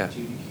 Yeah. Dude,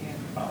 you can't.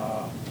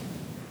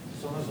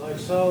 Someone's like,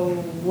 so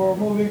we're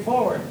moving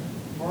forward.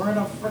 We're in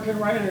a freaking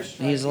writer's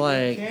strike. He's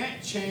like- you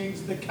can't change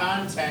the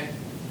content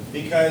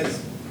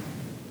because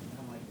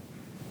I'm like,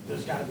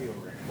 there's got to be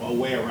a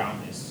way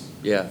around this.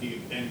 Yeah.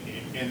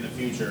 In the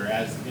future,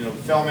 as you know,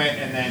 film it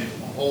and then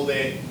hold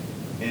it,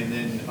 and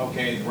then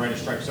okay, the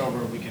writer's strike's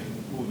over, we can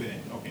move it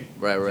in. Okay.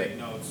 Right. Take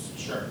notes,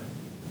 sure.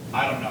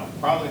 I don't know,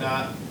 probably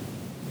not.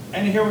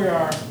 And here we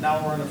are.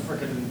 Now we're in a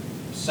freaking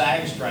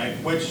SAG strike,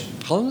 which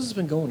How long has this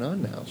been going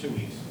on now? 2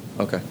 weeks,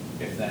 Okay.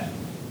 if that.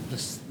 The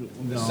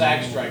The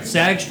SAG strike.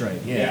 SAG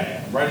strike. Yeah, Yeah.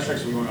 yeah. Writer's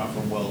strike's been going on for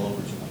well over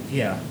 2 months.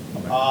 Yeah.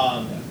 And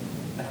I'm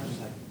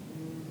just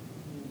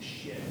like,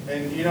 shit.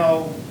 And you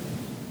know,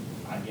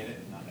 I get it.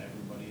 Not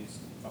everybody's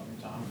fucking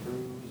Tom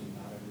Cruise, and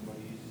not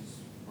everybody's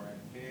Brad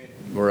Pitt.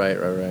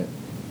 Right.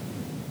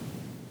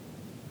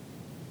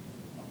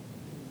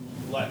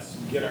 Let's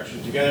get our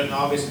shit together. And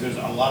obviously, there's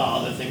a lot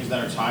of other things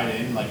that are tied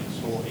in, like this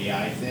whole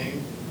AI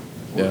thing,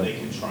 where Yeah. they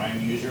can try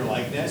and use your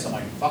likeness. I'm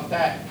like, fuck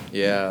that.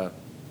 Yeah.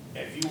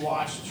 If you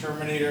watch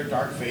Terminator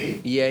Dark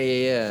Fate,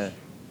 Yeah.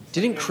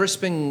 Didn't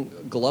Crispin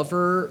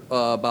Glover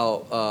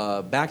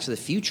about Back to the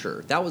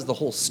Future? That was the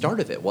whole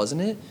start of it,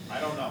 wasn't it? I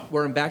don't know.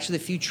 Where in Back to the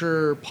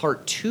Future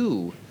Part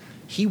 2,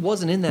 he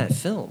wasn't in that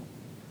film.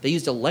 They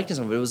used a likeness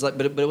of him, but it was like,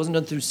 but it wasn't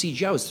done through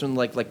CGI. It was through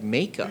like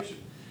makeup,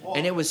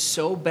 and it was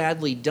so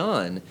badly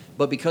done.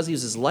 But because he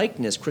was his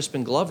likeness,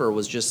 Crispin Glover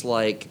was just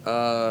like,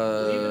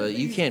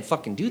 you can't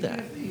fucking do that.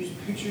 Even if they use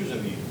pictures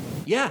of you.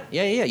 Yeah.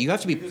 You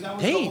have to be Because that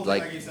was the paid. whole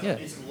Like, thing, yeah.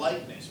 it's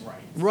likeness,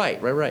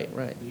 right?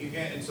 Right. You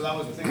can, and so that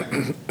was the thing.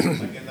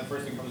 Like, and the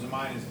first thing that comes to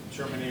mind is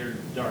Terminator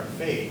Dark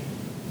Fate,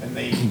 and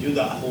they do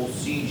the whole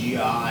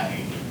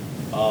CGI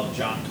of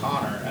John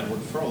Connor,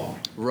 Edward Furlong.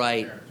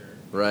 Right. Character.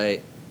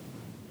 Right.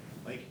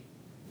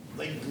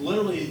 Like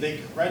literally, they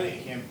credit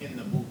him in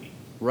the movie.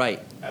 Right.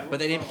 Edward But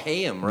they didn't Furlong.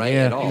 pay him, right,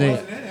 Yeah, at all. He they-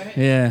 wasn't in it.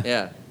 Yeah.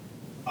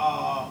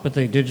 Yeah. But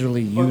they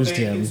digitally But used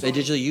they- him. They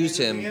digitally used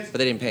and the him, thing is, but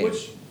they didn't pay him.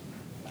 Which,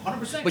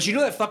 100%. But you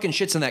know that fucking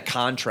shit's in that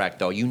contract,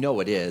 though. You know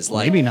it is.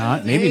 Like, Maybe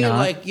not. Maybe hey, not.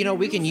 Like, you know,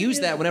 we can use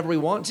that whenever we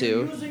want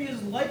You're to. using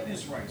his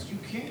likeness rights. You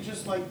can't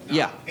just like not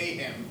Yeah. pay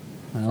him.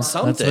 Well, for-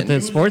 Something. that's what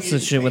the sports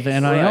is shit with the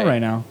NIL Right. right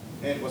now.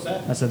 And what's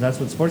that? I said that's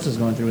what sports is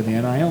going through with the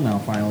NIL now.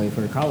 Finally,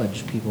 for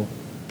college people,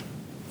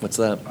 What's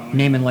that?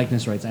 name and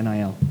likeness rights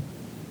NIL.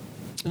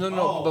 No,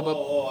 Oh, but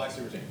I see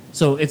what you're saying.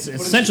 So it's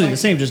it's essentially like- the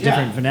same, just yeah.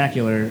 different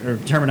vernacular or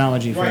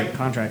terminology for Right.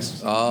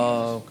 contracts.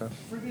 Oh, okay.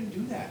 Freaking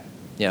do that.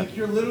 Yeah. Like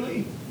you're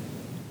literally.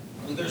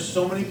 There's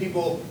so many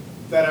people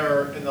that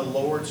are in the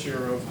lower tier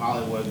of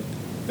Hollywood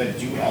that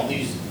do all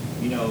these,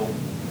 you know,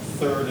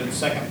 third and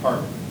second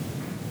part.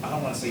 I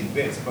don't want to say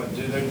bits, but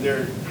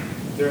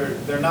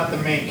they're not the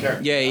main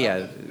character. Yeah,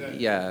 Not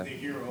yeah. The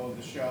hero of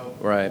the show.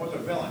 Right. Or the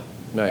villain.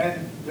 Right.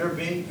 And they're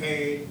being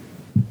paid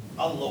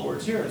a lower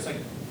tier. It's like,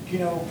 you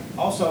know,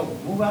 also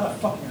move out of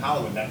fucking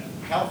Hollywood. That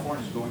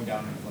California's going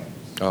down in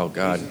flames. Oh,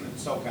 God. At least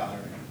in SoCal area.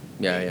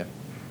 Yeah.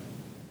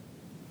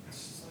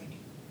 It's just like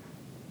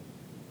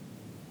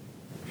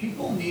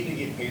people need to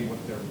get paid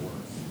what they're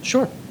worth.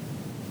 Sure.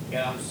 And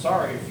I'm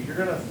sorry, if you're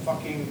gonna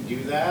fucking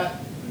do that,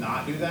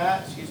 not do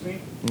that, excuse me,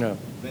 No.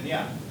 then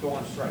yeah, go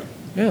on strike.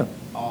 Yeah.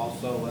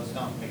 Also, let's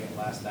not make it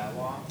last that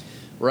long.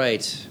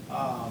 Right.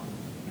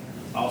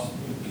 also,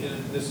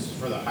 and this is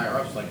for the higher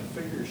ups, like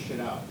figure your shit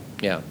out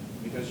Yeah.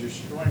 because you're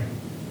screwing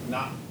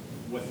not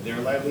with their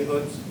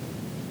livelihoods,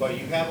 but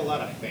you have a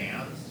lot of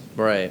fans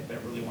Right. that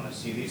really want to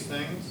see these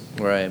things.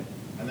 Right.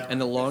 they're-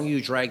 And the longer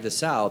you drag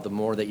this out, the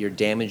more that you're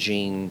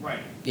damaging. Right.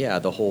 Yeah,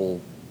 the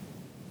whole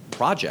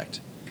project.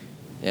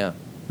 Yeah.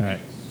 All right.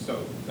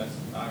 So that's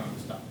I'm gonna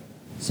stop.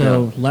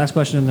 So last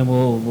question, and then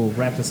we'll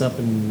wrap this up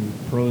and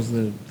pros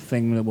the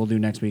thing that we'll do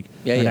next week.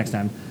 Yeah, or yeah. next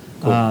time.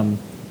 Cool.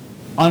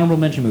 Honorable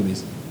mention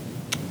movies.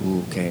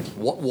 Ooh, okay.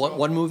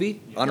 One movie?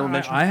 Honorable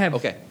mention? I have.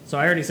 Okay. So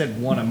I already said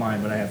one of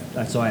mine, but I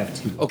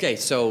have two. Okay,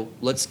 so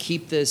let's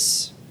keep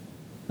this.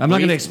 I'm not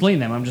going to brief. explain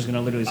them. I'm just going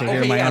to literally say here are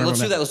Okay, my yeah, honorable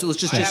let's do that. Let's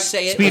just I have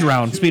say it. Speed like-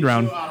 round. Speed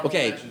round. honorable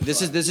Okay, mentions, this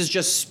but- is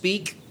just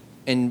speak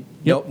and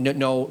Yep.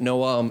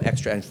 no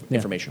extra Yeah.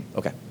 information.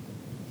 Okay.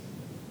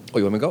 Oh,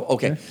 you want me to go?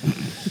 Okay.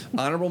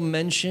 Honorable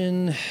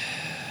mention.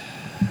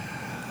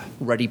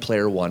 Ready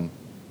Player One.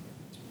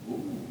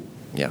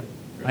 Yeah.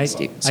 I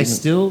Steven-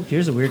 still.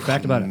 Here's a weird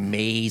fact about it.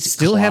 Maze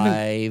Still haven't-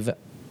 Clive.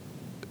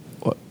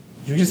 What?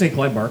 Did you just say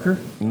Clive Barker?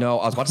 No,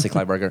 I was about to say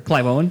Clive Barker.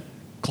 Clive Owen?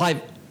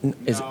 Clive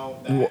is. No,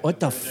 that- What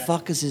the British actor.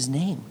 fuck is his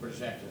name?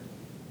 British actor.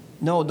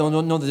 No.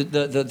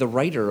 The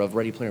writer of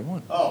Ready Player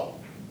One. Oh,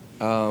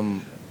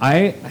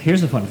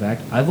 Here's a fun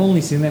fact. I've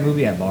only seen that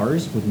movie at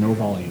bars with no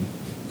volume.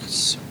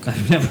 So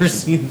I've never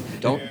seen.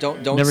 Don't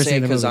Never say seen it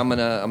the because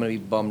movie. I'm gonna be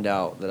bummed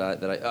out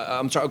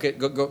I'm sorry. Okay,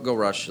 go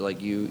Rush. Like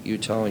you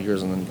tell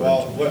yours and then go.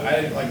 well,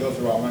 I didn't like go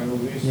through all my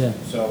movies. Yeah.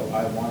 So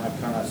I want to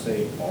kind of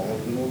say all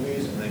of the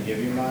movies and then give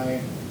you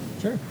my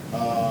Sure.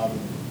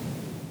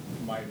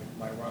 my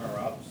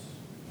runner-ups.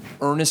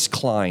 Ernest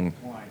Cline.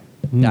 Line.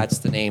 That's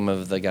the name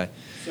of the guy.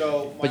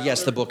 So, But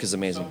yes, the book is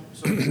amazing.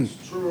 So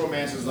True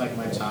Romance is like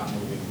my top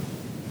movie.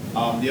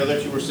 The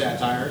other two were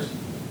satires.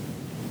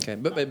 Okay,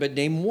 but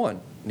name one.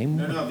 Name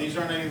one. No, these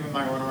aren't even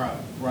my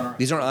runner-up.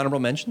 These aren't honorable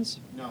mentions.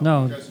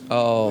 No. because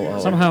Oh, we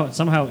were-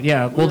 Somehow,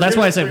 yeah. Well, that's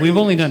why I said we've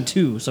only done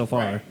two so far.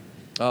 Right.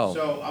 Oh,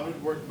 So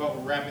we're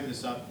wrapping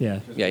this up. Yeah.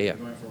 'cause Yeah, we've yeah.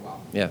 been going for a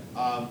while. yeah.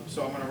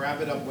 So I'm gonna wrap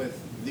it up with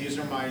these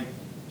are my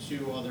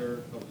two other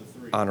of the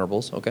three.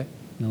 Honorables. Okay.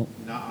 Nope.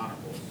 Not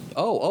honorables.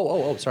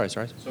 Oh. Sorry.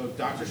 So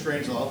Doctor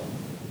Strangelove.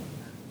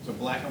 So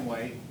black and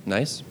white.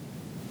 Nice.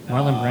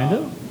 Marlon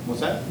Brando?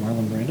 What's that?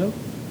 Marlon Brando?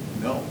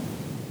 No.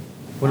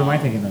 What am I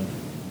thinking of?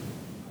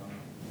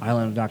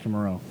 Island of Dr.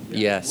 Moreau.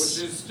 Yes.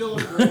 Which is still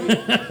a great.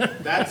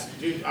 That's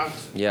dude. I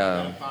Yeah.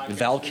 got a podcast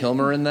Val for you.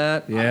 Kilmer in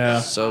that. Yeah. I got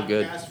a So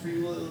good. podcast for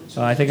you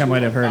I think I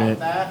might have heard about it.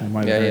 That, I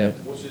might have Yeah, heard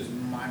yeah. it. which is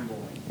mind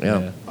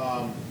Yeah.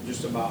 blowing.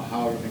 Just about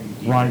how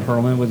everything. Ron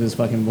Perlman with his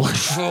fucking blood.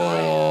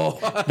 Oh.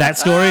 That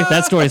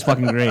story is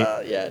fucking great.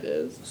 Yeah, it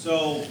is.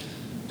 So,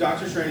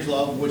 Doctor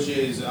Strangelove, which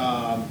is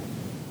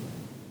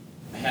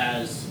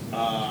has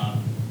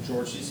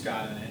George C.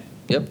 Scott in it,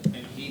 Yep.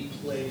 and he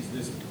plays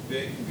this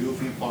big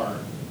goofy part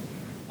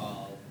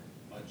of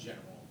a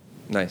general,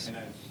 Nice. and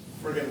I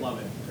friggin' love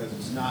it because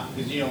it's not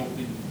because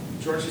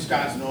George C.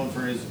 Scott's known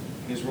for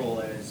his role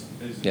as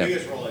his Yeah.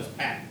 biggest role as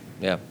Pat.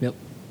 Yeah. Yep.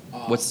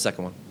 What's the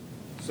second one?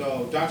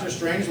 So, Doctor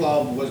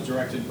Strangelove was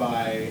directed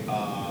by.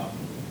 Oh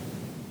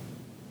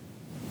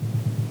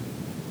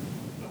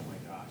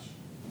my gosh,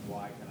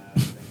 why can I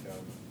not think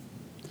of?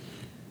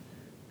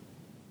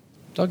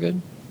 It's all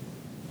good.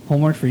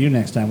 Homework for you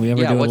next time. We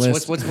ever Yeah. do a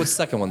What's list. the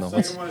second one though?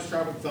 Second one is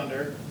Tropic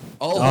Thunder,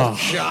 Oh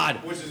God.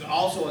 which is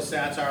also a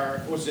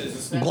satire, which is a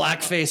satire.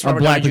 Blackface a Robert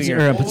black Downey Jr.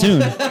 or a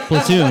platoon.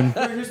 Platoon.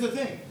 Here's the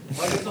thing,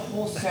 like it's a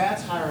whole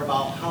satire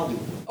about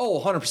Hollywood. Oh,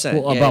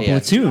 100%. Well, Yeah, about yeah.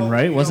 Platoon,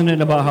 right? Wasn't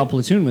it about how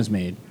Platoon was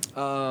made?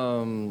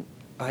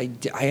 I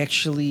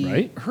actually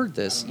Right? heard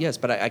this. Yes,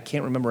 but I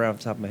can't remember off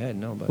the top of my head.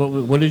 No, but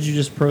What did you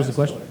just pose the Ben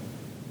question?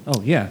 Stiller.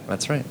 Oh yeah.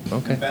 that's right.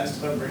 Okay. Ben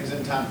Stiller brings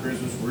in Tom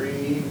Cruise, was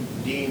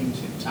redeemed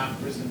Tom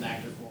Cruise as an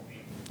actor for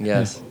me.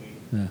 Yes.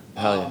 Yeah.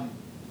 Hell yeah.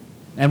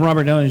 And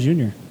Robert Downey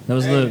Jr. That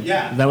was And,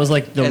 yeah. That was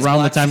like the As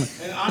around the Black- time.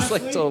 And honestly,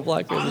 like total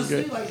blackface is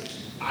honestly, great. like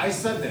I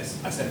said this,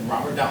 I said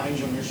Robert Downey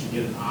Jr. should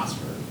get an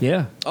Oscar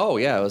Yeah. Oh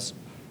yeah, it was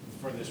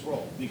for this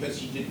role because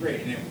he did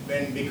great,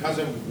 and because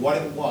of what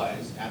it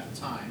was at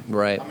the time.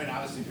 Right. I mean,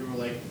 obviously, people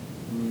were like,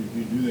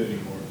 "You do that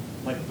anymore."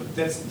 Like, but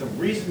that's the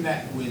reason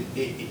that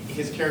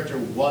his character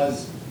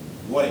was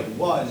what it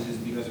was is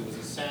because it was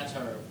a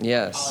satire of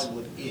Yes. what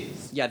Hollywood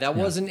is. yeah. That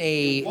wasn't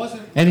a. It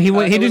wasn't. And he It didn't.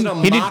 wasn't a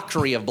He didn't.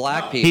 mockery of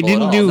black No. people. He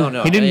didn't at all. do.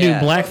 No, He didn't yeah.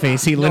 do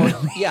blackface. He No,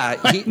 literally yeah,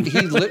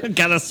 he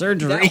got a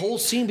surgery. that whole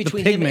scene The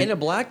between him pigment. and a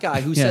black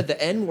guy who Yeah. said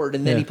the N word,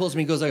 and then Yeah. he pulls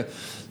me and goes like,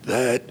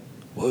 "That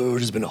word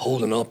has been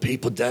holding all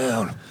people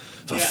down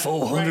for Yeah,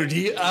 400 right.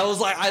 years." I was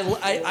like,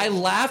 I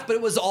laughed, but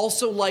it was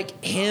also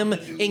like him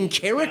in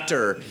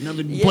character,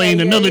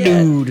 Playing another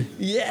dude.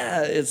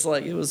 Yeah, it's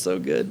like it was so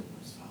good.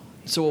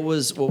 So what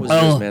was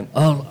yours, man?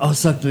 I'll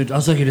suck your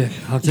dick.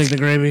 I'll take the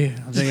gravy.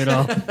 I'll take it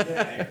all.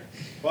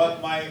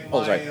 But my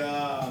Oh, sorry.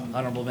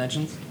 Honorable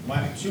mentions.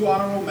 my two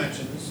honorable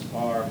mentions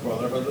are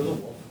Brotherhood of the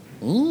Wolf,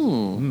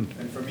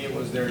 and for me it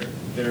was their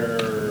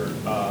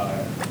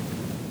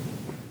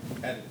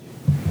editing,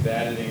 the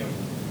editing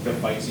of the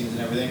fight scenes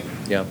and everything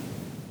Yeah,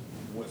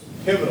 was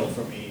pivotal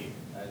for me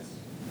as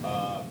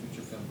a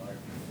feature film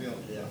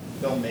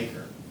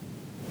filmmaker,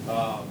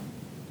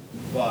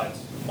 but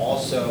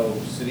also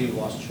City of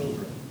Lost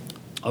Children.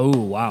 Oh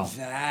wow.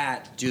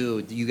 That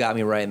dude, you got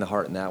me right in the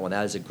heart in that one.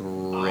 That is a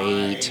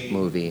great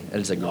movie. That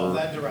is a Love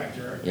great. that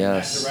director. and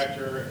Yes. That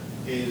director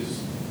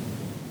is,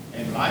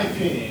 in my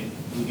opinion,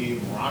 who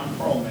gave Ron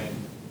Perlman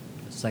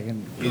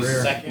Second his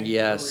career. second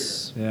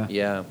Yes. Yeah.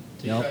 Yeah.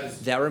 Yep. Because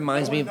That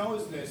reminds no me one of-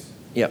 knows this.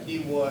 Yep. He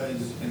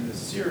was in the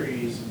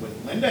series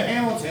with Linda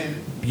Hamilton.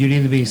 Beauty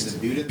and the The Beast.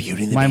 Beauty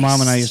Beauty and the My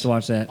mom and I Beast. used to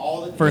watch that.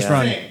 All the First Yeah.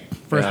 run. Same.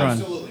 First run.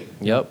 Absolutely.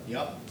 Yep.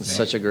 Yep. It's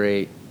such a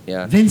great.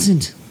 Yeah.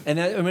 Vincent. And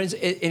that I mean,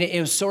 it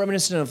was so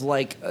reminiscent of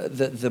like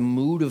the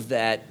mood of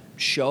that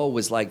show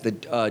was like the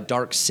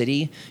Dark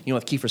City, you know,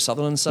 with Kiefer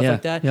Sutherland and stuff Yeah,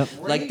 like that. yep.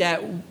 Like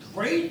that.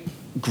 Great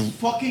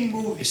fucking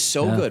movie. It's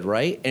so Yeah. good,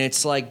 right? And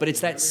it's like, but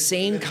it's that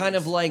same kind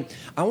of like,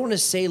 I want to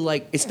say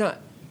like, it's not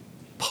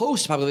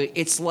post-apocalyptic,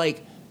 it's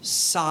like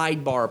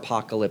sidebar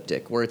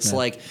apocalyptic, where it's Yeah.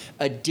 like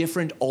a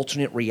different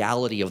alternate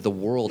reality of the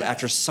world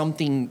after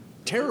something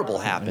terrible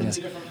happens.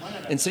 Yeah. Different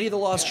planet. And City of the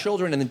Lost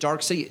Children and the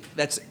Dark City,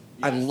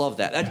 I love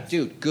that. That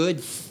dude,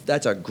 good.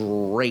 That's a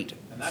great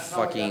And that's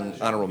how I got fucking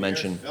into honorable Pierce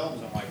mention. Films.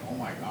 I'm like, oh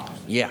my gosh.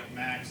 Yeah.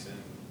 Max and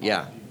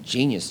Yeah,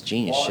 genius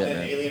Well, shit, and then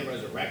man. Alien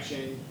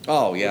Resurrection.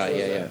 Oh, yeah, which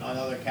was yeah, yeah.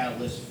 Another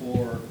catalyst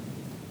for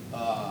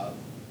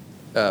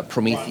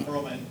Prometheus.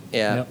 Ron Perlman.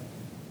 Yeah. Yep.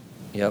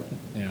 Yep.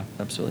 Yeah.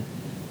 Absolutely.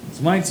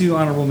 So my two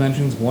honorable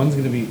mentions. One's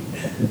gonna be.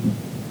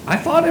 I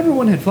thought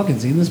everyone had fucking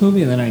seen this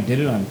movie, and then I did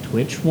it on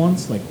Twitch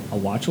once, like a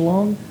watch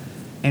along,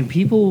 and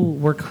people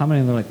were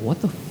commenting. They're like,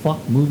 "What the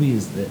fuck movie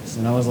is this?"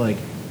 And I was like,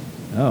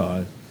 "Oh,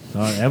 I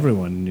thought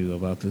everyone knew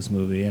about this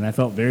movie," and I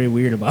felt very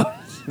weird about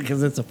it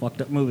because it's a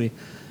fucked up movie.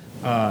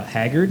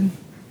 Haggard,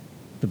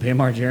 the Pam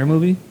Margera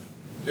movie.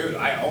 Dude,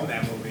 I own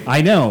that movie.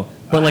 I know,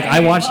 but like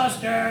I watched.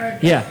 Mustard.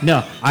 Yeah,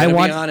 no, I To be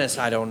watched honest,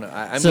 I don't know.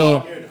 I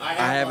So- mean, Dude, I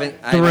haven't.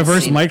 I the haven't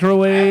reverse seen it.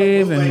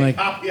 microwave and like.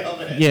 copy of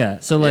it. Yeah,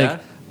 so like Yeah?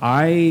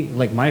 I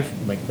like my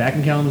like back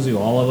in Kalamazoo,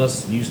 all of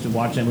us used to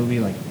watch that movie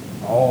like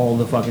all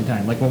the fucking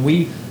time. Like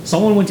when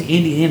someone went to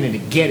Indiana to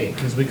get it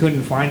because we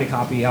couldn't find a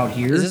copy out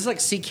here. Is this like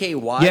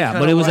CKY? Yeah, kinda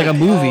but it was like a way?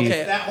 movie. Oh,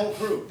 okay. That whole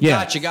crew.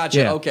 Yeah, Gotcha.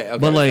 yeah. Okay.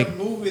 But like It's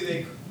a movie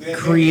they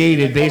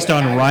created based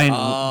on Ryan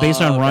okay.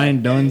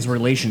 Ryan Dunn's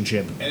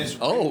relationship. And it's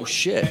Oh,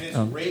 shit. And it's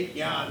Ray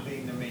Jan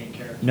being the main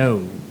character.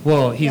 No,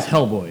 well he's Yeah.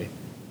 Hellboy.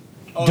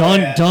 Oh,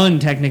 Dunn yeah. Dunn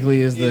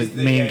technically is the He's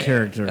the- main yeah.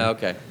 character.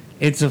 Okay.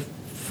 It's a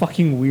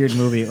fucking weird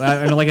movie.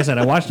 And like I said,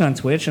 I watched it on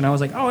Twitch and I was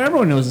like, oh,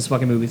 everyone knows this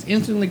fucking movie. It's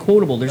instantly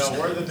quotable. There's No,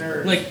 we're the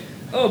nerds. like,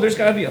 oh, there's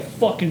got to be a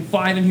fucking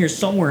 5 in here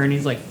somewhere, and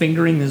he's like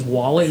fingering his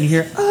wallet, and you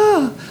hear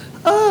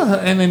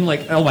and then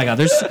like, oh my god,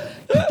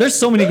 there's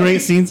so many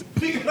great scenes.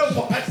 we gotta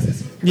watch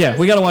this. Yeah,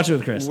 we gotta watch it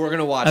with Chris. We're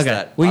gonna watch Okay,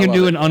 that. we I can love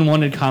do it. an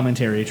unwanted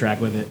commentary track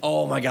with it.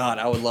 Oh my god,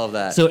 I would love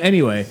that. So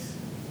anyway,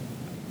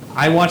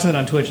 I watched that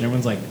on Twitch, and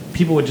everyone's like,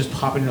 people would just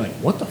pop in and like,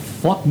 what the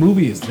fuck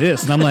movie is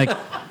this? And I'm like, oh,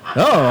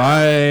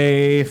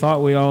 I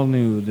thought we all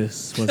knew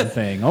this was a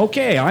thing.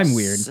 Okay, I'm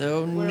weird.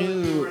 So We're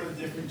new. in a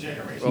different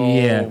generation. Oh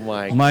Yeah,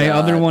 my God.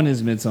 other one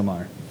is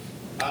Midsommar.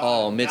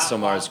 Oh, That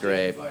Midsommar is watch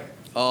great. is like-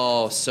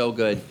 Oh, so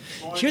good.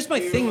 Here's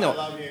my thing, I though.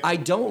 love you. I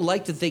don't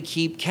like that they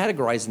keep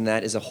categorizing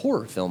that as a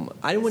horror film.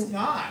 I wouldn't.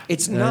 not.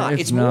 It's not.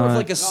 it's It's more of not.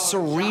 like a No,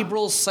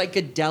 cerebral,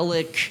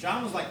 psychedelic.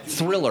 John was like, dude,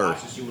 Thriller. You,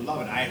 watch this, you would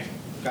love it. I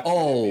got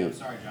Oh. I'm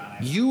sorry, John.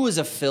 You as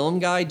a film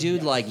guy,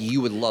 dude, like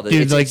you would love it.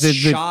 Dude, it's like it's the-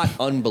 shot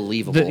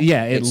unbelievable.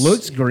 Yeah, it It's-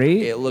 looks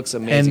great. It looks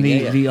amazing. And yeah,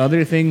 yeah. the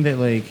other thing that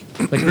like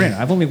granted,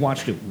 I've only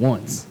watched it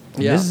once.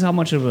 And Yeah. This is how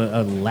much of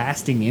a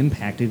lasting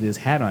impact it has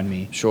had on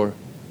me. Sure.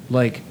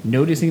 Like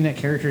noticing that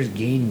characters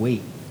gain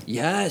weight.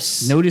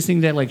 Yes.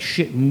 Noticing that like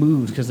shit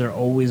moves because they're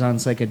always on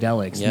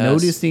psychedelics. Yes.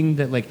 Noticing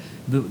that like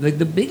the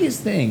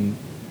biggest thing,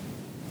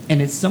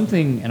 and it's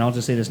something, and I'll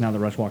just say this now that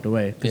Rush walked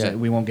away because Yeah.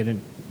 we won't get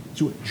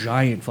into a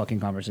giant fucking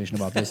conversation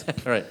about this.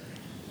 All right.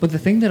 But the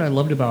thing that I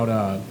loved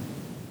about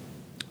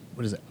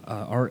what is it,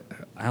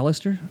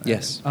 Alistair?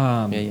 Yes.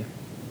 Yeah. Yeah.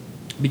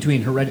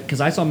 Between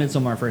because I saw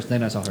Midsommar first,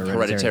 then I saw Hereditary.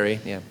 Hereditary.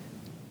 Yeah.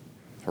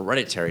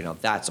 Hereditary. Now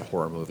that's a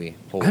horror movie.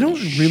 Holy I don't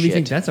really shit.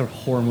 think that's a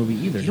horror movie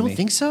either. You to don't me.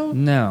 think so?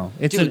 No,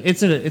 it's Dude.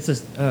 it's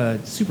a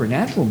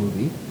supernatural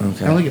movie.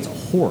 Okay. I don't think it's a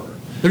horror.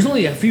 There's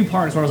only a few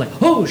parts where I was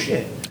like, oh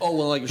shit. Oh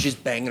well, like she's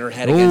banging her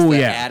head Oh, against the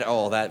yeah. ad.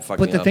 Oh, that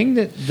fucking. But the thing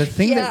that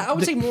Yeah, I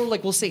would say more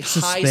like we'll say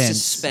high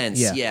suspense.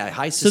 Yeah,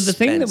 high So suspense. the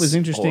thing that was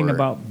interesting horror.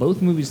 about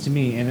both movies to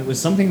me, and it was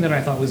something that I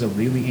thought was a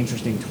really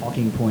interesting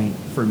talking point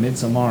for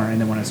Midsommar,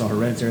 and then when I saw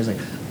Hereditary, I was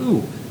like,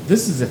 ooh,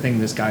 this is a thing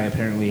this guy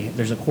apparently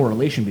there's a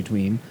correlation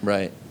between.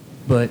 Right.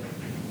 But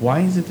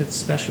why is it that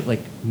special,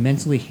 like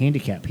mentally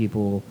handicapped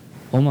people,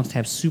 almost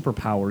have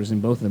superpowers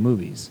in both of the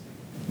movies,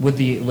 with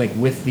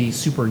the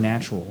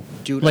supernatural?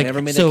 Dude, I like,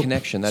 never made so, that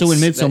connection. So in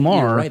That's- that-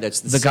 Midsommar, you're right,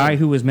 that's the guy same.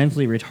 who was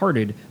mentally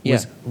retarded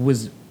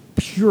was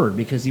pure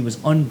because he was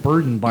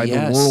unburdened by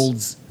Yes. the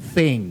world's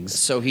things.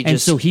 So he and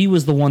just- so he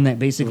was the one that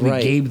basically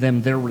Right. gave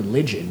them their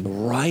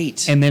religion.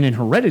 Right. And then in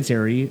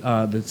Hereditary,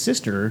 the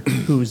sister,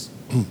 who's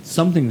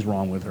something's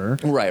wrong with her,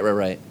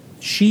 right.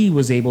 she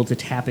was able to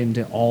tap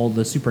into all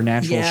the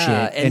supernatural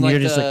Yeah, shit, and like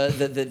you're just the,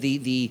 like,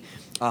 the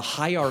a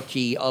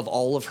hierarchy of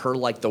all of her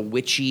like the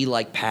witchy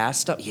like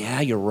past stuff. Yeah,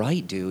 you're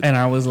right, dude. And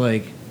I was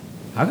like,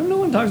 how come no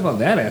one talks about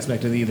that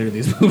aspect of either of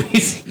these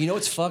movies? You know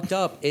what's fucked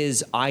up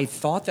is I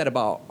thought that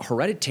about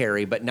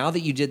Hereditary, but now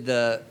that you did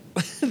the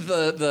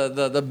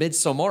the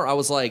Midsommar, I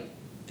was like,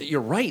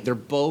 you're right. They're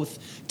both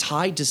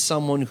tied to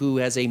someone who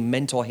has a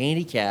mental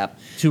handicap.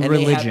 To and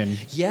they have- religion.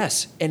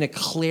 yes, and a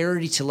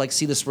clarity to like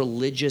see this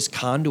religious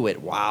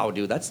conduit. Wow,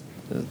 dude, that's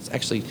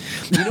actually.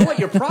 You know what?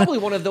 You're probably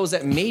one of those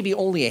that maybe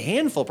only a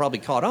handful probably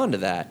caught on to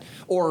that,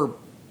 or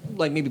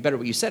like maybe better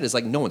what you said is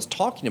like no one's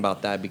talking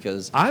about that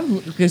because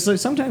Because like,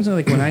 sometimes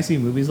like when I see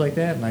movies like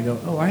that and I go,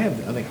 oh,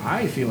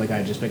 I feel like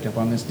I just picked up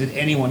on this. Did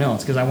anyone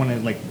else? Because I want to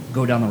like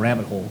go down the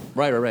rabbit hole.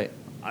 right.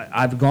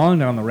 I've gone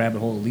down the rabbit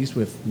hole at least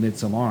with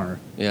Midsommar.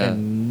 Yeah.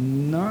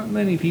 And not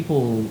many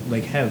people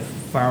like have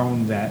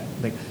found that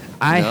like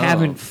I No.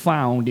 haven't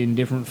found in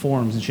different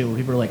forums and shit where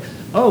people are like,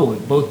 oh,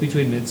 both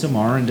between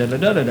Midsommar and da da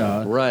da da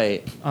da.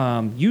 Right.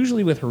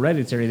 Usually with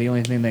Hereditary, the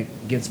only thing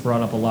that gets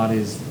brought up a lot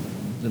is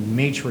the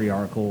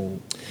matriarchal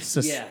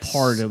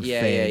part of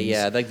things.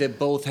 Yeah. Like they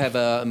both have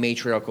a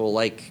matriarchal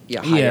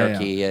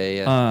hierarchy.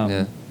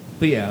 Yeah.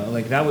 But yeah,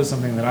 like that was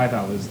something that I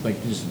thought was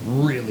like just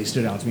really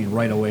stood out to me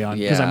right away on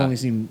because I've Yeah. only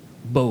seen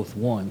both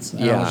once.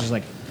 And I Yeah. was just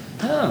like,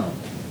 oh,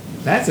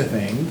 that's a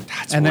thing.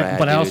 That's and rad,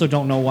 but I also dude.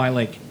 don't know why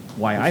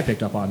I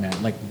picked up on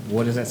that. Like,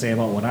 what does that say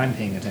about what I'm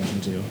paying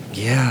attention to?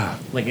 Yeah.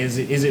 Like, is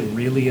it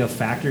really a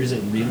factor? Is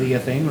it really a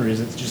thing, or is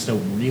it just a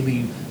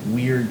really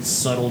weird,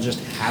 subtle, just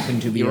happen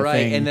to be You're a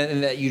right, thing?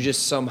 and that you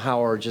just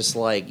somehow are just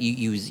like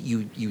you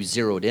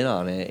zeroed in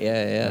on it.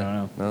 Yeah. I don't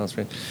know. No, that's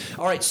great.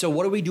 All right, so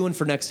what are we doing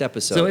for next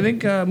episode? So I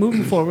think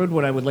moving forward,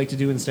 what I would like to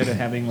do instead of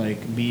having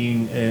like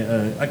being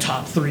a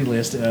top 3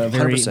 list,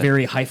 very 100%.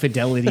 very high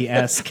fidelity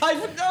esque. I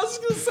was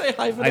going to say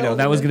high I know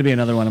that was going to be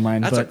another one of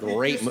mine. That's a but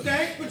great.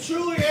 Stank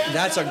Patchouli and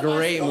That's a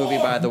great movie,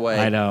 by the way.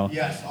 I know.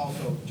 Yes,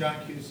 also John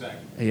Cusack.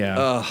 Yeah.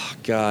 Oh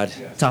God.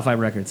 Top 5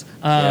 records.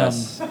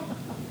 Yes.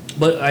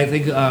 But I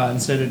think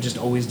instead of just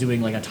always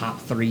doing like a top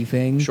 3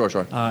 thing, Sure.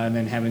 and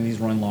then having these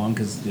run long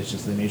because it's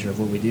just the nature of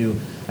what we do.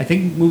 I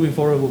think moving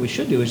forward, what we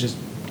should do is just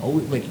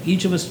always, like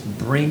each of us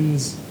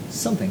brings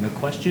something, a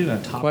question,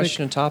 a topic.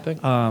 Question and topic.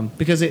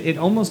 Because it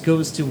almost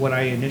goes to what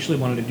I initially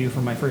wanted to do for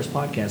my first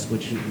podcast,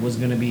 which was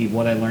going to be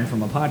what I learned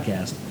from a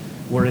podcast,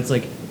 where it's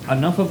like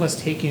enough of us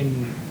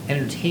taking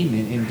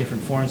entertainment in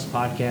different forms,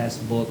 podcasts,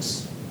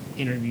 books,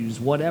 interviews,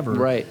 whatever.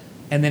 Right.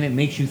 And then it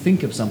makes you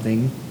think of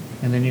something,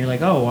 and then you're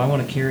like, oh, I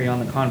want to carry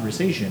on the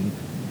conversation.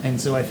 And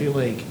so I feel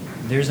like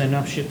there's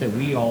enough shit that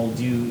we all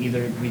do,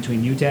 either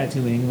between you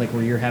tattooing, like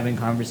where you're having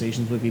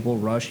conversations with people,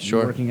 Rush,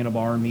 Sure. you working in a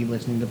bar, me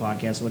listening to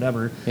podcasts,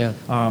 whatever. Yeah.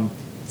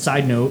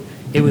 Side note,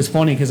 it was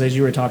funny because as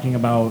you were talking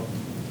about,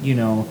 you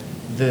know,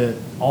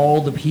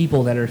 all the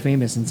people that are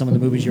famous in some of the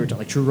movies you were talking,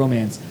 like True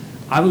Romance,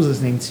 I was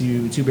listening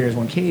to Two Bears,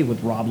 One Cave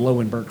with Rob Lowe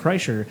and Burt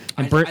Kreischer,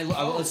 and Burt I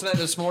listened to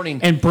that this morning.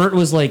 and Burt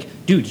was like,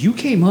 dude, you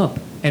came up,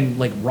 and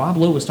like Rob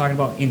Lowe was talking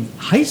about in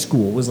high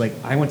school was like,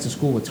 I went to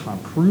school with Tom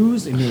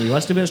Cruise, Emilio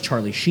Estevez,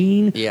 Charlie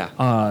Sheen,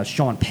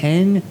 Sean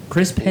Penn,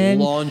 Chris Penn,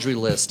 Laundry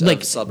list like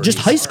of celebrities.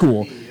 just high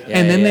school. Yeah,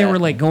 And then they yeah. were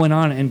like going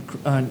on,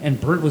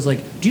 and Burt was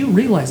like, do you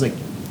realize like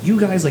you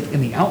guys like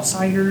in The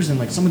Outsiders and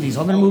like some of these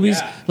other movies,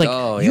 yeah. like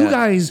Oh, you yeah.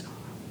 guys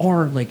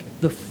are like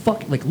the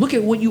fuck, like look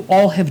at what you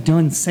all have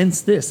done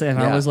since this. And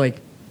I Yeah. was like,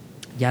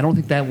 yeah, I don't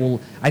think that will.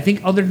 I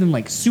think other than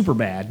like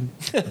Superbad,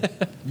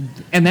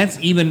 and that's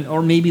even,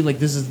 or maybe like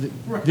this is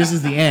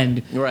the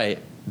end. Right.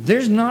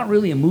 There's not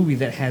really a movie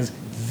that has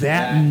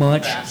that That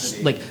much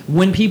capacity. like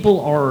when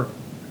people are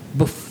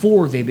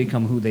before they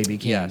become who they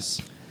became. Yes.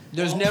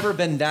 There's never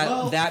been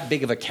well- that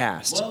big of a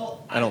cast.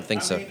 I don't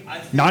think so. mean, I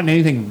think- Not in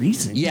anything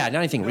recent. Yeah, not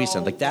anything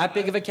recent. No, Like that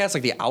big of a cast,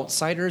 like The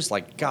Outsiders.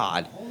 Like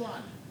God, Hold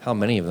on. how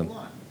many of them? Hold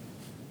on.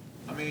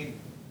 I mean,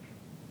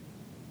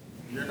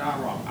 you're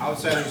not wrong.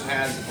 Outsiders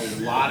has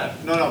a lot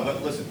of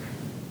but listen.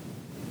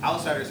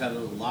 Outsiders has a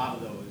lot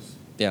of those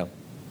Yeah.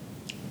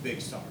 big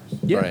stars.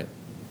 Yeah. Right.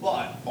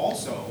 But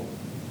also,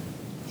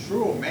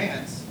 True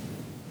Romance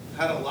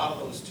had a lot of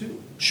those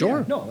too.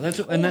 Sure. No, that's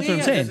Oh, what I'm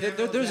yeah, saying.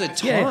 There's a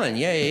ton.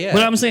 Yeah. Yeah.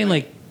 But I'm saying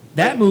like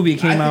that movie I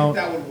came think out.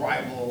 that would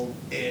rival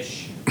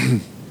ish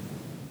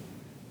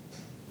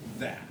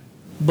that.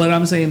 But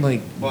I'm saying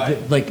like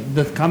But-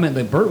 the comment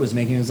that Burt was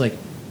making is like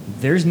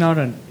there's not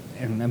an,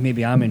 and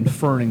maybe I'm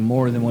inferring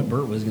more than what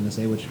Burt was going to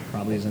say, which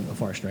probably isn't a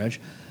far stretch.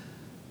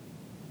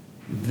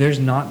 There's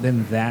not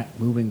been that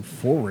moving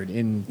forward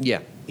in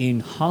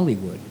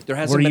Hollywood. There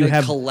hasn't where been you a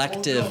have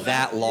collective Well, no, that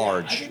that's- yeah, I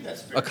large. think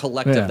that's fair. A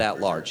collective Yeah.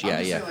 that large. Yeah, I'm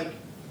just yeah. saying, like,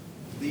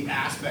 the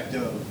aspect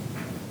of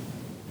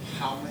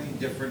how many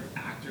different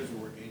actors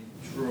were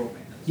in True Romance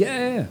yeah.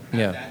 at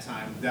Yeah. that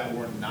time that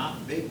were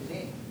not big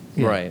names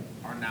Yeah. Right.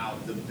 are now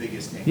the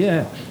biggest names.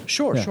 Yeah.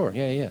 Sure. Yeah. Sure.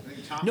 Yeah. Yeah. I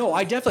think Tom No,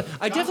 I Cruise- definitely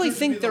Tom Cruise would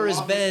think be there the has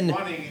longest been.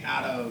 running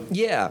out of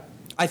Yeah.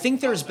 I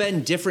think there's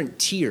been different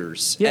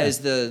tiers Yeah. as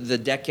the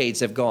decades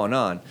have gone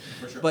on.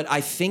 For sure. But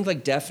I think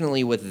like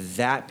definitely with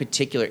that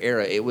particular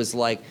era, it was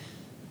like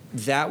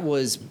that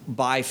was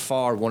by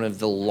far one of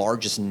the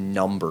largest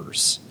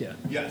numbers Yeah.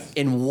 Yes.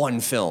 in one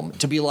film.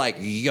 To be like,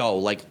 yo,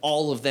 like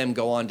all of them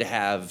go on to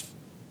have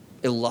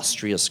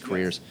illustrious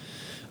careers.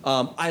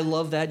 I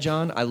love that,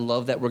 John. I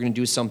love that we're going to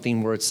do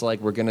something where it's like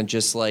we're going to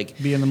just like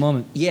Be in the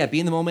moment. yeah, be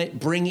in the moment,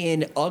 bring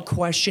in a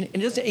question,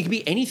 and it can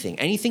be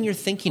anything you're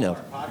thinking Our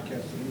of.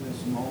 podcast in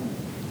this moment.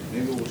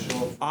 Maybe we'll show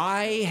up.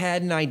 I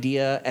had an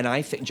idea, and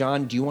I think,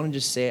 John, do you want to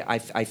just say, I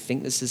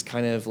think this is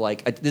kind of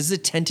like, this is a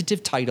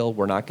tentative title.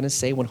 We're not going to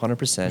say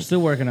 100%. We're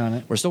still working on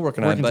it. We're still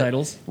working on it, Working but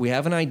titles. we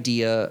have an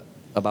idea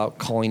about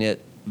calling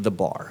it The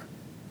Bar.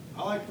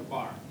 I like the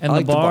bar. And I the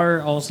like the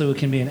bar also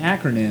can be an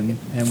acronym,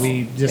 and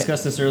we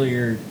discussed this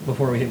earlier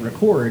before we hit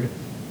record.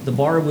 The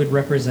bar would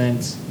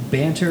represent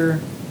banter,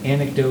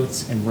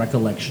 anecdotes, and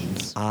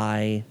recollections.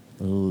 I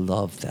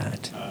love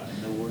that.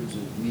 In the words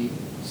of Meek,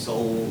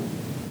 Soul.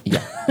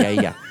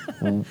 Yeah.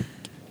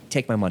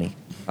 Take my money.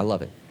 I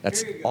love it.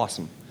 That's Here you go.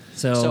 awesome.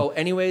 So, So,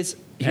 anyways,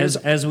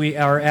 as we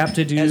are apt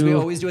to do, as we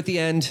always do at the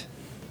end,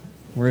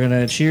 we're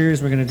gonna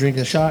cheers. We're gonna drink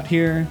a shot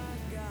here,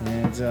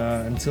 and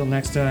until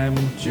next time,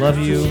 love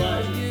you.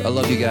 I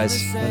love you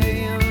guys.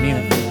 Mean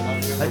it.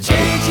 I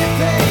changed